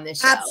herself on the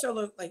show.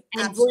 Absolutely.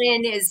 And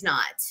Blynn is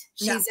not.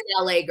 She's an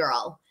LA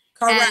girl.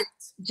 Correct. And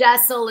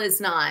Jessel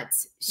is not.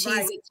 She's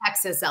a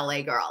Texas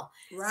LA girl.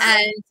 Right.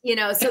 And, you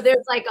know, so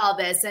there's like all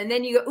this. And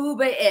then you go,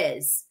 Uba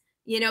is,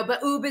 you know,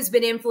 but Uba's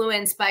been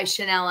influenced by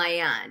Chanel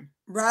Ayan.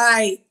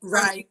 Right.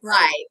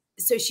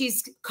 So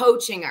she's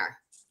coaching her.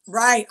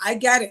 Right. I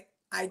get it.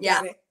 I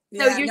get it.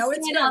 So you're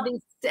seeing all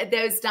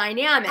those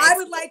dynamics. I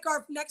would like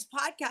our next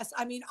podcast.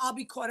 I mean, I'll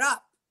be caught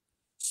up.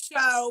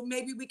 So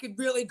maybe we could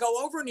really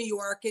go over New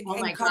York and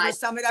cover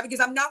some of that, because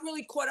I'm not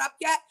really caught up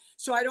yet.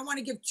 So I don't want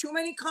to give too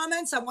many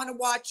comments. I want to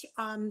watch,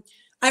 I'm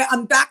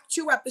back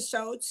 2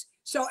 episodes.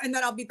 So, and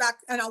then I'll be back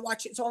and I'll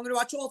watch it. So I'm going to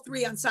watch all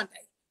 3 on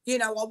Sunday. You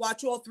know, I'll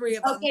watch all 3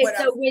 of them. Okay.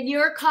 Whatever. So when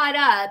you're caught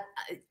up,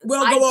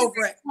 we'll go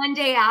over it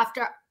Sunday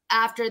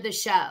after the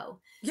show.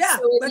 Yeah.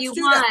 So if you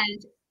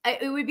want,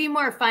 it would be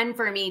more fun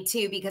for me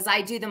too, because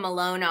I do them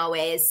alone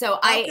always. So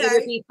it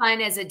would be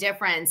fun as a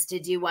difference to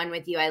do one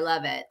with you. I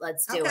love it.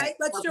 Let's do it.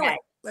 Let's do it.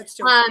 Let's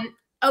do it.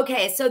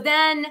 Okay. So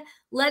then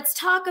let's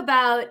talk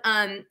about,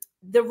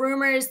 the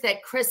rumors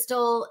that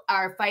Crystal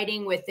are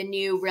fighting with the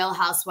new Real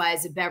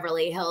Housewives of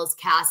Beverly Hills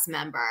cast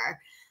member.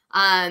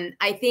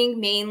 I think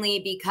mainly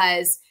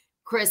because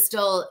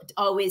Crystal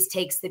always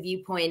takes the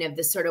viewpoint of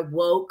the sort of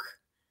woke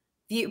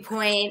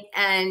viewpoint,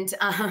 and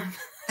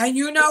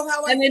you know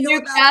how I feel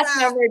about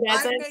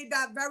that. I made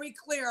that very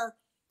clear.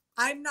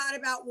 I'm not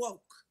about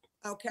woke.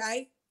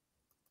 Okay,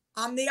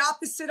 I'm the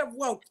opposite of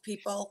woke,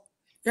 people.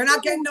 You're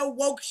not getting no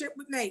woke shit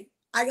with me.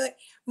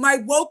 My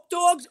woke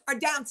dogs are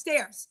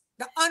downstairs.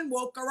 The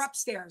unwoke are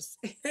upstaiers.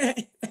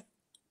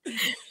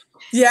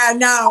 Yeah,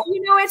 no.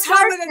 You know, it's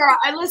hard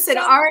for listen,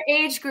 our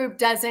age group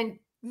doesn't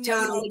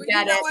totally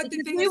get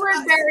it. We were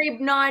very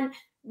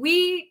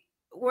we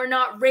were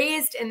not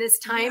raised in this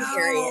time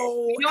period.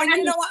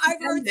 You know what?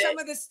 I've heard some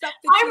of the stuff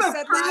that she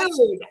said last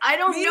year. I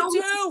don't know.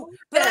 Me too.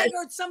 But I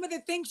heard some of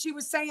the things she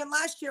was saying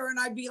last year, and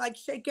I'd be like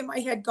shaking my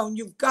head going,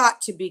 you've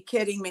got to be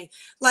kidding me.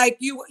 Like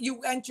you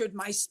entered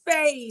my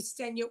space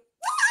and what?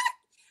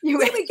 We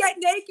would get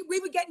naked. We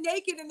would get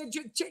naked and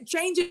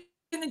change it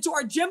into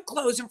our gym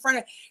clothes in front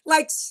of,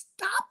 like,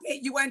 stop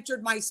it. You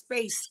entered my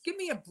space. Give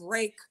me a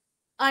break.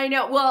 I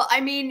know. Well, I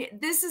mean,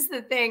 this is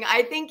the thing.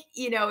 I think,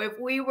 you know, if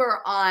we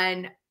were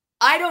on,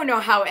 I don't know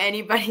how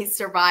anybody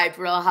survived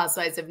Real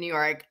Housewives of New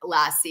York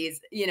last season,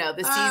 you know,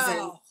 the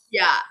season.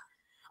 Yeah.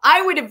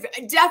 I would have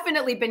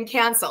definitely been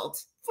canceled.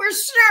 For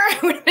sure. I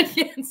would have been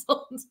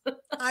canceled.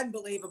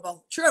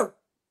 Unbelievable. True.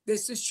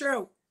 This is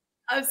true.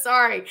 I'm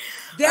sorry.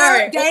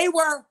 They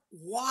were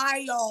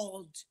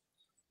wild.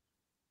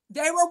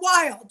 They were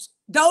wild.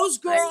 Those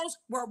girls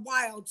were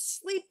wild,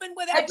 sleeping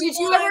with everyone. Did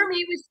you ever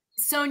meet with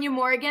Sonia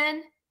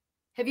Morgan?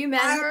 Have you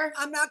met her?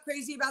 I'm not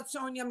crazy about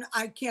Sonia.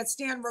 I can't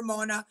stand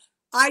Ramona.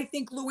 I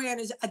think Luann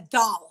is a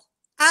doll.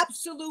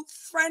 Absolute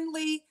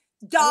friendly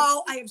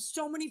doll. I have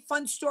so many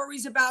fun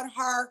stories about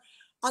her.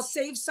 I'll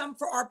save some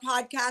for our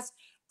podcast.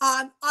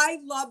 I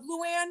love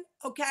Luann,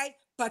 okay?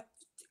 But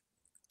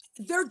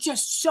they're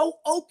just so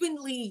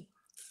openly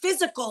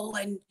physical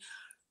and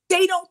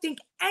They don't think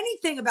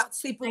anything about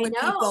sleeping with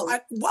people.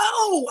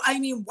 Whoa. I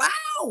mean,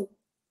 wow.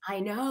 I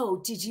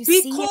know. Did you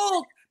be see cool?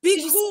 it? Be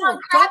Did cool.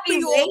 Don't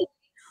be all.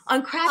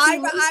 On Crappy I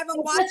Lake,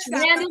 haven't watched that.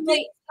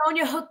 Randomly,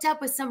 Sonia hooked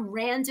up with some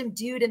random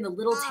dude in the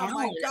little town. Oh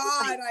my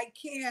God,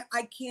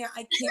 I can't.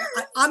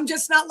 I'm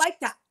just not like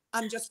that.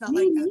 I'm just not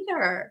like that. Me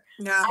neither.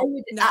 No,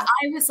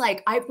 I was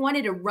like, I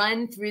wanted to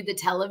run through the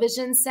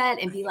television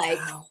set and be like,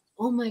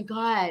 oh my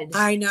God.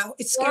 I know.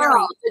 It's scary.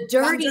 The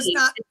dirty.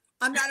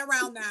 I'm not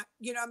around that.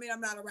 You know what I mean?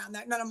 I'm not around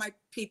that. None of my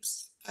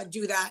peeps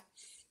do that.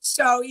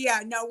 So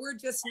yeah, no, we're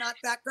just not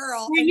that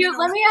girl. And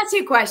let me ask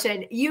you a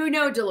question. You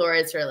know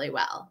Dolores really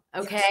well,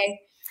 okay? Yes.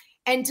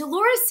 And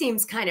Dolores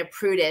seems kind of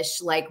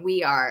prudish, like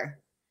we are.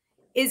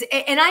 That is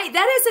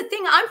the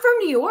thing. I'm from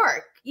New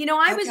York. You know,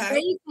 I was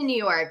raised in New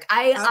York.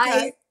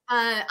 I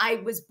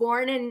was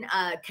born in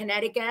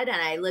Connecticut,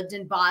 and I lived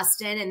in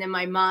Boston. And then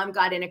my mom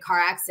got in a car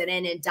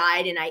accident and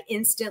died, and I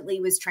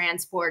instantly was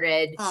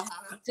transported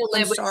to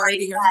live with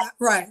my dad.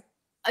 Right.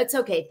 It's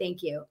okay.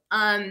 Thank you.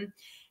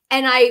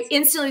 And I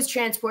instantly was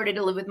transported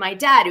to live with my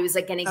dad, who was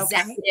like an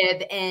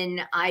executive in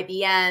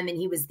IBM, and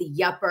he was the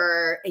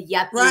yuppie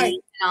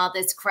and all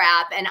this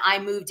crap. And I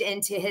moved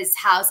into his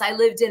house. I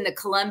lived in the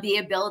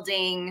Columbia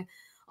building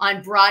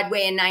on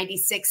Broadway and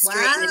 96th Street,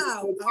 in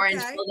the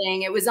Orange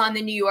building. It was on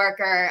the New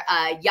Yorker,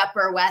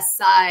 Yupper West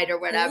Side or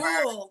whatever.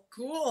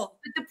 Cool.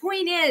 But the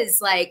point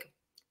is, like,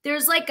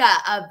 there's like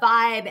a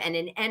vibe and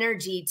an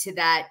energy to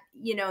that,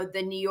 you know,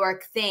 the New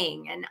York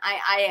thing. And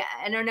I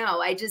don't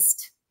know.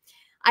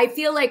 I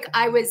feel like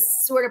I was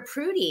sort of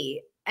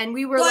prudy, and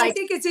we were I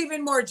think it's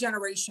even more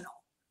generational.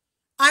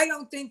 I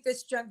don't think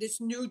this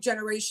new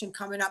generation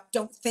coming up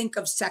don't think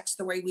of sex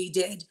the way we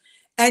did,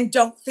 and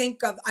don't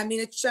think of, I mean,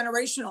 it's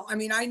generational. I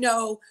mean, I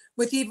know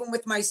even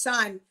with my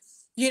son,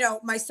 you know,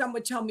 my son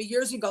would tell me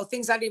years ago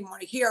things I didn't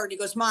want to hear. And he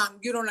goes, Mom,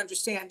 you don't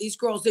understand. These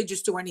girls, they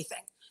just do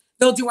anything.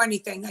 They'll do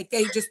anything. Like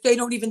they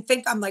don't even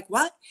think. I'm like,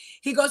 what?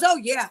 He goes, oh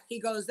yeah. He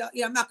goes,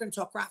 yeah, I'm not going to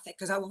talk graphic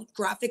because I won't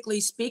graphically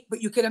speak,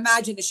 but you can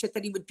imagine the shit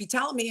that he would be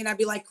telling me. And I'd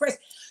be like, Chris,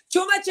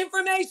 too much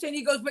information.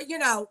 He goes, but you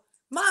know,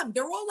 Mom,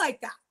 they're all like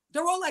that.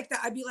 They're all like that.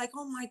 I'd be like,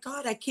 oh my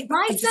God, I can't.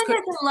 My son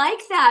doesn't like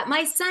that.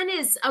 My son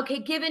is,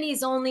 given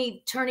he's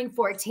only turning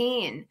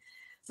 14,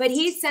 but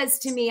he says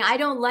to me, I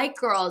don't like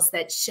girls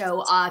that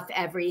show off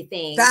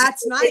everything.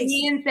 That's nice. It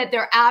means that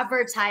they're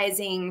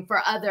advertising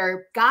for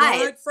other guys.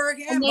 Good for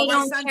him. And they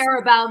don't care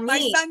about me.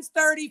 My son's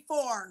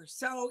 34.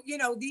 So, you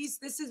know,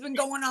 this has been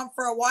going on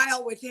for a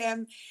while with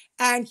him.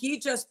 And he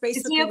just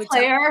basically— Is he a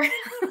player?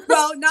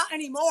 Well, not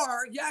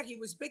anymore. Yeah, he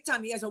was big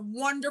time. He has a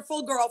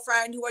wonderful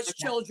girlfriend who has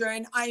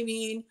children. I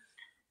mean,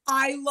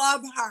 I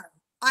love her.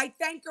 I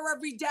thank her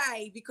every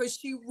day because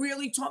she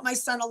really taught my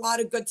son a lot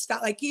of good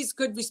stuff. Like, he's a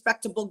good,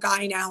 respectable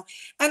guy now.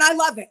 And I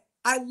love it.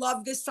 I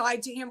love this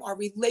side to him. Our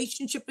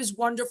relationship is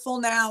wonderful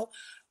now.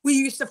 We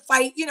used to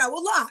fight, you know, a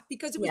lot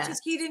because it was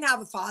just, he didn't have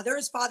a father.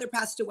 His father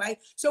passed away.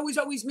 So it was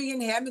always me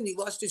and him, and he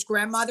lost his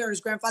grandmother and his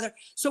grandfather.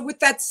 So with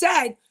that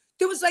said,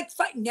 there was like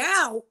fight.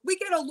 Now we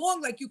get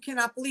along like you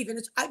cannot believe. And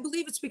I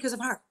believe it's because of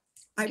her.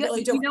 I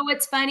really do. You know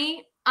what's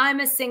funny?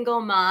 I'm a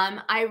single mom.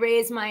 I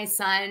raised my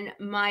son.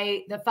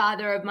 The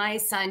father of my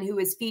son, who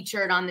was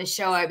featured on the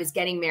show I was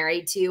getting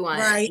married to on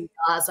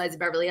Housewives of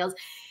Beverly Hills.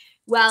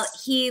 Well,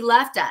 he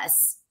left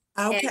us.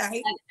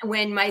 Okay. And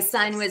when my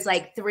son was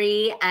like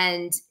 3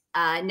 and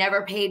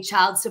never paid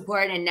child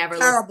support and never—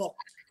 Terrible.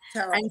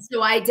 And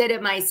so I did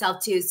it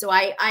myself too. So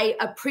I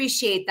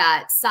appreciate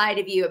that side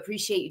of you.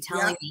 Appreciate you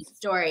telling me the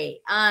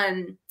story.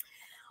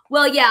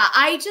 Well, yeah,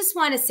 I just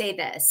want to say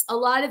this. A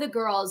lot of the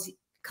girls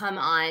come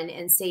on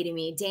and say to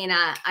me,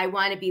 Dana, I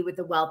want to be with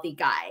a wealthy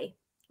guy,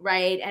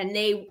 right? And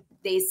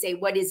they say,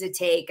 what does it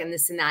take? And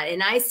this and that.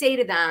 And I say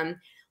to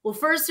them, well,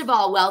 first of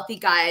all, wealthy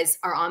guys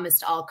are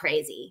almost all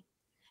crazy.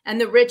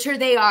 And the richer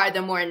they are,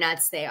 the more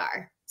nuts they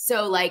are.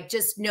 So like,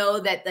 just know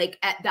that like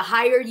the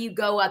higher you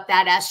go up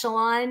that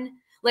echelon,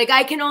 like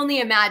I can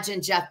only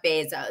imagine Jeff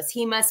Bezos.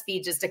 He must be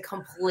just a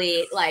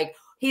complete, like,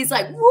 he's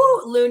like,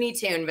 woo, Looney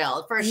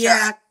Tuneville for sure.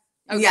 Yeah.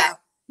 Okay. Yeah.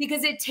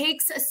 Because it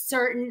takes a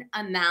certain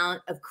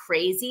amount of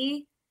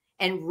crazy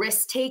and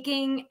risk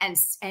taking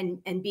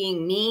and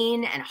being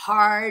mean and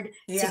hard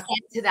to get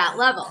to that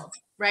level,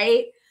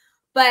 right?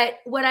 But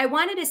what I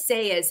wanted to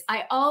say is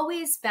I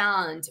always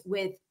found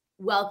with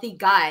wealthy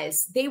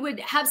guys, they would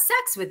have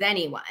sex with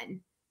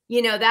anyone.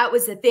 You know, that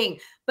was the thing.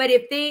 But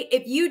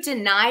if you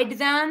denied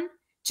them,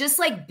 just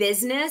like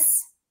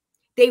business,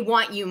 they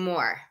want you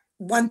more.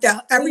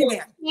 1,000. Every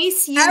man.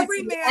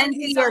 Every man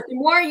is the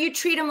more you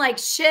treat them like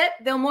shit,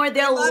 the more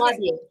they'll love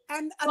you.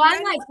 And so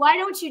I'm like, why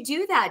don't you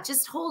do that?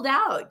 Just hold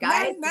out,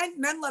 guys.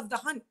 Men love to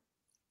hunt.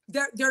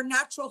 They're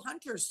natural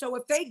hunters. So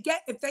if they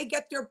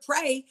get their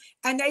prey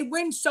and they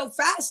win so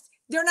fast,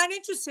 they're not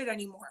interested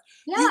anymore.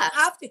 Yeah. You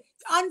have to,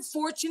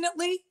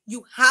 unfortunately,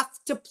 you have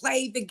to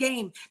play the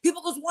game.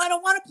 People goes, well, I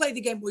don't want to play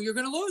the game. Well, you're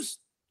going to lose.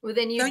 Well,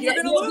 then you're going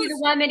to you'll be lose. the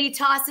one that he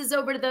tosses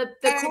over to the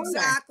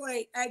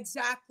Exactly, corner.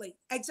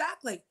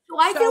 exactly. So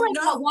I feel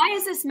like, why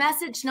is this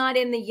message not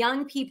in the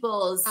young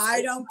people's?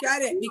 I don't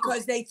get it,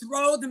 because they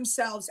throw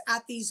themselves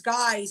at these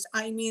guys.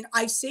 I mean,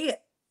 I see it.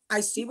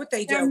 I see what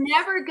they do. They're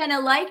never going to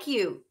like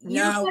you. You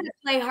got to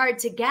play hard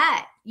to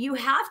get. You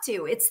have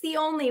to. It's the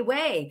only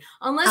way.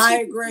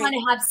 Unless you want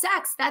to have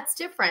sex, that's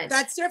different.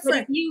 That's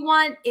different.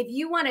 But if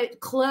you want to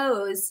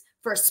close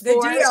for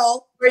sport, the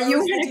deal, or you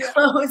want to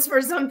close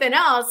for something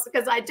else,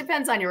 because it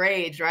depends on your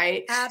age,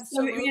 right?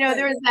 Absolutely. So,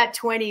 there's that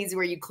 20s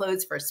where you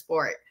close for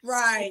sport.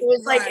 Right. It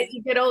was like, if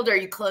you get older,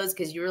 you close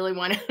because you really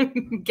want to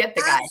get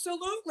the guy.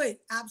 Absolutely.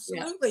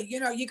 Absolutely.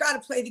 Yeah. You got to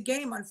play the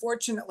game,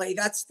 unfortunately.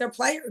 That's their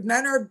player.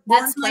 Men are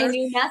That's my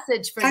new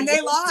message for and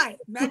they lie.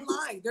 Men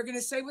lie. They're going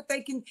to say what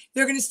they can.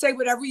 They're going to say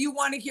whatever you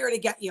want to hear to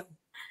get you.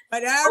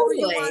 Whatever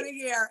you want to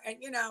hear. And,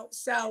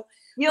 so.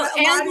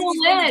 Angela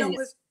Lynn,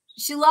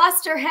 she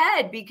lost her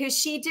head because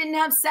she didn't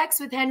have sex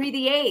with Henry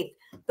VIII.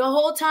 The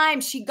whole time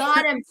she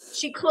got him,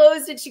 she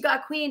closed it, she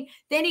got queen.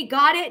 Then he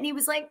got it and he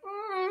was like,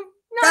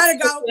 gotta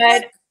go.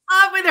 Good.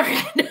 Off with her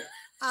head.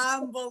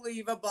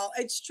 Unbelievable.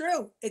 It's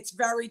true. It's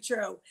very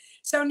true.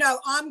 So no,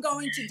 I'm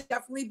going to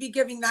definitely be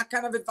giving that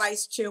kind of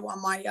advice too on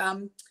my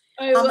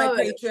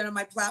Patreon, on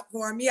my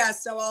platform. Yeah.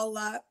 So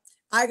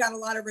I got a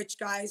lot of rich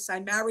guys. I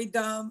married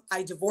them.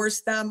 I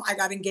divorced them. I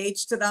got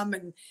engaged to them.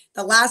 And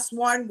the last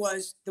one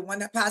was the one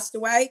that passed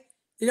away.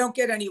 You don't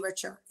get any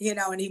richer,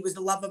 and he was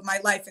the love of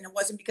my life. And it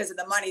wasn't because of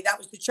the money. That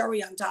was the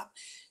cherry on top.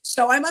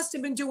 So I must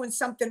have been doing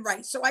something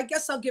right. So I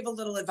guess I'll give a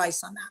little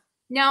advice on that.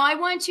 Now, I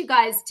want you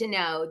guys to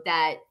know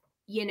that,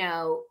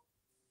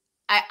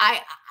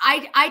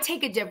 I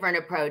take a different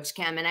approach,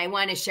 Kim, and I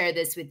want to share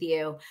this with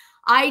you.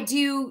 I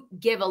do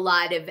give a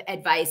lot of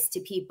advice to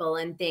people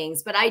and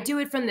things, but I do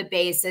it from the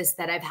basis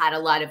that I've had a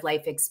lot of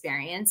life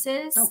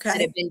experiences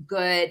that have been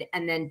good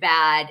and then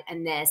bad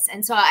and this.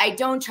 And so I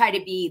don't try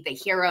to be the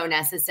hero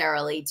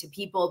necessarily to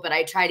people, but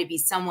I try to be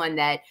someone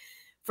that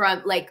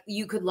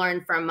you could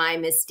learn from my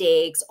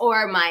mistakes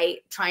or my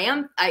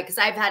triumph, because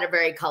I've had a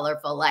very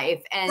colorful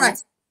life. And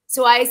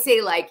so I say,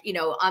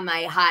 on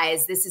my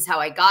highs, this is how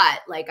I got.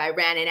 I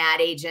ran an ad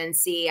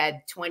agency. I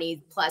had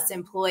 20 plus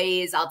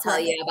employees. I'll tell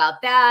you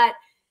about that,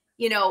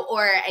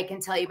 or I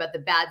can tell you about the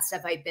bad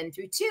stuff I've been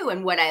through too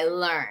and what I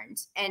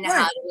learned and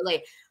how to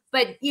relate.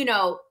 But,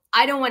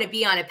 I don't want to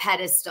be on a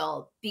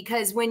pedestal,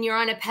 because when you're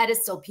on a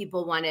pedestal,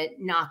 people want to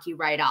knock you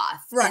right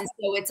off. And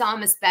so it's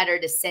almost better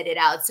to sit it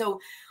out. So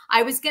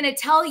I was going to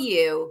tell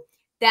you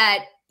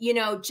that,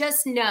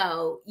 just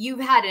know you've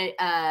had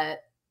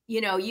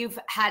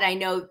I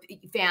know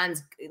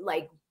fans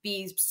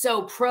be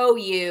so pro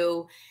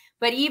you,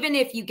 but even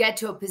if you get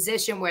to a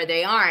position where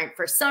they aren't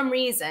for some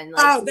reason,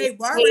 they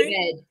weren't.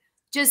 David,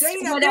 just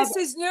this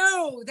is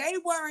new. They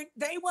weren't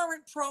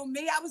pro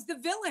me. I was the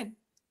villain.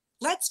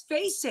 Let's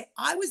face it.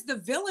 I was the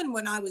villain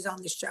when I was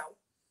on the show.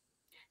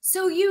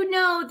 So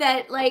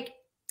that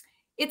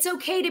it's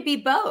okay to be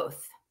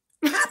both.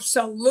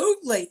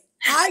 Absolutely.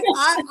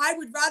 I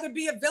would rather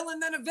be a villain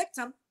than a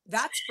victim.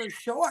 That's for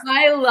sure.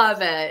 I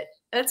love it.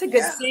 That's a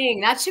good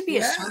saying. That should be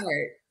a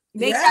shirt.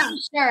 Make that a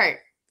shirt.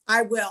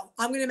 I will.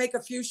 I'm going to make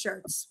a few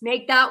shirts.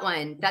 Make that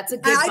one. That's a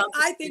good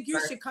I think you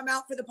should come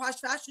out for the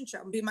Posh Fashion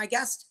Show and be my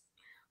guest.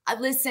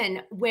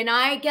 Listen, when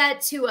I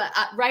get to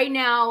right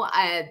now,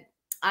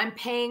 I'm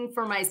paying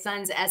for my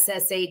son's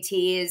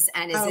SSATs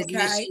and his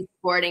admission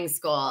boarding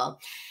school.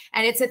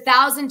 And it's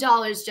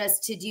 $1,000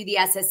 just to do the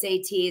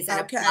SSATs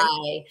and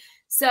apply.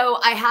 So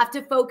I have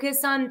to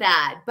focus on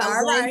that. But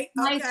once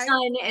my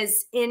son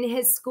is in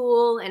his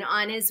school and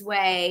on his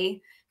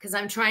way, because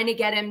I'm trying to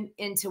get him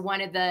into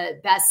one of the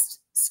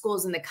best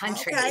schools in the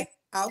country.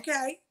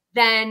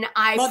 Then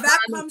that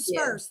comes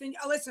first. And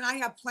listen, I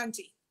have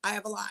plenty. I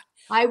have a lot.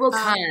 I will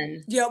come.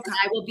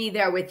 I will be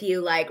there with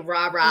you,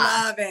 rah,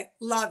 rah. Love it.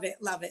 Love it.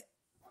 Love it.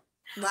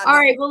 All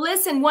right. Well,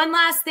 listen, one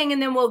last thing and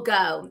then we'll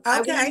go.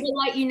 I want to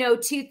let you know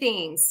two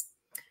things.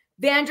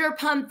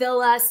 Vanderpump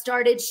Villa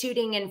started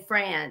shooting in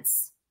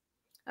France.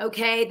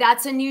 Okay.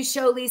 That's a new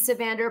show Lisa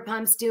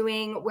Vanderpump's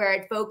doing where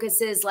it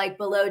focuses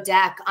below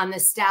deck on the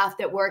staff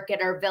that work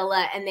at our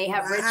villa, and they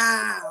have rich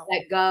people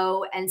that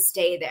go and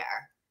stay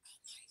there.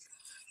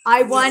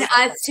 I want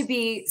us to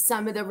be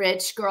some of the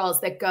rich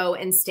girls that go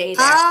and stay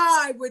there.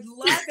 I would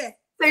love it.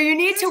 So you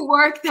need to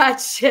work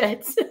that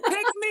shit. Pick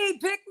me.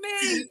 Pick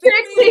me.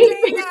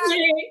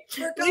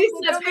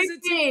 Lisa, pick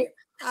me.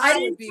 I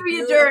didn't do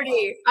you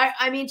dirty.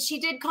 I mean,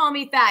 she did call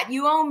me fat.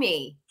 You owe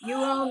me.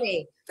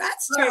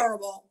 That's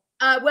terrible.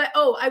 I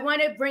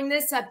want to bring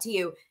this up to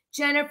you.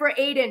 Jennifer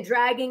Aydin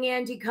dragging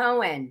Andy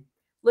Cohen.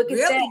 Look at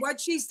that.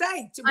 What'd she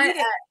say? To read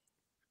it.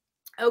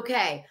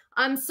 Okay.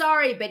 I'm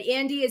sorry, but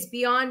Andy is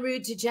beyond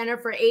rude to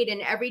Jennifer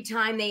Aydin every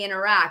time they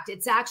interact.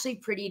 It's actually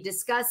pretty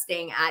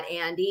disgusting at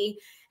Andy.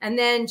 And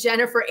then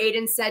Jennifer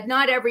Aydin said,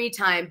 not every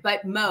time,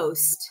 but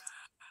most.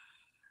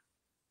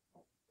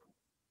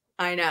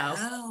 I know.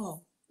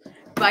 Wow.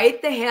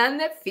 Bite the hand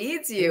that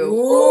feeds you.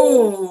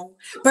 Ooh.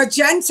 But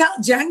Jen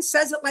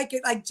says it like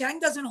Jen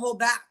doesn't hold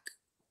back.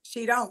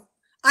 She don't.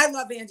 I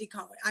love Andy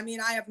Cohen. I mean,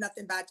 I have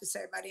nothing bad to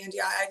say about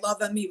Andy. I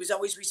love him. He was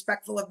always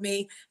respectful of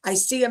me. I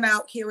see him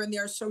out here and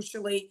there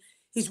socially.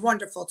 He's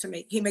wonderful to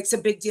me. He makes a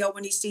big deal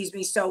when he sees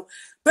me. So,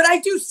 but I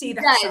do see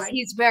that side.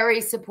 He's very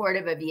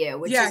supportive of you,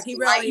 which is he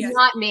really is.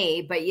 Not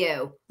me, but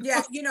you.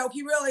 Yeah, you know,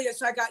 he really is.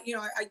 So I got, you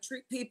know, I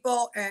treat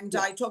people and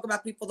I talk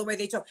about people the way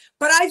they talk.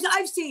 But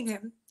I've seen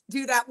him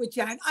do that with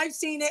Jen. I've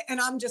seen it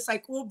and I'm just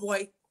like, oh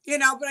boy, you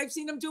know, but I've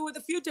seen him do it with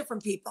a few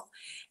different people.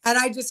 And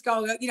I just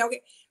go, you know,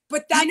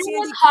 but that's, you know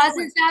what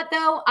causes that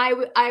though?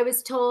 I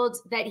was told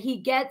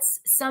that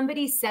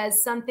somebody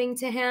says something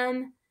to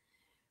him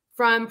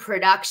from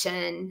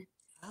production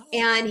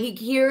and he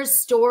hears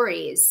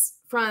stories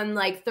from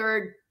like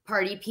third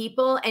party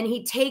people and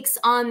he takes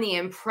on the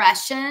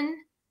impression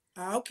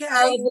of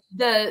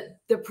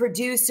the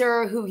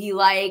producer who he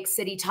likes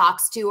that he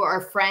talks to or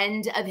a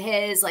friend of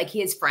his, like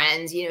his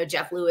friends, you know,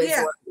 Jeff Lewis,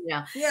 or, you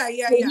know.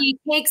 He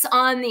takes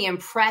on the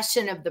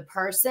impression of the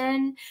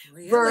person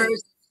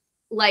versus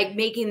like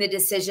making the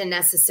decision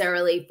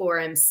necessarily for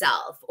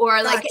himself,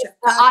 or like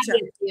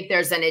obviously if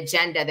there's an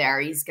agenda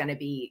there, he's going to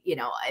be, you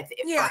know, if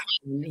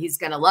he's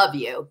going to love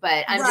you,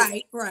 but I'm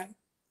right.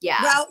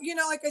 Yeah. Well, you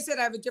know, like I said,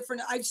 I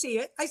see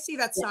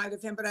that side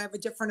of him, but I have a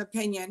different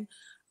opinion.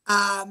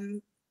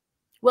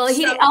 Well,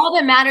 all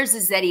that matters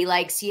is that he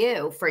likes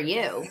you for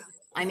you.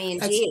 I mean,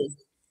 geez,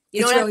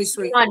 you don't really have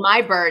to be on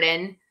my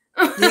burden.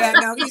 Yeah,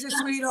 no, he's a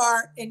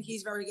sweetheart and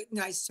he's very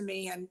nice to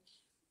me. And,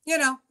 you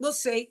know, we'll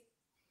see.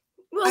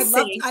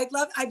 I'd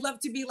love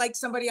to be like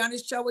somebody on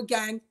his show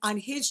again, on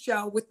his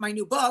show with my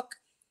new book.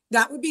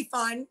 That would be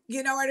fun.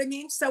 You know what I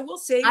mean? So we'll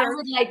see. I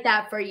would like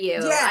that for you.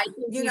 Yeah,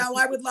 you know,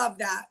 I would love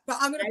that. But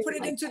I'm going to put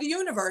it into the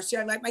universe.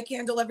 Yeah, I light my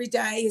candle every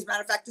day. As a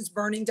matter of fact, it's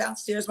burning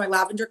downstairs, my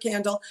lavender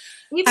candle.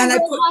 Even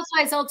Real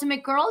Housewives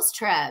Ultimate Girls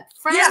Trip.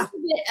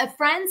 A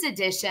Friends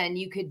edition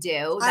you could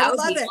do. That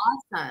would be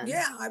awesome.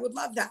 Yeah, I would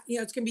love that.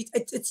 You know,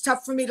 it's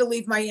tough for me to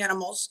leave my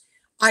animals.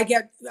 I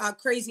get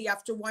crazy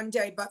after one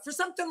day, but for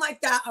something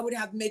like that, I would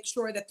make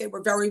sure that they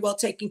were very well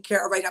taken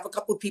care of. I'd have a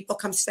couple of people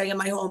come stay in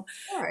my home.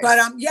 But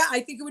yeah,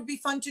 I think it would be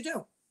fun to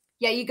do.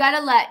 Yeah, you got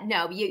to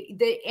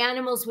the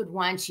animals would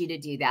want you to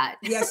do that.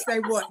 Yes, they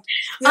would.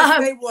 Yes,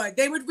 they would.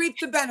 They would reap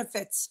the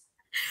benefits.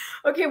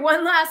 Okay,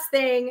 one last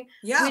thing.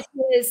 Yeah. Which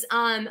is,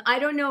 I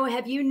don't know,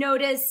 have you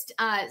noticed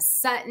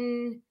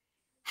Sutton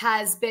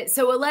has been,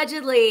 so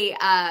allegedly,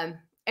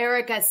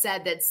 Erica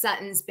said that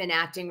Sutton's been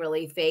acting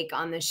really fake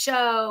on the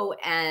show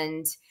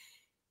and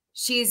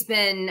she's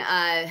been,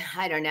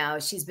 I don't know,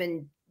 she's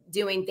been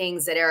doing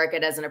things that Erica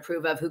doesn't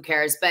approve of. Who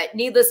cares? But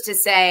needless to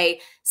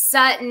say,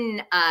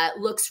 Sutton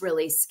looks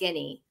really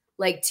skinny,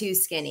 like too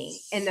skinny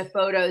in the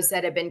photos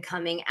that have been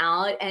coming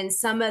out. And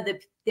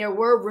there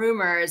were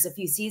rumors a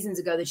few seasons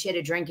ago that she had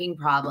a drinking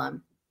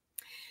problem.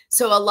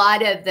 So a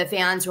lot of the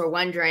fans were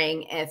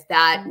wondering if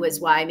that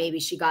was why maybe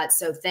she got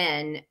so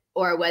thin.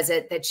 Or was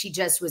it that she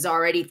just was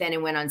already thin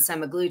and went on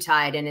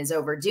semaglutide and is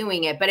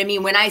overdoing it? But I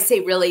mean, when I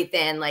say really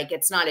thin, like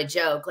it's not a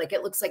joke. Like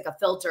it looks like a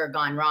filter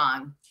gone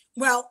wrong.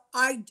 Well,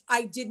 I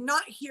did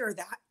not hear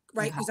that,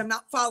 right? Because I'm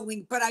not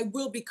following, but I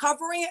will be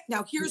covering it.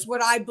 Now, here's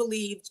what I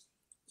believed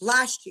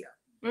last year.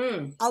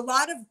 A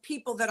lot of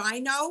people that I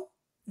know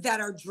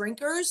that are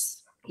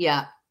drinkers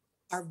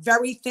are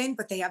very thin,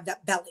 but they have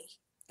that belly.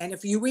 And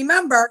if you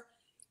remember,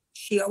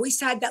 she always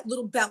had that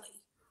little belly.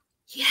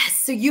 Yes.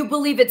 So you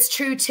believe it's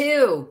true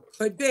too.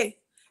 Could be.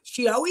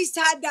 She always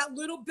had that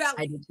little belly.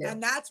 I do too.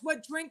 And that's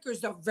what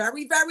drinkers are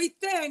very, very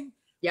thin.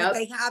 Yeah. But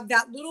they have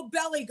that little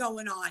belly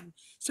going on.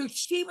 So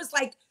she was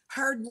like,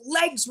 her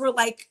legs were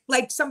like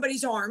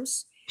somebody's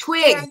arms.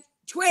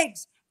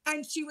 Twigs.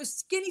 And she was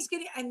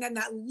skinny. And then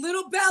that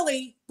little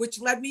belly, which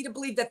led me to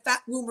believe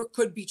that rumor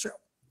could be true.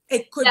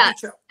 It could be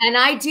true. And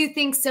I do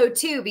think so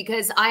too,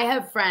 because I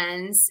have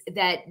friends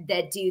that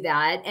do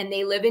that and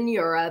they live in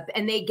Europe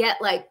and they get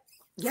like,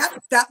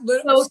 that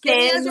little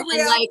skinny as a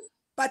real,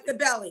 but the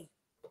belly.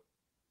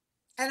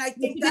 And I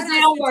think because they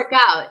don't work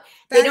out.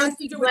 They don't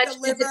do much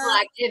physical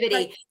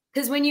activity.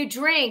 Because when you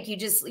drink,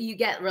 you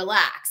get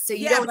relaxed. So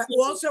you don't. But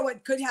also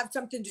it could have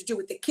something to do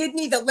with the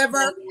kidney, the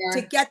liver,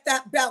 to get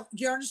that belly.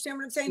 Do you understand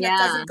what I'm saying? That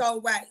doesn't go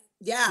away.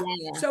 Yeah.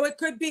 So it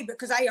could be,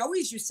 because I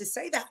always used to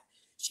say that.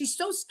 She's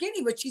so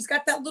skinny, but she's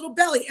got that little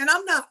belly. And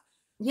I'm not.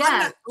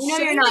 Yeah,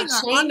 you're not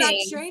shaming. I'm not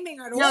shaming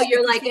at all. No,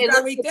 you're like, it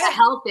looks like a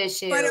health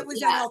issue. But it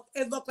was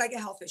it looked like a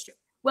health issue.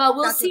 Well,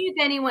 we'll see if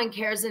anyone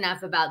cares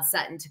enough about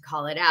Sutton to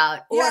call it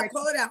out.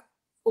 Call it out.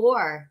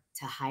 Or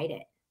to hide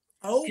it.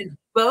 Oh.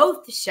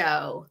 Both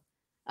show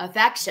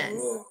affection,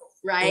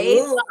 right?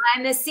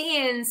 Behind the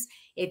scenes,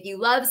 if you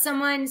love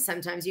someone,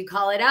 sometimes you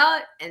call it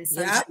out and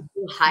sometimes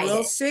you hide it.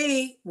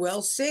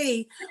 We'll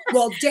see.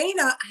 Well,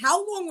 Dana,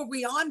 how long are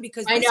we on?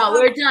 Because I know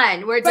we're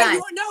done. We're done.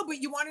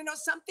 But you want to know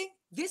something?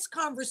 This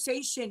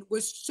conversation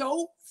was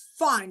so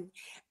fun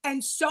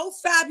and so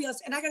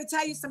fabulous. And I got to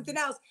tell you something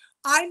else.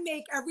 I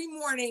make every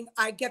morning,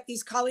 I get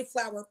these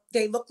cauliflower.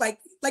 They look like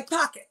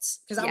pockets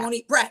because I won't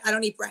eat bread. I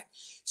don't eat bread.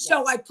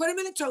 So I put them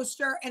in a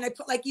toaster and I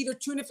put like either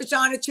tuna fish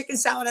on a chicken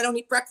salad. I don't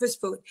eat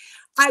breakfast food.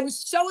 I was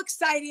so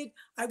excited.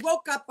 I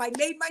woke up, I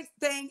made my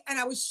thing, and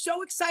I was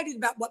so excited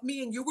about what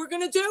me and you were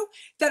going to do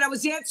that I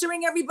was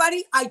answering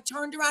everybody. I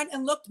turned around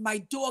and looked. My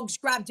dogs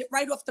grabbed it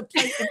right off the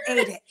plate and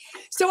ate it.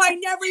 So I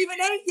never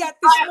even ate yet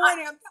this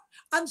morning.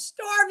 I'm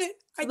starving.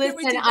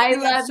 Listen, I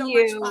love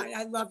you. Much fun.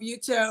 I love you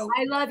too.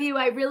 I love you.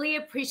 I really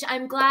appreciate.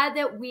 I'm glad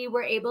that we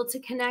were able to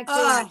connect.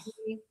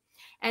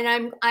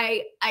 And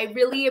I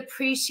really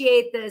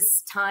appreciate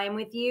this time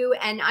with you.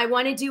 And I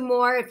want to do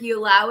more if you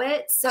allow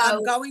it. So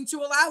I'm going to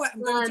allow it.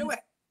 I'm going to do it.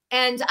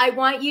 And I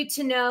want you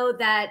to know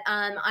that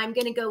I'm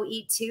going to go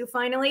eat too,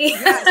 finally.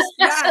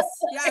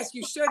 Yes,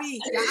 you should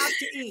eat. You have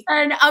to eat.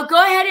 And I'll go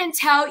ahead and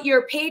tout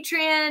your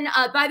Patreon.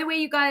 By the way,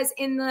 you guys,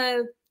 in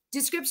the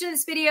description of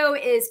this video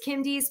is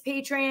Kim D's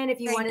Patreon. If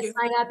you want to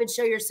sign up and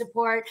show your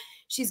support,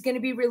 she's going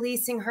to be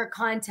releasing her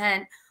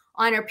content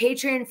on her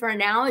Patreon for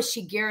now as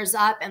she gears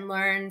up and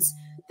learns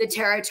the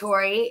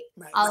territory.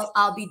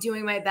 I'll be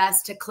doing my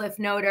best to cliff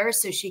note her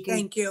so she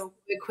can do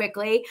it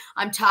quickly.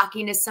 I'm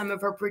talking to some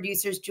of her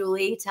producers,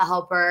 Julie, to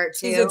help her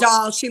too. She's a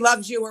doll. She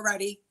loves you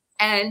already.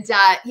 And,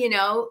 you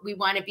know, we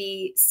want to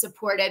be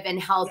supportive and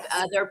help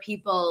other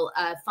people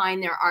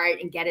find their art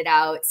and get it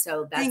out.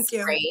 So that's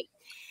great.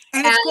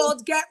 And it's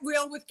called Get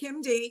Real with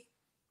Kim D.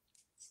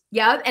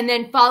 Yep. And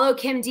then follow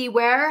Kim D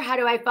where? How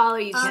do I follow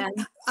you,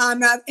 Kim?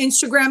 I'm at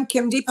Instagram,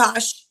 Kim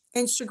DePaola.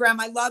 Instagram.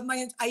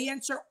 I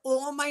answer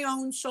all my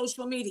own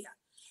social media.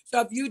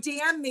 So if you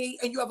DM me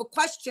and you have a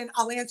question,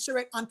 I'll answer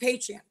it on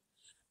Patreon.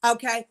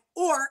 Okay.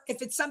 Or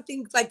if it's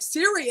something like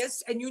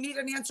serious and you need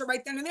an answer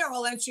right then and there,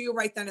 I'll answer you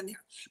right then and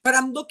there. But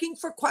I'm looking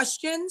for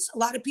questions. A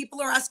lot of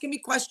people are asking me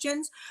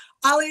questions.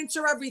 I'll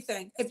answer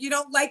everything. If you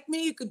don't like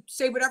me, you could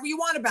say whatever you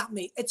want about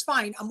me. It's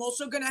fine. I'm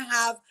also going to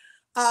have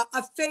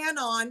a fan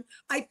on.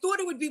 I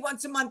thought it would be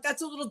once a month.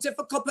 That's a little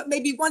difficult, but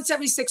maybe once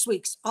every 6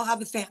 weeks, I'll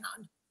have a fan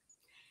on.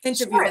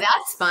 Sure,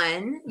 that's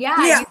fun.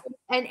 Yeah.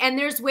 And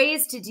there's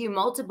ways to do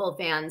multiple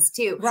fans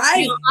too. Right.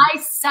 You know, I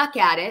suck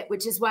at it,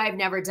 which is why I've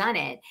never done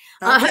it.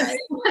 Okay.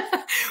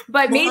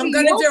 But maybe I'm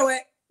going to do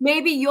it.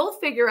 Maybe you'll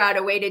figure out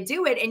a way to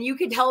do it and you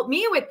could help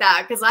me with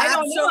that because I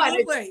don't know how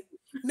to.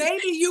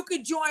 Maybe you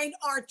could join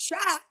our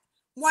chat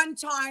one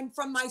time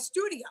from my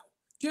studio.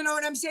 Do you know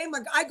what I'm saying?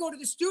 Like I go to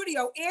the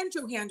studio,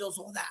 Andrew handles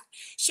all that.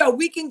 So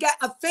we can get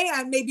a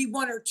fan, maybe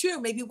one or two,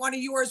 maybe one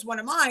of yours, one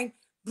of mine,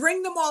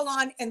 bring them all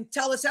on and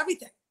tell us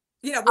everything.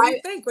 You know, what do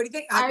you think? What do you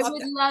think? I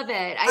would love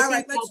it. I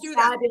think that's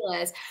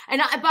fabulous.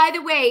 And by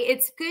the way,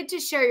 it's good to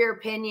share your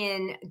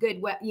opinion,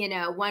 you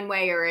know, one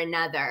way or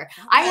another.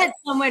 Okay. I had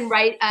someone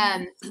write,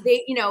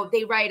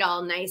 they write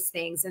all nice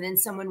things. And then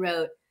someone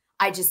wrote,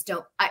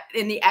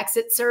 in the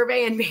exit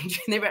survey and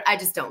they wrote, I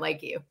just don't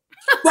like you.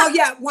 Well,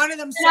 yeah, one of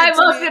them said I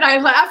loved it. I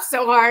laughed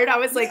so hard. I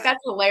was like,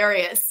 that's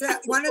hilarious. Yeah,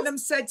 one of them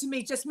said to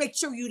me, just make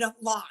sure you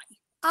don't lie.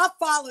 I'll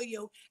follow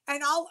you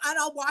and I'll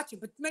watch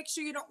it, but make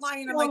sure you don't lie.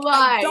 And I'm like,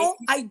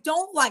 I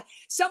don't lie.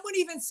 Someone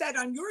even said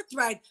on your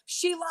thread,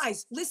 she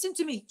lies. Listen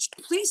to me.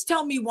 Please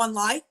tell me one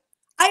lie.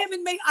 I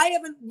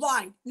haven't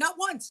lied. Not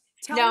once.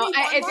 Tell me one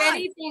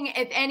lie.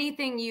 If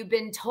anything, you've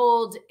been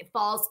told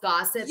false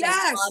gossip and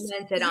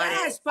commented on it.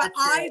 Yes, but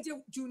I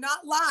do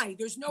not lie.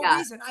 There's no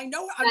reason.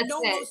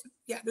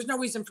 There's no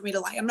reason for me to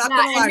lie. I'm not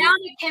going to lie. And now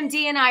that Kim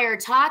D and I are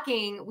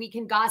talking, we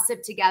can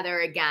gossip together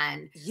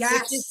again. Yes.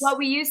 Which is what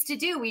we used to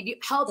do. We'd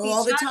help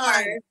all each the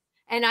other. Time.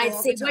 And I'd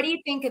say, what do you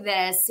think of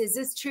this? Is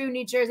this true,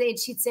 New Jersey? And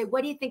she'd say,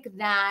 what do you think of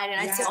that? And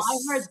I'd say, I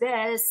heard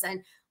this.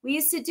 And we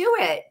used to do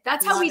it.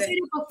 That's how we did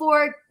it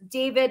before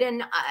David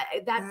and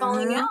that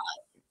falling out.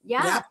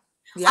 Yeah.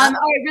 All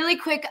right, really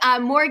quick.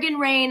 Morgan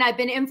Rain, I've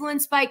been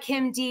influenced by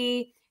Kim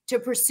D to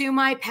pursue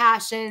my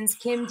passions.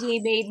 Kim D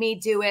made me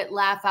do it.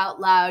 Laugh out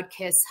loud,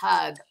 kiss,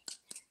 hug.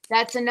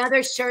 That's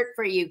another shirt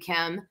for you,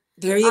 Kim.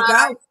 There you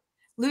go.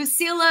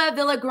 Lucila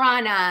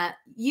Villagrana,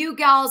 you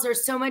gals are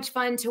so much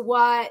fun to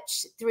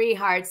watch. 3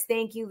 hearts.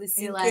 Thank you,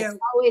 Lucila. It's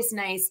always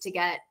nice to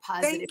get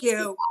positive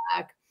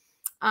feedback.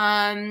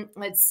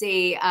 Let's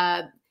see.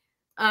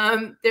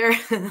 Oh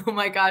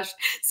my gosh.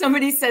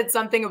 Somebody said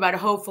something about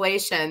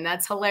hoflation.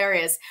 That's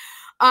hilarious.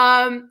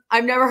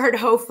 I've never heard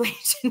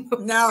hoflation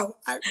before. No,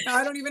 I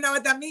don't even know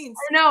what that means.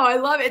 No, I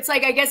love it. It's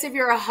like, I guess if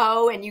you're a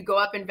hoe and you go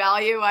up in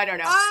value, I don't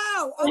know.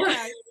 Oh,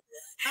 okay.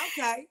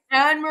 Okay.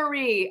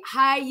 Anne-Marie,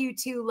 hi, you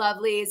two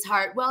lovelies.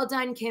 Heart. Well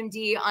done, Kim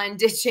D, on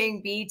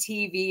ditching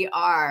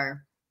BTVR.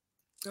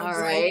 All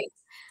right.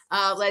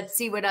 Let's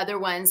see what other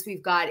ones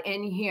we've got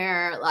in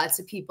here. Lots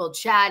of people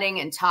chatting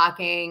and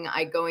talking.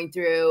 Going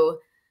through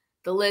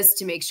the list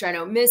to make sure I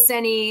don't miss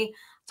any.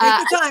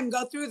 Take your time.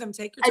 Go through them.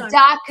 Take your time.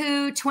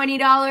 Adaku,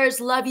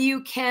 $20. Love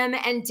you, Kim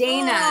and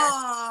Dana.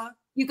 Aww.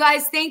 You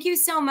guys, thank you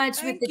so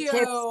much with the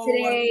tips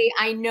today.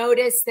 I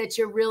noticed that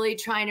you're really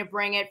trying to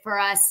bring it for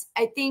us.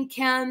 I think,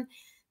 Kim,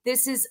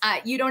 this is,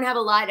 you don't have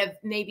a lot of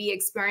maybe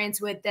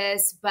experience with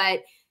this, but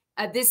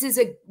this is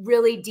a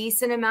really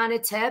decent amount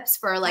of tips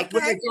for like,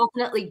 we're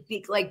definitely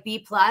B+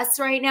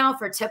 right now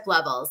for tip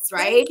levels,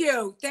 right? Thank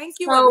you. Thank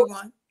you,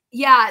 everyone.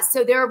 Yeah.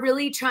 So they're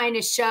really trying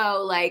to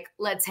show like,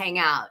 let's hang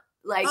out.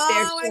 like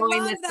they're Oh, showing I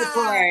the love support.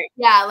 that.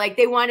 Yeah, like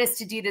they want us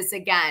to do this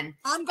again.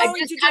 I'm going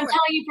to do I'm it.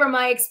 telling you from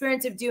my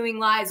experience of doing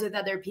lives with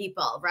other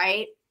people,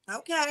 right?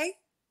 Okay.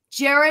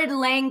 Jared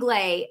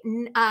Langley,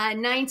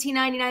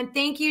 1999.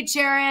 Thank you,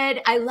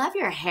 Jared. I love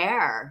your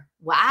hair.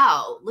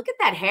 Wow, look at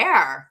that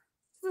hair.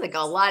 There's like a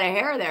lot of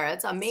hair there.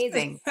 That's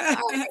amazing.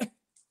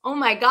 Oh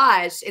my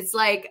gosh, it's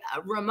like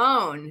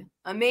Ramon.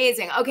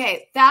 Amazing.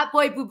 Okay, Fat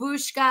Boy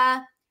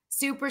Babushka,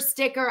 super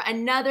sticker,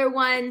 another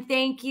one.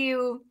 Thank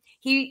you.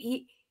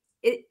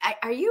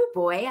 Are you a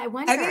boy? I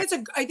wonder. I think it's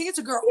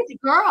a girl. It's a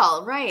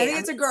girl, right? I think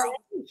it's a girl.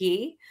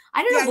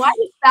 I don't know why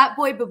does Fat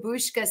Boy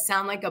Babushka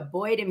sound like a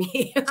boy to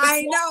me.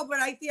 I know, but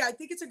I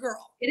think it's a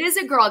girl. It is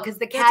a girl because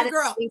the cat is a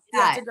girl.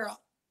 Yeah, it's a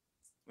girl.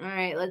 All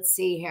right, let's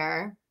see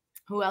here.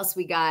 Who else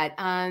we got?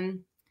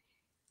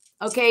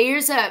 Okay,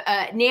 here's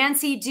a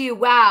Nancy Du.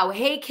 Wow.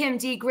 Hey, Kim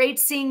D. Great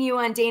seeing you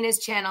on Dana's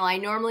channel. I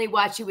normally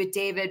watch you with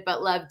David,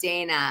 but love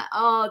Dana.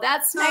 Oh,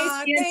 that's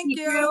nice, Nancy. Thank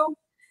you.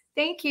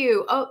 Thank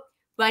you. Oh,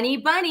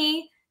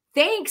 Bunny.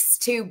 Thanks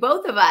to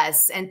both of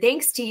us. And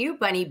thanks to you,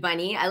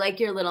 Bunny. I like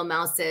your little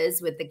mouses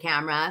with the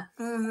camera.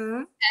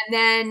 Mm-hmm. And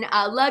then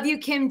love you,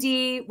 Kim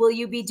D. Will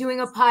you be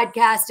doing a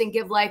podcast and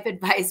give life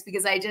advice?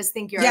 Because I just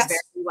think you're a very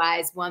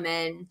wise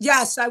woman.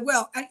 Yes, I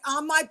will. And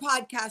on my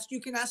podcast,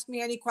 you can ask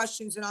me any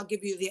questions and I'll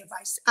give you the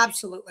advice.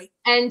 Absolutely.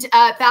 And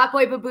Fat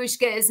Boy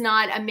Babushka is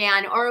not a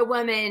man or a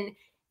woman.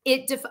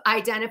 It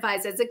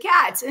identifies as a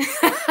cat.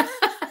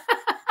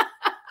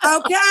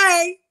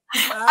 Okay.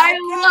 I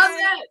love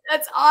it.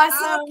 That's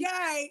awesome.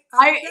 Okay.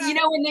 You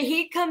know, when the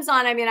heat comes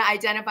on, I'm going to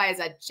identify as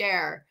a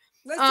chair.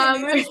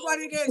 Listen, it is what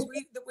it is.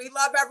 We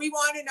love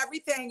everyone and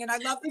everything, and I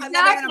love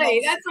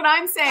animals. That's what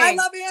I'm saying. I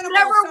love animals.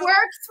 Whatever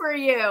works for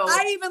you.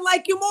 I even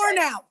like you more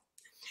now.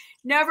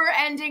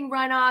 Never-ending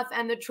runoff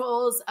and the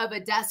trolls of a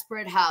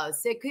desperate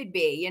house. It could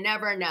be. You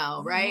never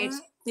know, right?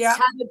 Yeah.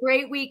 Have a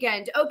great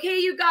weekend. Okay,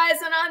 you guys.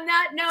 And on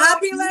that note,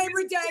 happy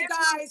Labor Day,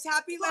 guys.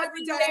 Happy Labor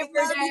Day.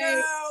 Love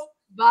you.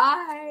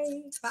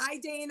 Bye. Bye,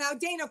 Dana.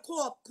 Dana,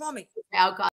 call me. I'll call.